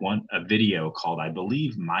video called, I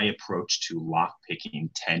believe, My Approach to Lockpicking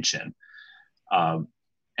Tension.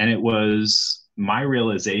 And it was my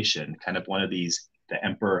realization, kind of one of these, the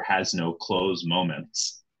emperor has no clothes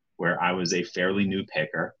moments, where I was a fairly new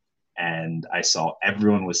picker and I saw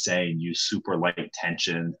everyone was saying use super light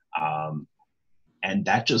tension. And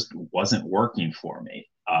that just wasn't working for me.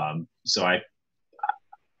 So I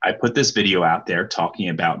put this video out there talking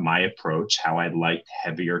about my approach, how I liked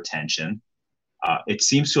heavier tension. It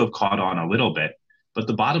seems to have caught on a little bit, but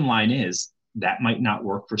the bottom line is that might not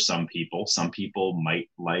work for some people. Some people might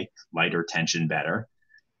like lighter tension better.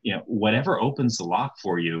 Whatever opens the lock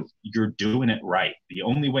for you, you're doing it right. The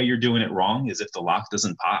only way you're doing it wrong is if the lock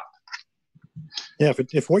doesn't pop. Yeah,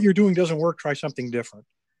 if what you're doing doesn't work, try something different.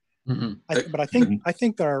 Mm-hmm. But I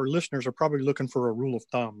think that our listeners are probably looking for a rule of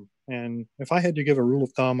thumb. And if I had to give a rule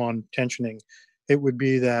of thumb on tensioning, it would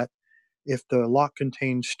be that if the lock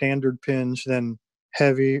contains standard pins, then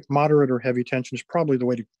moderate or heavy tension is probably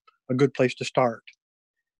a good place to start.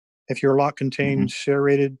 If your lock contains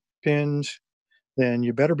serrated pins, then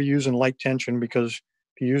you better be using light tension, because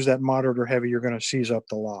if you use that moderate or heavy, you're going to seize up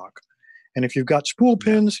the lock. And if you've got spool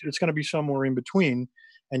pins, it's going to be somewhere in between,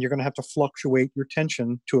 and you're going to have to fluctuate your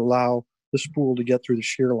tension to allow the spool to get through the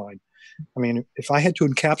shear line. I mean, if I had to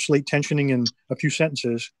encapsulate tensioning in a few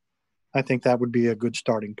sentences, I think that would be a good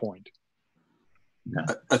starting point.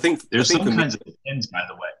 Yeah. I think there's some kinds of pins, by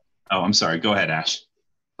the way. Oh, I'm sorry. Go ahead, Ash.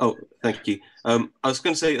 Oh, thank you. I was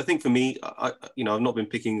going to say, I think for me, I've not been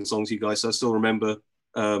picking as long as you guys, so I still remember,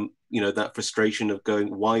 that frustration of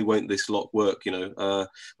going, why won't this lock work? Why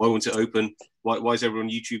won't it open? Why is everyone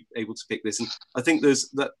on YouTube able to pick this? And I think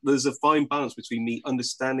there's a fine balance between me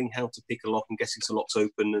understanding how to pick a lock and getting some locks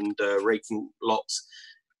open and raking locks,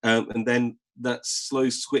 and then that slow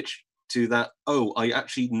switch to that, I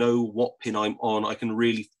actually know what pin I'm on. I can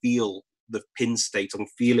really feel the pin state. I can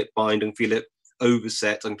feel it bind, I can feel it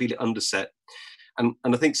overset, I can feel it underset. And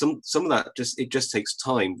I think some of that just takes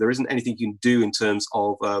time. There isn't anything you can do in terms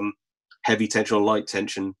of heavy tension or light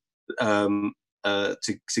tension to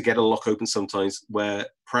get a lock open sometimes, where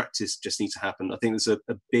practice just needs to happen. I think there's a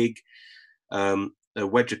big a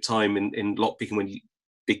wedge of time in lock picking when you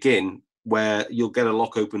begin, where you'll get a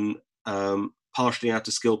lock open partially out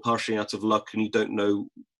of skill, partially out of luck, and you don't know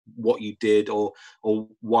what you did or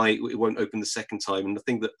why it won't open the second time. And I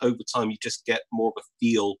think that over time you just get more of a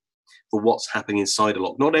feel for what's happening inside a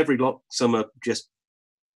lock. Not every lock, some are just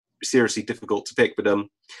seriously difficult to pick, but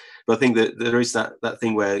I think that there is that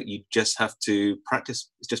thing where you just have to practice.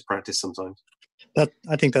 It's just practice sometimes.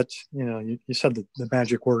 I think that's, you said the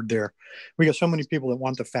magic word there. We got so many people that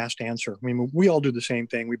want the fast answer. I mean, we all do the same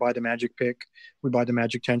thing. We buy the magic pick, we buy the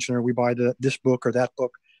magic tensioner, we buy this book or that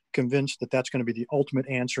book, convinced that that's going to be the ultimate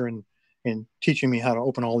answer in teaching me how to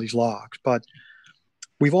open all these locks. But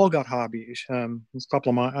we've all got hobbies. A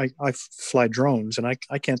couple of I fly drones, and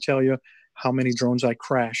I can't tell you how many drones I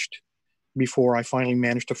crashed before I finally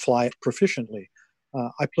managed to fly it proficiently.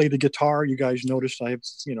 I play the guitar. You guys noticed I have,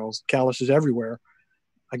 calluses everywhere.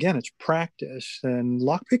 Again, it's practice, and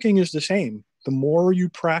lockpicking is the same. The more you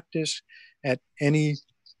practice at anything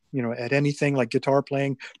like guitar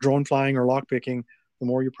playing, drone flying, or lockpicking, the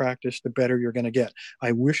more you practice, the better you're going to get.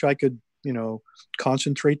 I wish I could,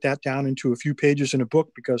 concentrate that down into a few pages in a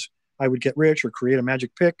book, because I would get rich or create a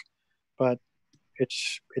magic pick, but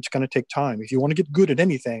it's going to take time. If you want to get good at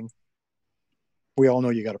anything, we all know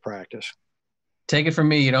you got to practice. Take it from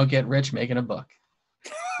me, you don't get rich making a book.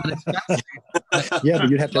 Yeah, but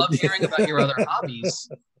you'd have to love hearing about your other hobbies.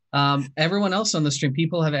 Everyone else on the stream,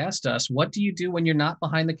 people have asked us, what do you do when you're not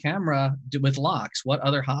behind the camera with locks? What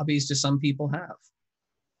other hobbies do some people have?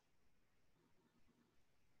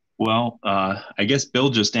 Well, I guess Bill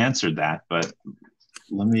just answered that, but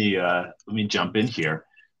let me jump in here.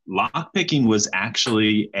 Lockpicking was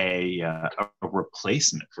actually a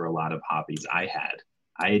replacement for a lot of hobbies I had.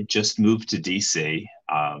 I had just moved to DC.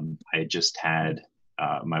 I had just had,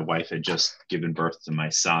 my wife had just given birth to my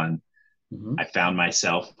son. Mm-hmm. I found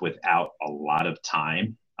myself without a lot of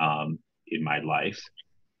time in my life.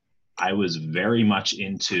 I was very much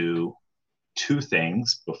into two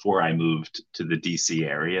things before I moved to the DC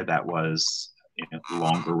area. That was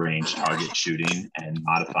longer range target shooting and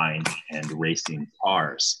modifying and racing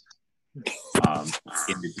cars. In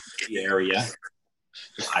the DC area,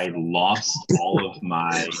 I lost all of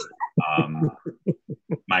my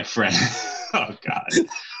my friends. Oh God,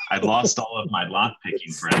 I lost all of my lock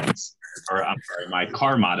picking friends, or I'm sorry, my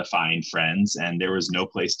car modifying friends, and there was no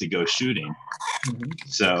place to go shooting.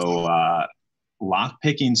 So lock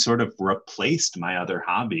picking sort of replaced my other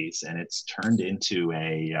hobbies, and it's turned into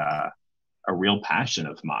a real passion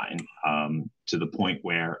of mine, to the point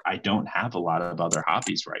where I don't have a lot of other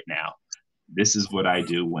hobbies right now. This is what I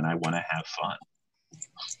do when I want to have fun.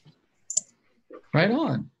 Right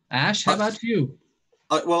on. Ash, how about you?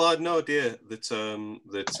 Well, I had no idea that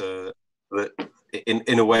that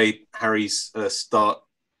in a way Harry's start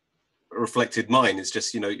reflected mine. It's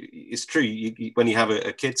just, it's true. When you have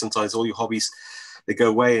a kid, sometimes all your hobbies, they go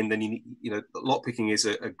away, and then lockpicking is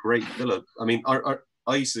a great pillar. I mean, I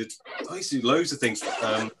used to do loads of things.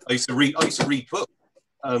 I used to read books.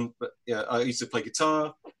 But yeah, I used to play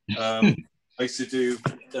guitar. I used to do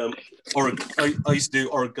I used to do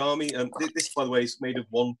origami. This, by the way, is made of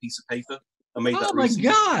one piece of paper. I made that. Oh my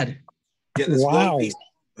God! Yeah, there's wow, one piece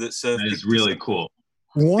that's that is really cool.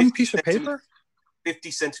 One piece of paper,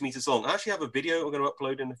 50 centimeters long. I actually have a video I'm going to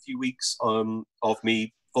upload in a few weeks of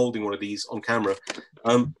me folding one of these on camera.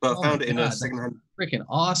 But I found it in a secondhand. Freaking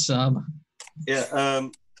awesome! Yeah.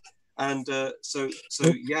 So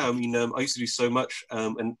yeah, I mean, I used to do so much,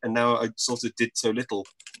 and now I sort of did so little,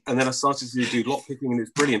 and then I started to do lockpicking, and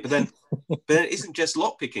it's brilliant. But then it isn't just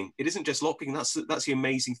lockpicking. It isn't just lockpicking. That's the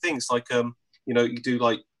amazing thing. It's like you do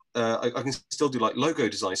like I can still do like logo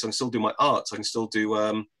design, so I can still do my art. So I can still do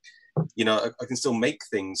I can still make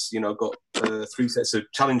things. I've got 3 sets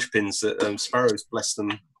of challenge pins that Sparrows, bless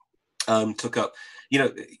them, took up.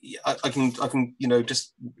 I can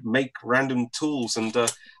just make random tools, and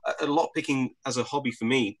lockpicking as a hobby for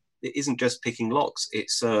me, it isn't just picking locks.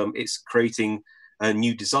 It's creating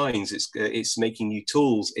new designs. It's making new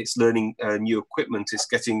tools. It's learning new equipment. It's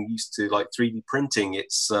getting used to like 3D printing.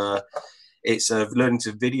 It's learning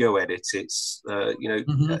to video edit. It's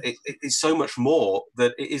it's so much more,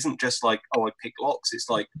 that it isn't just like, oh, I pick locks. It's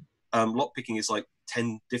like lockpicking is like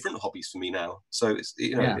 10 different hobbies for me now. So it's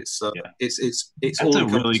That's all a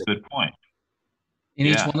really good point. In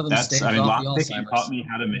each one of them, lockpicking taught me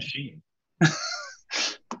how to machine.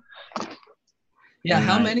 Yeah,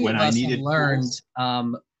 how many of us have learned,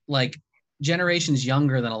 like generations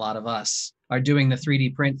younger than a lot of us are doing the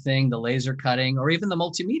 3D print thing, the laser cutting, or even the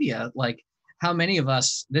multimedia? Like, how many of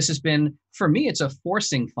us, this has been, for me, it's a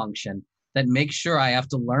forcing function that makes sure I have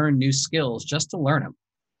to learn new skills just to learn them.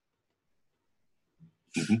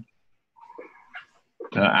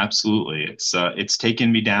 Absolutely. It's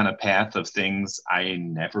taken me down a path of things I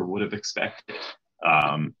never would have expected.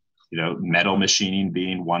 Metal machining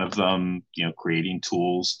being one of them, creating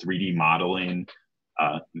tools, 3D modeling,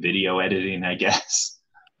 video editing, I guess.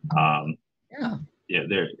 I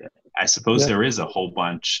suppose there is a whole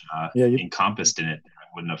bunch encompassed in it that I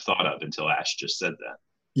wouldn't have thought of until Ash just said that.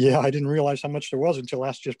 Yeah, I didn't realize how much there was until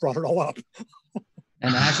Ash just brought it all up.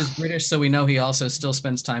 And Ash is British, so we know he also still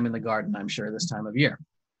spends time in the garden, I'm sure, this time of year.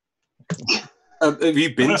 Have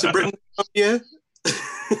you been to Britain? Yeah.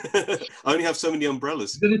 I only have so many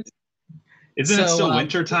umbrellas. Isn't it still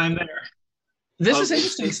winter time there? This is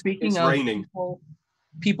interesting. Speaking of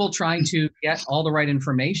people trying to get all the right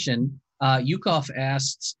information, Yukov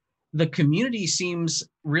asks, the community seems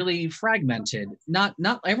really fragmented. Not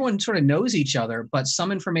everyone sort of knows each other, but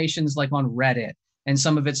some information's like on Reddit, and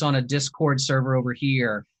some of it's on a Discord server over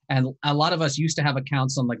here. And a lot of us used to have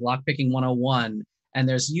accounts on like Lockpicking 101, and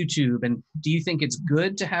there's YouTube. And do you think it's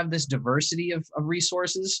good to have this diversity of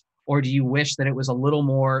resources, or do you wish that it was a little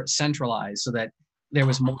more centralized so that there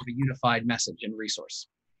was more of a unified message and resource?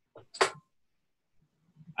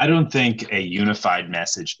 I don't think a unified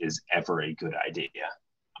message is ever a good idea.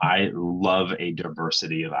 I love a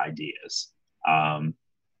diversity of ideas.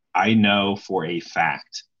 I know for a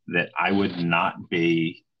fact that I would not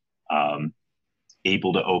be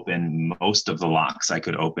able to open most of the locks I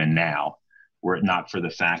could open now were it not for the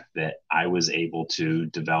fact that I was able to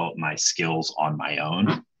develop my skills on my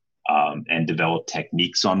own and develop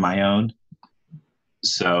techniques on my own.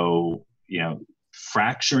 So,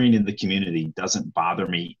 fracturing in the community doesn't bother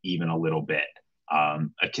me even a little bit.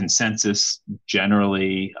 A consensus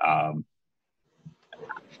generally, I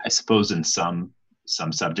suppose in some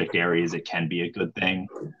subject areas, it can be a good thing,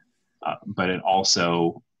 but it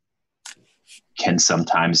also can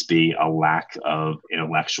sometimes be a lack of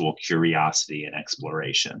intellectual curiosity and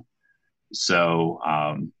exploration. So,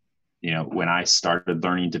 when I started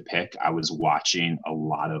learning to pick, I was watching a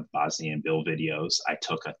lot of BosnianBill videos. I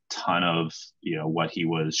took a ton of, what he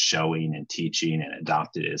was showing and teaching and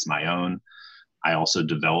adopted it as my own. I also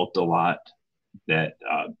developed a lot that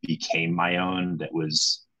became my own that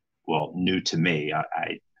was, new to me.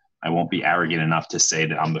 I won't be arrogant enough to say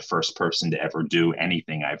that I'm the first person to ever do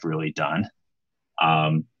anything I've really done.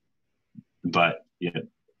 But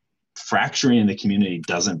fracturing in the community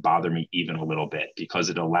doesn't bother me even a little bit, because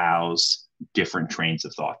it allows different trains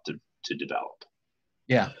of thought to develop.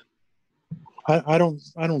 Yeah. I don't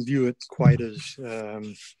view it quite as,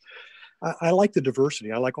 I like the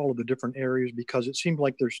diversity. I like all of the different areas, because it seems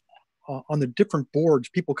like there's, on the different boards,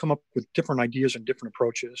 people come up with different ideas and different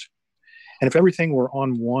approaches. And if everything were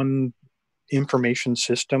on one information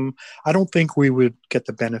system, I don't think we would get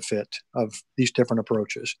the benefit of these different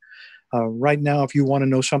approaches. Right now, if you want to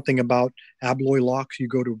know something about abloy locks, you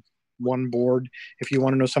go to one board. If you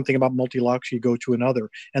want to know something about multi-locks, you go to another.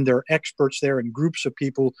 And there are experts there and groups of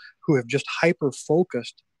people who have just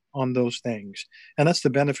hyper-focused on those things. And that's the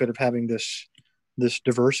benefit of having this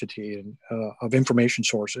diversity of information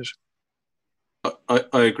sources. I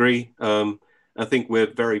agree. I think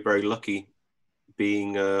we're very, very lucky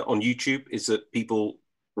being on YouTube, is that people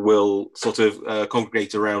will sort of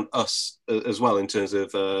congregate around us as well, in terms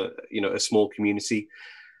of a small community.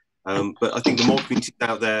 But I think the more communities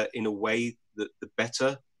out there, in a way, the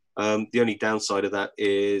better. The only downside of that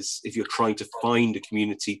is if you're trying to find a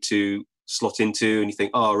community to slot into, and you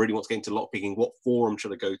think, oh, I really want to get into lockpicking, what forum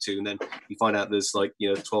should I go to? And then you find out there's 12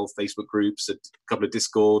 Facebook groups, a couple of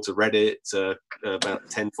Discords, a Reddit, about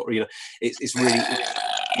 10. It's really.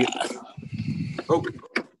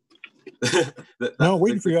 No,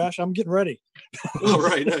 waiting for you, Ash. I'm getting ready. Oh,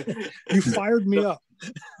 right. No. You fired me up.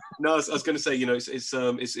 No, I was going to say,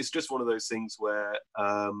 it's just one of those things where,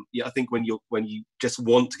 I think when you just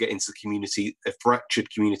want to get into the community, a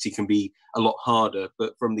fractured community can be a lot harder.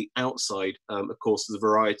 But from the outside, of course, the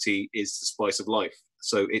variety is the spice of life.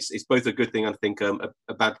 So it's both a good thing and I think a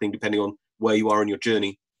bad thing, depending on where you are in your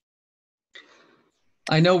journey.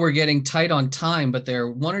 I know we're getting tight on time, but there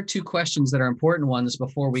are one or two questions that are important ones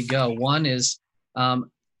before we go. One is,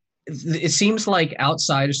 it seems like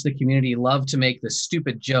outsiders to the community love to make this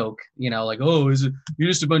stupid joke, like, oh, you're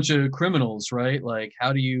just a bunch of criminals, right? Like,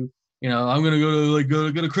 how do you, I'm going to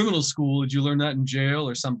go to criminal school. Did you learn that in jail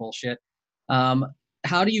or some bullshit?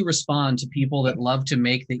 How do you respond to people that love to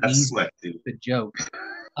make the joke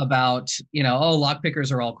about, oh,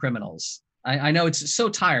 lockpickers are all criminals? I know it's so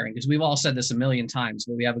tiring because we've all said this a million times,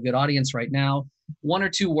 but we have a good audience right now. One or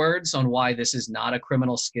two words on why this is not a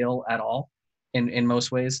criminal skill at all in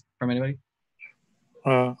most ways from anybody?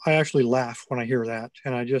 I actually laugh when I hear that.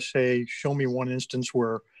 And I just say, show me one instance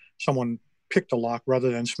where someone picked a lock rather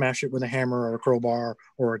than smash it with a hammer or a crowbar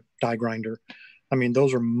or a die grinder. I mean,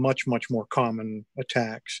 those are much, much more common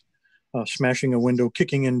attacks. Smashing a window,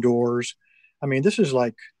 kicking in doors. I mean, this is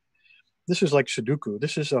like Sudoku.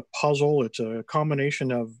 This is a puzzle. It's a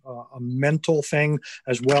combination of a mental thing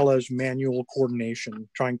as well as manual coordination,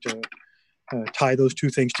 trying to tie those two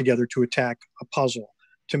things together to attack a puzzle.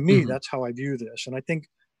 To me, that's how I view this. And I think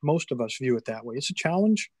most of us view it that way. It's a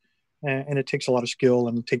challenge and it takes a lot of skill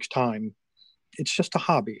and it takes time. It's just a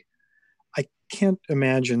hobby. I can't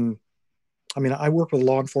imagine. I mean, I work with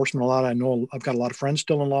law enforcement a lot. I know I've got a lot of friends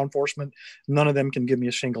still in law enforcement. None of them can give me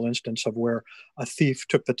a single instance of where a thief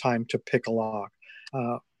took the time to pick a lock.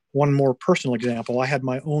 One more personal example, I had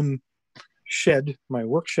my own shed, my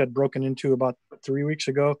work shed, broken into about 3 weeks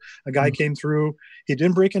ago. A guy came through. He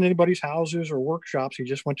didn't break in anybody's houses or workshops. He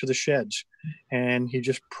just went to the sheds and he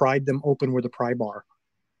just pried them open with a pry bar.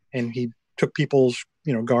 And he took people's,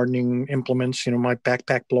 gardening implements, my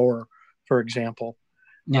backpack blower, for example.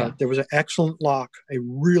 Yeah. There was an excellent lock, a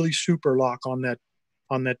really super lock on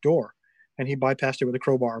that door. And he bypassed it with a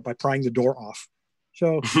crowbar by prying the door off.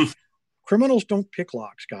 So criminals don't pick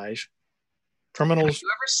locks, guys. Criminals. Have you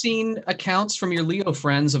ever seen accounts from your Leo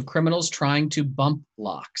friends of criminals trying to bump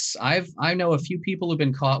locks? I know a few people who've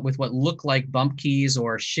been caught with what look like bump keys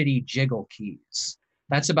or shitty jiggle keys.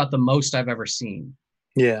 That's about the most I've ever seen.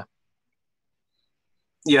 Yeah.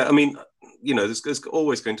 Yeah, I mean, there's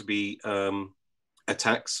always going to be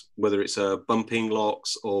attacks, whether it's bumping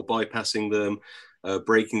locks or bypassing them,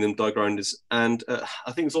 breaking them, die grinders. And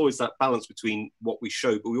I think it's always that balance between what we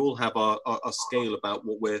show, but we all have our scale about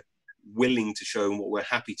what we're willing to show and what we're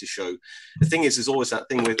happy to show. The thing is, there's always that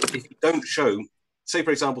thing with, if you don't show, say,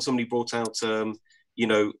 for example, somebody brought out, the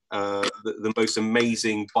most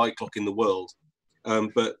amazing bike lock in the world.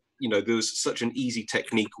 But, there was such an easy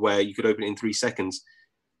technique where you could open it in 3 seconds.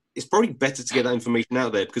 It's probably better to get that information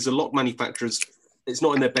out there, because the lock manufacturers, it's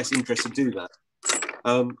not in their best interest to do that.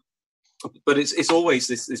 But it's always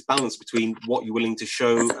this balance between what you're willing to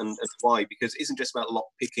show and why, because it isn't just about lock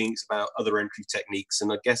picking, it's about other entry techniques.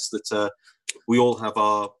 And I guess that we all have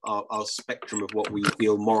our spectrum of what we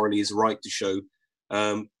feel morally is right to show.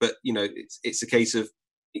 But, it's a case of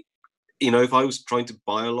if I was trying to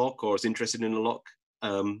buy a lock or I was interested in a lock,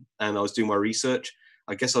 and I was doing my research,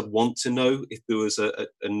 I guess I'd want to know if there was a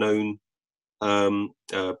known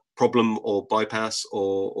problem or bypass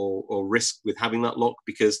or risk with having that lock,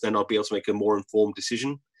 because then I'll be able to make a more informed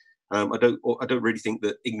decision. I don't really think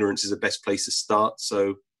that ignorance is the best place to start.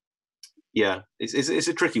 So yeah, it's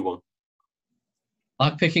a tricky one.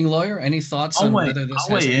 Lockpicking lawyer, any thoughts on whether this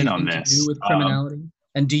has anything to do with criminality?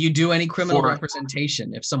 And do you do any criminal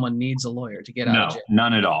representation if someone needs a lawyer to get out of jail? No,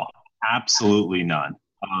 none at all. Absolutely none.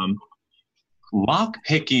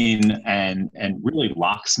 Lockpicking and really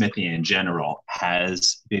locksmithing in general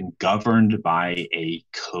has been governed by a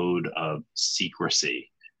code of secrecy,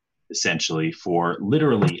 essentially, for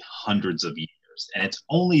literally hundreds of years. And it's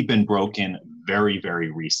only been broken very, very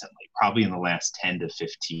recently, probably in the last 10 to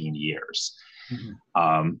 15 years.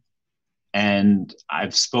 Mm-hmm. And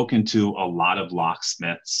I've spoken to a lot of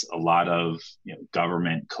locksmiths, a lot of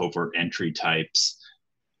government covert entry types,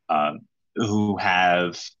 who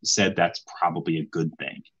have said that's probably a good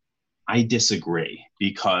thing. I disagree,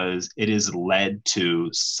 because it has led to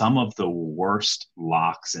some of the worst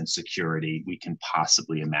locks and security we can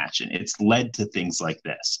possibly imagine. It's led to things like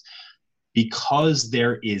this. Because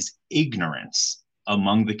there is ignorance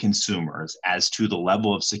among the consumers as to the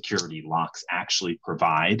level of security locks actually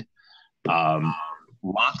provide,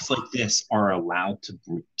 locks like this are allowed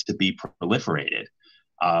to be proliferated.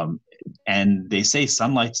 And they say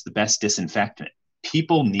sunlight's the best disinfectant.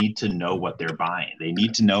 People need to know what they're buying. They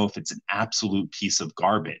need to know if it's an absolute piece of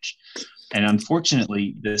garbage. And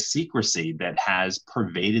unfortunately, the secrecy that has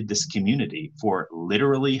pervaded this community for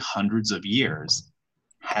literally hundreds of years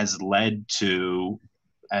has led to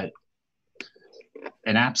an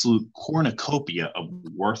absolute cornucopia of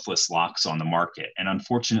worthless locks on the market. And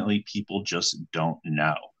unfortunately, people just don't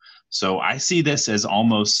know. So I see this as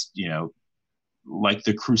almost, like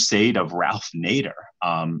the crusade of Ralph Nader.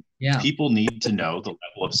 People need to know the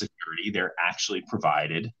level of security they're actually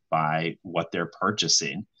provided by what they're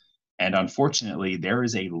purchasing. And unfortunately, there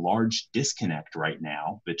is a large disconnect right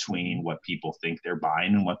now between what people think they're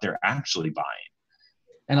buying and what they're actually buying.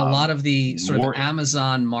 And a lot of the sort of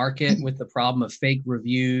Amazon market with the problem of fake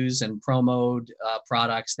reviews and promoed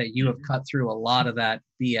products that you have cut through a lot of that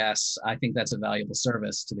BS. I think that's a valuable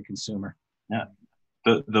service to the consumer. Yeah.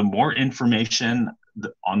 The more information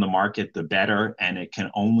on the market, the better, and it can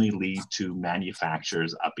only lead to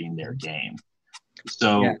manufacturers upping their game.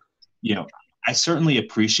 So, I certainly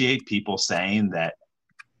appreciate people saying that,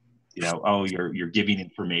 you're giving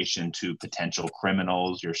information to potential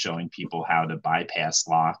criminals, you're showing people how to bypass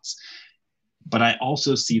locks. But I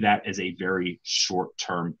also see that as a very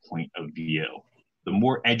short-term point of view. The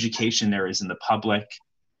more education there is in the public,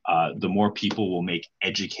 the more people will make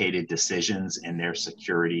educated decisions in their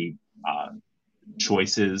security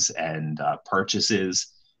choices and purchases,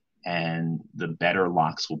 and the better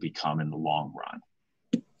locks will become in the long run.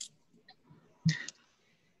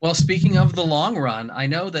 Well, speaking of the long run, I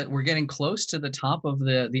know that we're getting close to the top of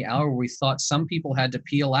the hour where we thought some people had to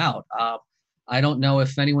peel out. I don't know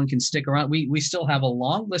if anyone can stick around. We still have a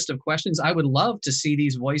long list of questions. I would love to see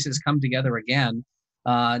these voices come together again,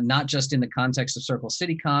 not just in the context of Circle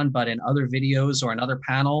CityCon, but in other videos or another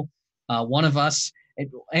panel. One of us,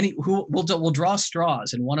 we'll draw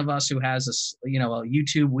straws, and one of us who has a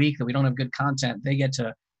YouTube week that we don't have good content, they get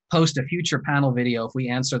to post a future panel video if we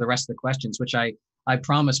answer the rest of the questions, which I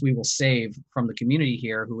promise we will save from the community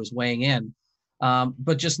here who is weighing in.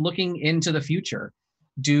 But just looking into the future,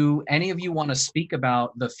 do any of you want to speak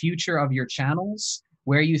about the future of your channels,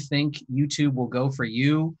 where you think YouTube will go for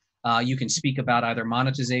you? You can speak about either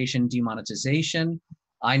monetization, demonetization.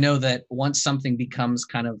 I know that once something becomes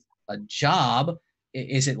kind of a job,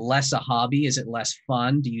 is it less a hobby? Is it less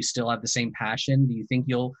fun? Do you still have the same passion? Do you think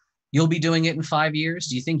you'll be doing it in 5 years?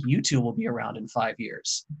 Do you think YouTube will be around in 5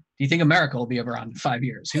 years? Do you think America will be around in 5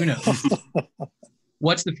 years? Who knows?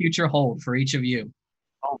 What's the future hold for each of you?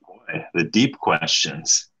 Oh boy, the deep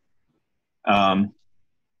questions.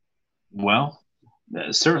 Well,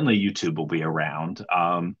 certainly YouTube will be around.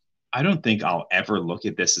 I don't think I'll ever look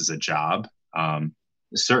at this as a job.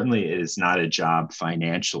 Certainly it is not a job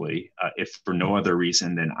financially, if for no other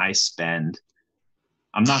reason than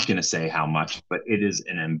I'm not going to say how much, but it is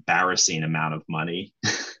an embarrassing amount of money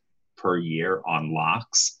per year on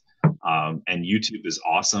locks. And YouTube is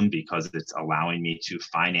awesome because it's allowing me to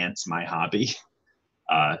finance my hobby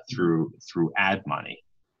through ad money.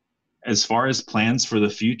 As far as plans for the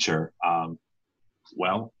future,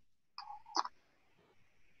 well,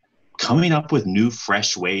 coming up with new,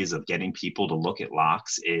 fresh ways of getting people to look at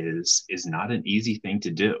locks is not an easy thing to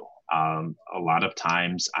do. A lot of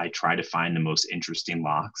times I try to find the most interesting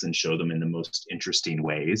locks and show them in the most interesting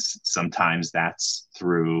ways. Sometimes that's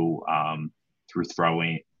through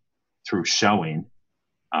showing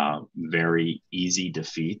very easy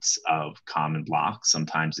defeats of common locks.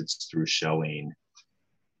 Sometimes it's through showing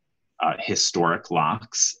historic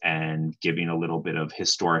locks and giving a little bit of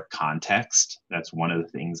historic context. That's one of the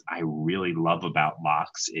things I really love about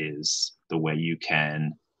locks, is the way you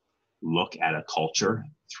can look at a culture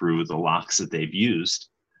through the locks that they've used.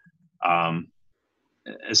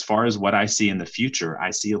 As far as what I see in the future, I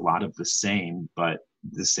see a lot of the same, but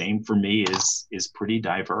the same for me is pretty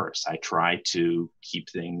diverse. I try to keep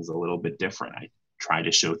things a little bit different. I try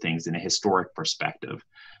to show things in a historic perspective.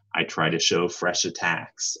 I try to show fresh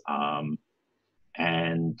attacks.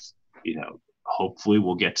 And, hopefully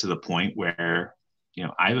we'll get to the point where,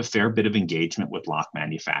 I have a fair bit of engagement with lock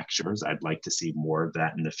manufacturers. I'd like to see more of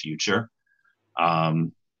that in the future.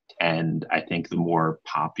 And I think the more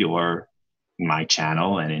popular my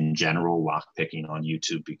channel and in general lock picking on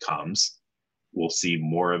YouTube becomes, we'll see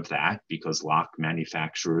more of that, because lock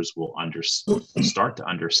manufacturers will start to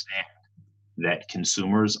understand that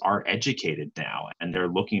consumers are educated now and they're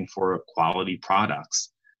looking for quality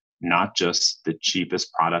products, not just the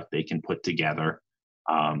cheapest product they can put together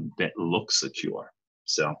that looks secure.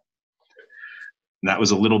 So that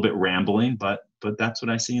was a little bit rambling, but that's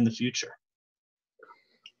what I see in the future.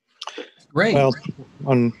 Great. Well,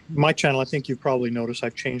 on my channel, I think you've probably noticed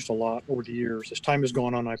I've changed a lot over the years. As time has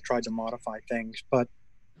gone on, I've tried to modify things. But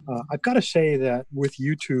I've got to say that with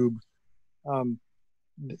YouTube,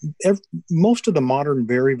 most of the modern,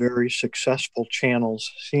 very, very successful channels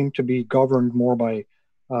seem to be governed more by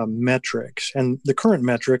metrics. And the current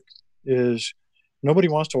metric is nobody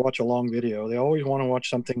wants to watch a long video. They always want to watch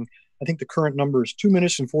something. I think the current number is 2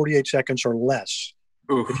 minutes and 48 seconds or less.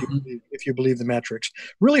 If you believe the metrics.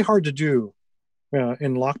 Really hard to do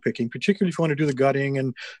in lockpicking, particularly if you want to do the gutting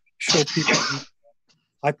and show people.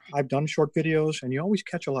 I've done short videos, and you always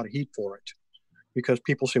catch a lot of heat for it, because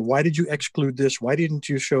people say, why did you exclude this? Why didn't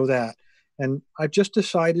you show that? And I've just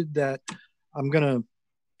decided that I'm going to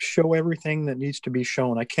show everything that needs to be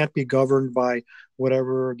shown. I can't be governed by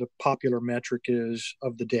whatever the popular metric is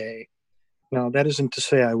of the day. Now, that isn't to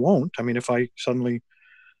say I won't. I mean, if I suddenly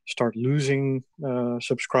start losing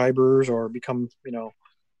subscribers or become,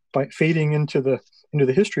 by fading into the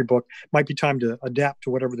history book, might be time to adapt to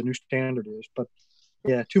whatever the new standard is. But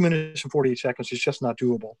yeah, 2 minutes and 48 seconds is just not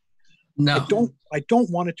doable. No, I don't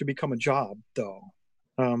want it to become a job, though.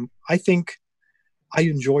 I think I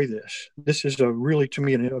enjoy this. This is really, to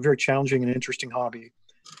me, a very challenging and interesting hobby.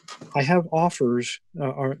 I have offers,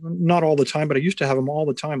 or not all the time, but I used to have them all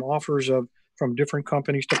the time, offers from different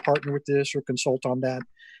companies to partner with this or consult on that.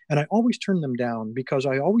 And I always turn them down, because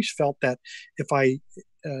I always felt that if I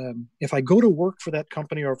go to work for that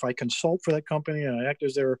company, or if I consult for that company and I act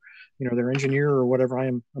as their engineer or whatever, I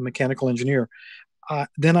am a mechanical engineer,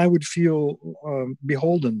 then I would feel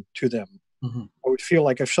beholden to them. Mm-hmm. I would feel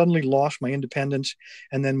like I've suddenly lost my independence.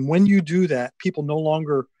 And then when you do that, people no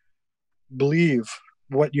longer believe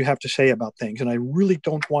what you have to say about things. And I really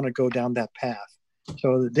don't want to go down that path.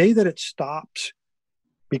 So the day that it stops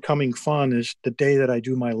becoming fun is the day that I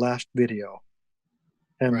do my last video.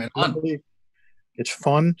 And right on. luckily, it's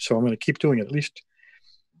fun, so I'm going to keep doing it, at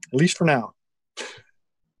least for now.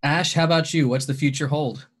 Ash, how about you? What's the future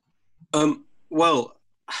hold? Well,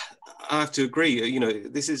 I have to agree.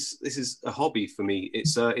 This is a hobby for me.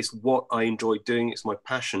 It's what I enjoy doing. It's my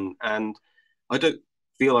passion, and I don't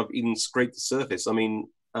feel I've even scraped the surface. I mean,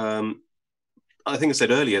 I think I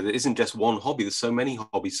said earlier that it isn't just one hobby. There's so many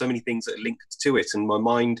hobbies, so many things that are linked to it, and my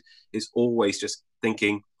mind is always just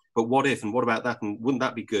thinking, but what if, and what about that, and wouldn't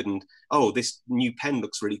that be good? And oh, this new pen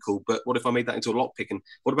looks really cool, but what if I made that into a lockpick? And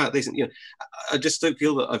what about this? And I just don't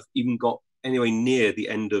feel that I've even got anywhere near the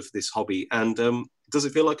end of this hobby. And does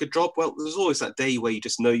it feel like a job? Well, there's always that day where you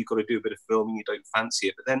just know you've got to do a bit of filming, you don't fancy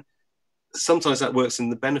it, but then sometimes that works in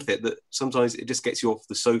the benefit that sometimes it just gets you off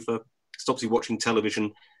the sofa, stops you watching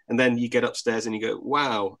television, and then you get upstairs and you go,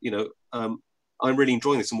 wow, I'm really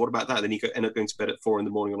enjoying this, and what about that? Then you end up going to bed at 4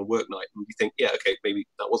 a.m. on a work night, and you think, yeah, okay, maybe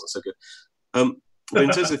that wasn't so good. But in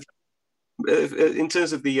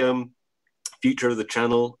terms of the future of the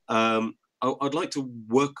channel, I'd like to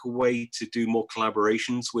work a way to do more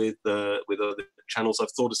collaborations with other channels.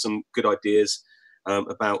 I've thought of some good ideas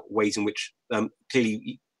about ways in which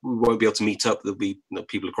clearly we won't be able to meet up. There'll be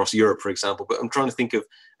people across Europe, for example. But I'm trying to think of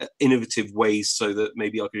innovative ways so that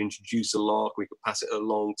maybe I could introduce a lock, we could pass it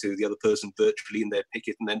along to the other person virtually, and they'd pick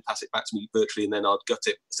it and then pass it back to me virtually, and then I'd gut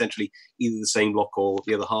it, essentially either the same lock or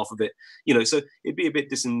the other half of it. So it'd be a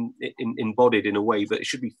bit embodied in a way, but it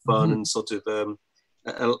should be fun and sort of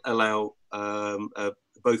allow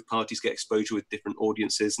both parties get exposure with different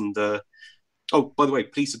audiences. And oh, by the way,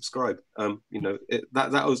 please subscribe.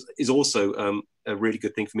 Is also a really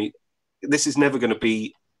good thing for me. This is never going to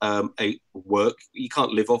be a work. You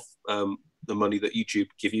can't live off the money that YouTube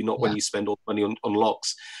give you, not when you spend all the money on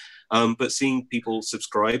locks. But seeing people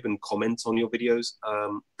subscribe and comment on your videos,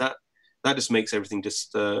 that just makes everything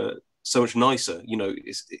just so much nicer.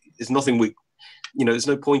 There's nothing there's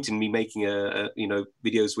no point in me making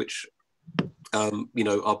videos which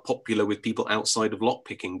are popular with people outside of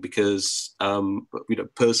lockpicking, because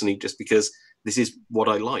personally, just because this is what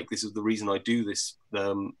I like. This is the reason I do this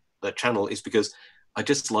channel, is because I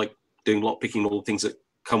just like doing lockpicking, all the things that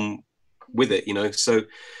come with it. So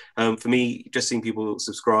for me, just seeing people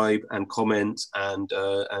subscribe and comment and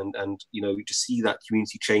just see that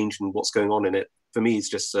community change and what's going on in it, for me, is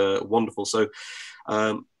just wonderful. So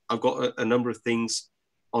I've got a number of things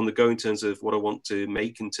on the go in terms of what I want to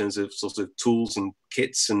make, in terms of sort of tools and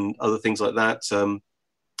kits and other things like that.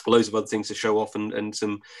 Loads of other things to show off, and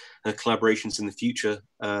some collaborations in the future.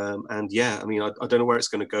 And yeah, I mean, I don't know where it's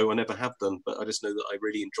going to go. I never have done, but I just know that I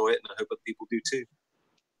really enjoy it, and I hope other people do too.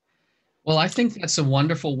 Well, I think that's a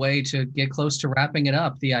wonderful way to get close to wrapping it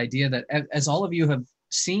up. The idea that, as all of you have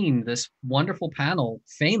seen, this wonderful panel,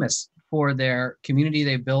 famous for their community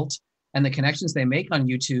they built and the connections they make on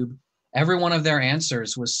YouTube, every one of their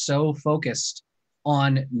answers was so focused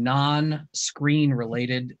on non-screen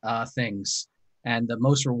related things. And the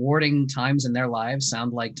most rewarding times in their lives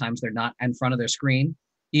sound like times they're not in front of their screen,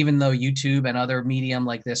 even though YouTube and other medium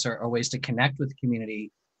like this are ways to connect with the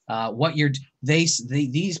community.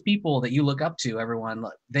 These people that you look up to, everyone,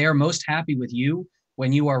 they are most happy with you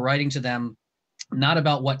when you are writing to them, not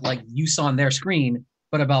about what like you saw on their screen,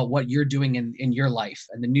 but about what you're doing in your life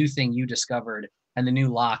and the new thing you discovered and the new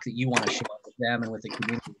lock that you want to share with them and with the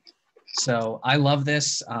community. So I love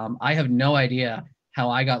this. I have no idea how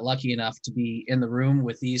I got lucky enough to be in the room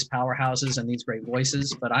with these powerhouses and these great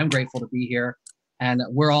voices, but I'm grateful to be here. And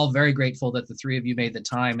we're all very grateful that the three of you made the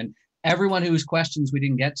time. And everyone whose questions we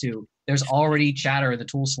didn't get to, there's already chatter in the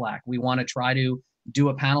tool Slack. We want to try to do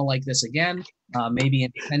a panel like this again, maybe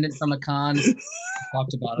independent from a con.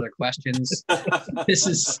 Talked about other questions. This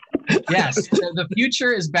is, yes, the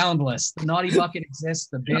future is boundless. The naughty bucket exists.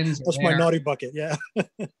 The bins are That's there. My naughty bucket, yeah.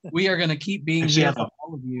 We are going to keep being here for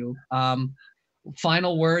all of you.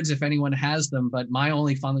 Final words, if anyone has them, but my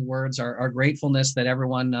only final words are gratefulness that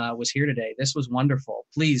everyone was here today. This was wonderful.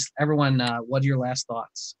 Please, everyone, what are your last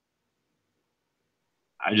thoughts?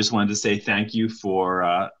 I just wanted to say thank you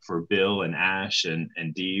for Bill and Ash and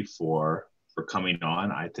Dee for coming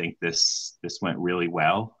on. I think this went really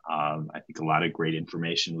well. I think a lot of great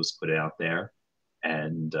information was put out there,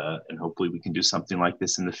 and hopefully we can do something like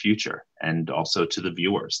this in the future. And also to the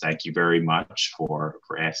viewers, thank you very much for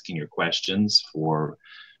asking your questions, for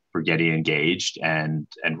getting engaged, and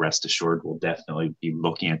rest assured we'll definitely be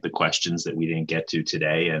looking at the questions that we didn't get to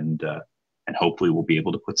today, and hopefully we'll be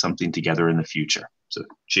able to put something together in the future. So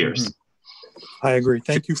cheers. Mm-hmm. I agree.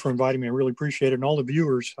 Thank you for inviting me. I really appreciate it. And all the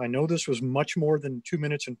viewers, I know this was much more than 2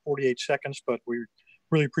 minutes and 48 seconds, but we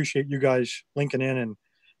really appreciate you guys linking in and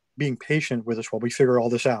being patient with us while we figure all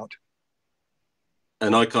this out.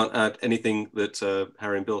 And I can't add anything that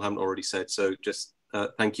Harry and Bill haven't already said. So just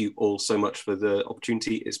thank you all so much for the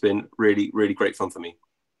opportunity. It's been really, really great fun for me.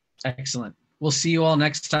 Excellent. We'll see you all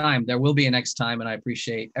next time. There will be a next time, and I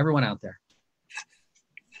appreciate everyone out there.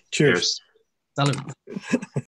 Cheers. Salud.